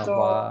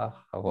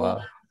revoir. Au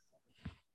revoir.